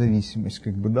Беларусь независимость,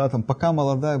 как бы, да, там пока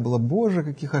молодая была, боже,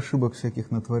 каких ошибок всяких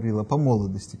натворила, по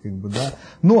молодости, как бы, да.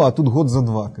 Ну, а тут год за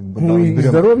 2, как бы, ну, да. И вот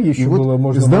здоровье еще вот было,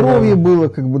 можно здоровье было,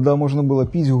 как бы, да, можно было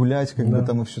пить, гулять, как бы,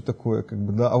 там и все такое, как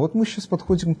бы, да. А вот мы сейчас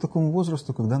подходим к такому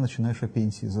возрасту, когда начинаешь о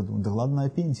пенсии задумывать. Да ладно о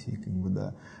пенсии, как бы,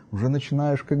 да. Уже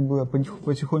начинаешь, как бы,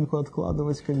 потихоньку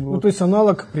откладывать, как бы. Ну, то есть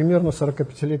аналог примерно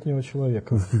 45-летнего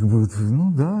человека. Как бы,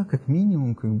 ну да, как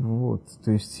минимум, как бы, вот.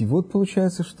 То есть, и вот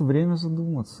получается, что время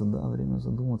задуматься, да, время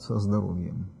задуматься о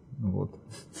здоровье. Вот.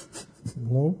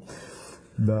 Ну.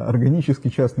 Да, органический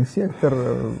частный сектор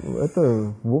 –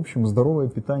 это, в общем, здоровое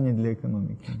питание для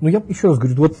экономики. Ну, я еще раз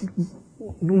говорю, вот,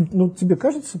 ну, тебе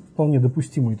кажется вполне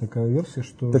допустимой такая версия,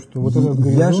 что вот этот горизонт...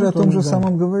 Я же о том же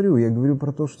самом говорю. Я говорю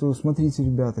про то, что, смотрите,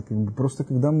 ребята, как бы, просто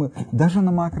когда мы, даже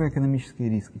на макроэкономические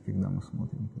риски, когда мы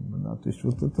смотрим, как бы, да, то есть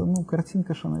вот это, ну,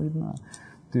 картинка, что она видна.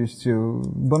 То есть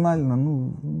банально,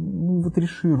 ну вот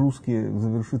реши русские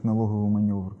завершить налоговый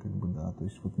маневр, как бы, да, то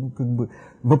есть вот, ну, как бы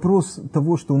вопрос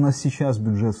того, что у нас сейчас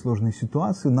бюджет сложной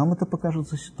ситуации, нам это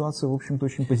покажется ситуация, в общем-то,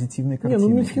 очень позитивной картиной. Не,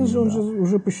 ну Минфин же, он же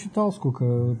уже посчитал,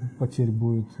 сколько потерь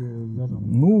будет, да,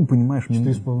 там, ну, понимаешь,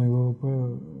 4,5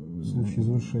 ВВП. в случае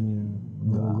завершения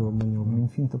налогового маневра.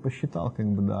 Минфин-то посчитал, как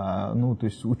бы, да, ну, то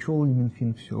есть учел ли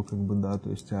Минфин все, как бы, да, то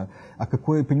есть, а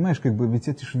какое, понимаешь, как бы, ведь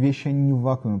эти же вещи, они не в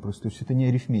вакууме просто, то есть это не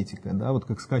арифметика, да, вот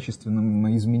как с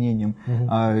качественным изменением,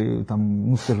 там,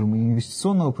 ну, скажем,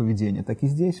 инвестиционного поведения, так и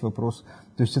здесь вопрос,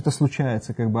 то есть это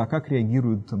случается, как бы, а как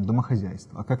реагирует там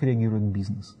домохозяйство, а как реагирует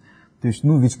бизнес? То есть,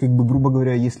 ну, ведь, как бы, грубо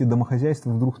говоря, если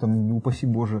домохозяйство вдруг, там, упаси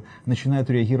Боже,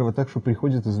 начинает реагировать так, что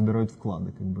приходят и забирают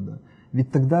вклады, как бы, да. Ведь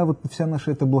тогда вот вся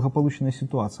наша эта благополучная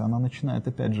ситуация, она начинает,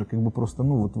 опять же, как бы просто,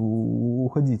 ну, вот,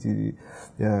 уходить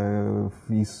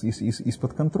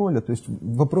из-под контроля. То есть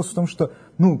вопрос в том, что,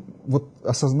 ну, вот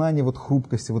осознание вот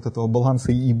хрупкости вот этого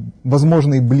баланса и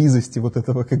возможной близости вот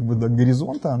этого, как бы, до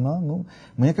горизонта, она, ну,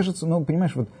 мне кажется, ну,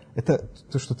 понимаешь, вот это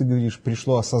то, что ты говоришь,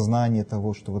 пришло осознание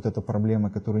того, что вот эта проблема,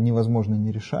 которую невозможно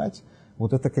не решать,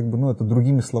 вот это, как бы, ну, это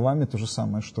другими словами то же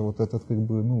самое, что вот этот, как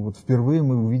бы, ну, вот впервые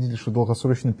мы увидели, что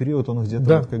долгосрочный период, он где-то,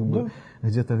 да, вот, как бы,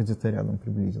 где-то рядом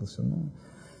приблизился. Ну,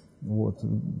 вот,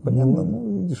 понятно,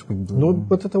 ну, видишь, как бы. Ну,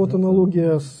 вот эта вот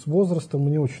аналогия с возрастом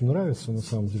мне очень нравится, на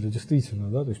самом деле, действительно,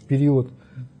 да, то есть период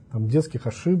там детских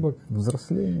ошибок,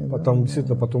 взросления, потом, да,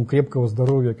 действительно, потом крепкого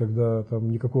здоровья, когда там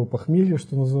никакого похмелья,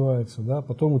 что называется, да,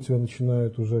 потом у тебя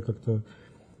начинают уже как-то,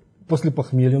 после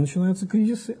похмелья начинаются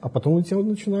кризисы, а потом у тебя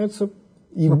начинаются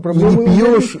и проблемы,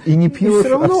 и не пьешь, и все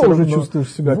равно все уже равно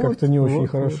чувствуешь себя вот, как-то не очень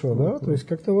хорошо, да, то есть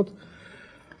как-то вот,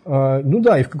 ну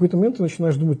да, и в какой-то момент ты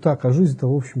начинаешь думать, так, а жизнь-то,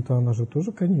 в общем-то, она же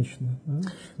тоже конечна, да?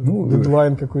 Ну,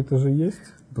 дедлайн какой-то же есть.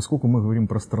 Поскольку мы говорим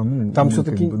про страну, там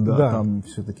все-таки, как бы, да, там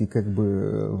все-таки как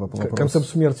бы вопрос. Концепт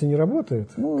смерти не работает,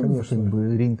 ну, конечно. Как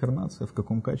бы реинкарнация, в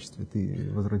каком качестве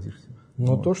ты возродишься.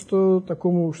 Но вот. То, что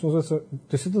такому, что называется,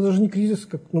 то есть это даже не кризис,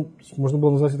 как, ну, можно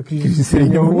было назвать это кризис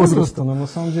среднего возраста, но на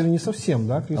самом деле не совсем,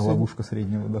 да? Кризис... А ловушка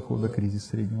среднего дохода, кризис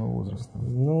среднего возраста.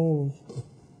 Ну...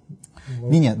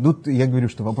 Не, тут я говорю,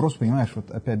 что вопрос, понимаешь,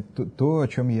 вот опять то, о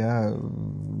чем я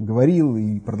говорил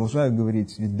и продолжаю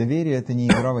говорить, ведь доверие это не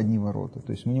игра в одни ворота.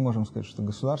 То есть мы не можем сказать, что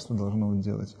государство должно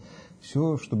делать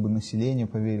все, чтобы население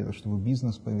поверило, чтобы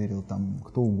бизнес поверил, там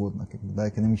кто угодно, как бы, да,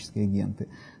 экономические агенты.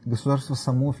 Государство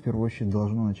само в первую очередь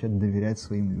должно начать доверять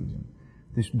своим людям.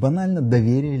 То есть банально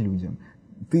доверие людям.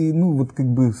 Ты, ну вот как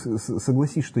бы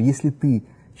согласись, что если ты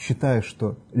считаешь,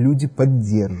 что люди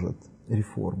поддержат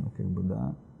реформы, как бы,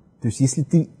 да, то есть, если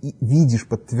ты видишь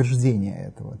подтверждение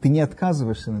этого, ты не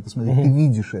отказываешься на это смотреть, ты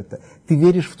видишь это, ты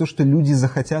веришь в то, что люди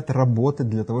захотят работать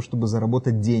для того, чтобы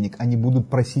заработать денег, они будут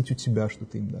просить у тебя, что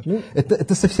ты им дашь.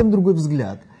 Это совсем другой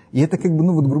взгляд. И это как бы,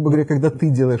 ну вот, грубо говоря, когда ты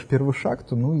делаешь первый шаг,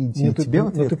 то, ну, и тебе в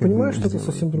ответ. Но ты понимаешь, что это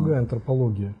совсем другая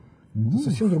антропология. Это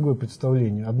совсем другое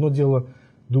представление. Одно дело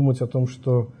думать о том,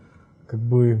 что, как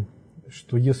бы,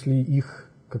 что если их...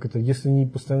 Как это, если не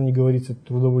постоянно не говорить о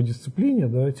трудовой дисциплине,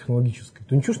 да, технологической,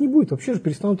 то ничего ж не будет, вообще же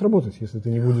перестанут работать, если ты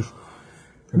не будешь.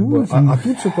 Как бы, а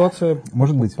тут ситуация,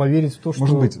 может быть, поверить в то, что...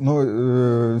 Может быть,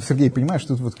 но, Сергей, понимаешь,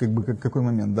 тут вот как бы какой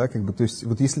момент, да, как бы, то есть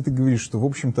вот если ты говоришь, что, в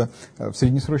общем-то, в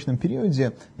среднесрочном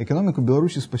периоде экономику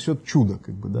Беларуси спасет чудо,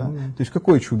 как бы, да, то есть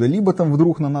какое чудо? Либо там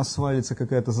вдруг на нас свалится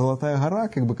какая-то золотая гора,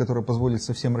 как бы, которая позволит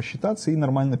совсем рассчитаться и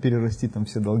нормально перерастить там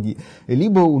все долги,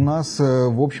 либо у нас,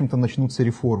 в общем-то, начнутся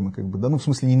реформы, как бы, да, ну, в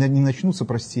смысле, не начнутся,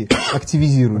 прости,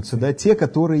 активизируются, да, те,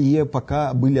 которые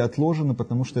пока были отложены,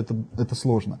 потому что это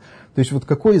сложно. То есть вот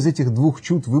какой из этих двух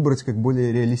чуд выбрать как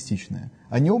более реалистичное?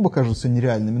 Они оба кажутся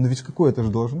нереальными, но ведь какое-то же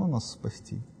должно нас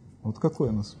спасти. Вот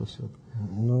какое нас спасет?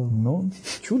 Ну,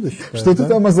 чудо, считаю. Что ты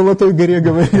там о Золотой горе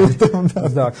говорил?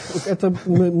 Да, это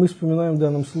мы вспоминаем в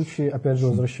данном случае, опять же,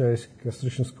 возвращаясь к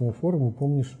Астраханскому форуму,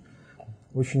 помнишь,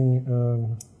 очень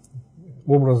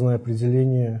образное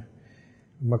определение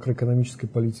макроэкономической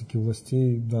политики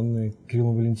властей, данное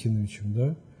Кириллом Валентиновичем,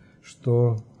 да,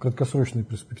 что в краткосрочной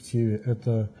перспективе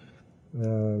это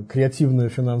креативная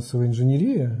финансовая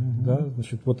инженерия, да,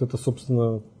 значит, вот это,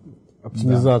 собственно,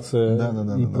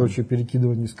 оптимизация и прочее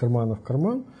перекидывание из кармана в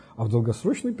карман, а в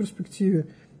долгосрочной перспективе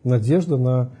надежда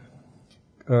на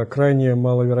крайне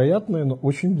маловероятное, но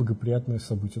очень благоприятное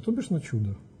событие, то бишь на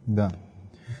чудо. Да.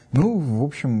 Ну, в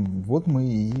общем, вот мы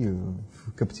и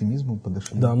к оптимизму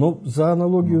подошли. Да, но за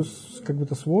аналогию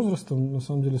с возрастом, на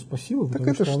самом деле, спасибо. Так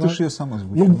это же ты же ее сам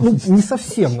озвучил. Ну, не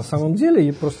совсем, на самом деле,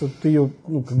 и просто ты ее,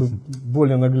 ну, как бы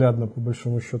более наглядно, по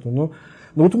большому счету. Но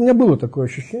вот у меня было такое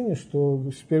ощущение, что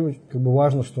теперь как бы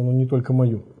важно, что оно не только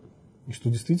мое. И что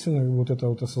действительно вот это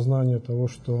вот осознание того,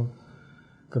 что,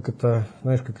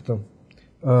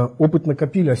 опыт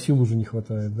накопили, а сил уже не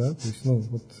хватает, да? То есть, ну,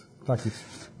 вот Так ведь.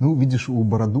 Ну, видишь, у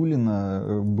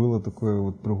Бородулина было такое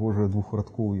вот пригожее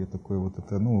двухрадковье, такое вот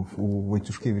это, ну, у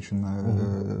Войтюшкевича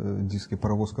на диске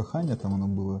 «Паровозка Ханя» там оно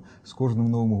было: «С каждым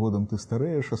Новым годом ты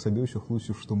стареешь, а себе все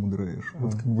хлусишь, что мудреешь».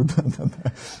 Вот как бы, да.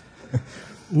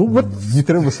 Ну, вот, не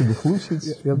треба себе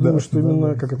хлусить. Я думаю, что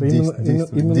именно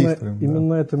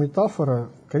эта метафора,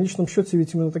 в конечном счете,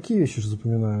 ведь именно такие вещи же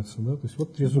запоминаются, да? То есть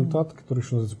вот результат, который,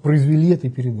 что называется, произвели этой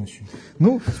передачи.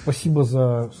 Ну, спасибо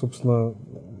за, собственно...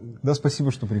 Да,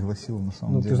 спасибо, что пригласил, на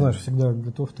самом деле. Ты знаешь, всегда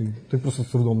готов, ты просто с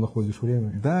трудом находишь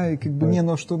время. Да, и как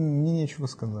бы, что мне нечего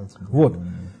сказать. Вот.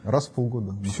 Раз в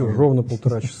полгода. Все, ровно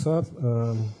 1,5 часа.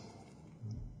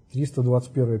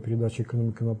 321-я передача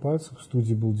 «Экономика на пальцах». В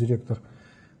студии был директор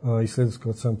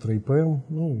исследовательского центра ИПМ,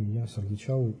 ну, я, Сергей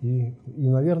Чалый. И,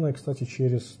 наверное, кстати,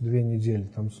 через 2 недели,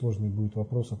 там сложный будет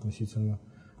вопрос относительно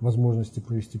возможности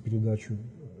провести передачу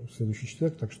в следующий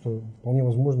четверг, так что вполне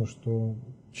возможно, что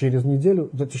через неделю,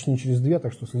 да, точнее через 2,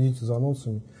 так что следите за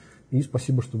анонсами. И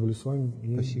спасибо, что были с вами.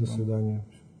 И спасибо. До свидания.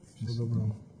 Всего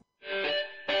доброго.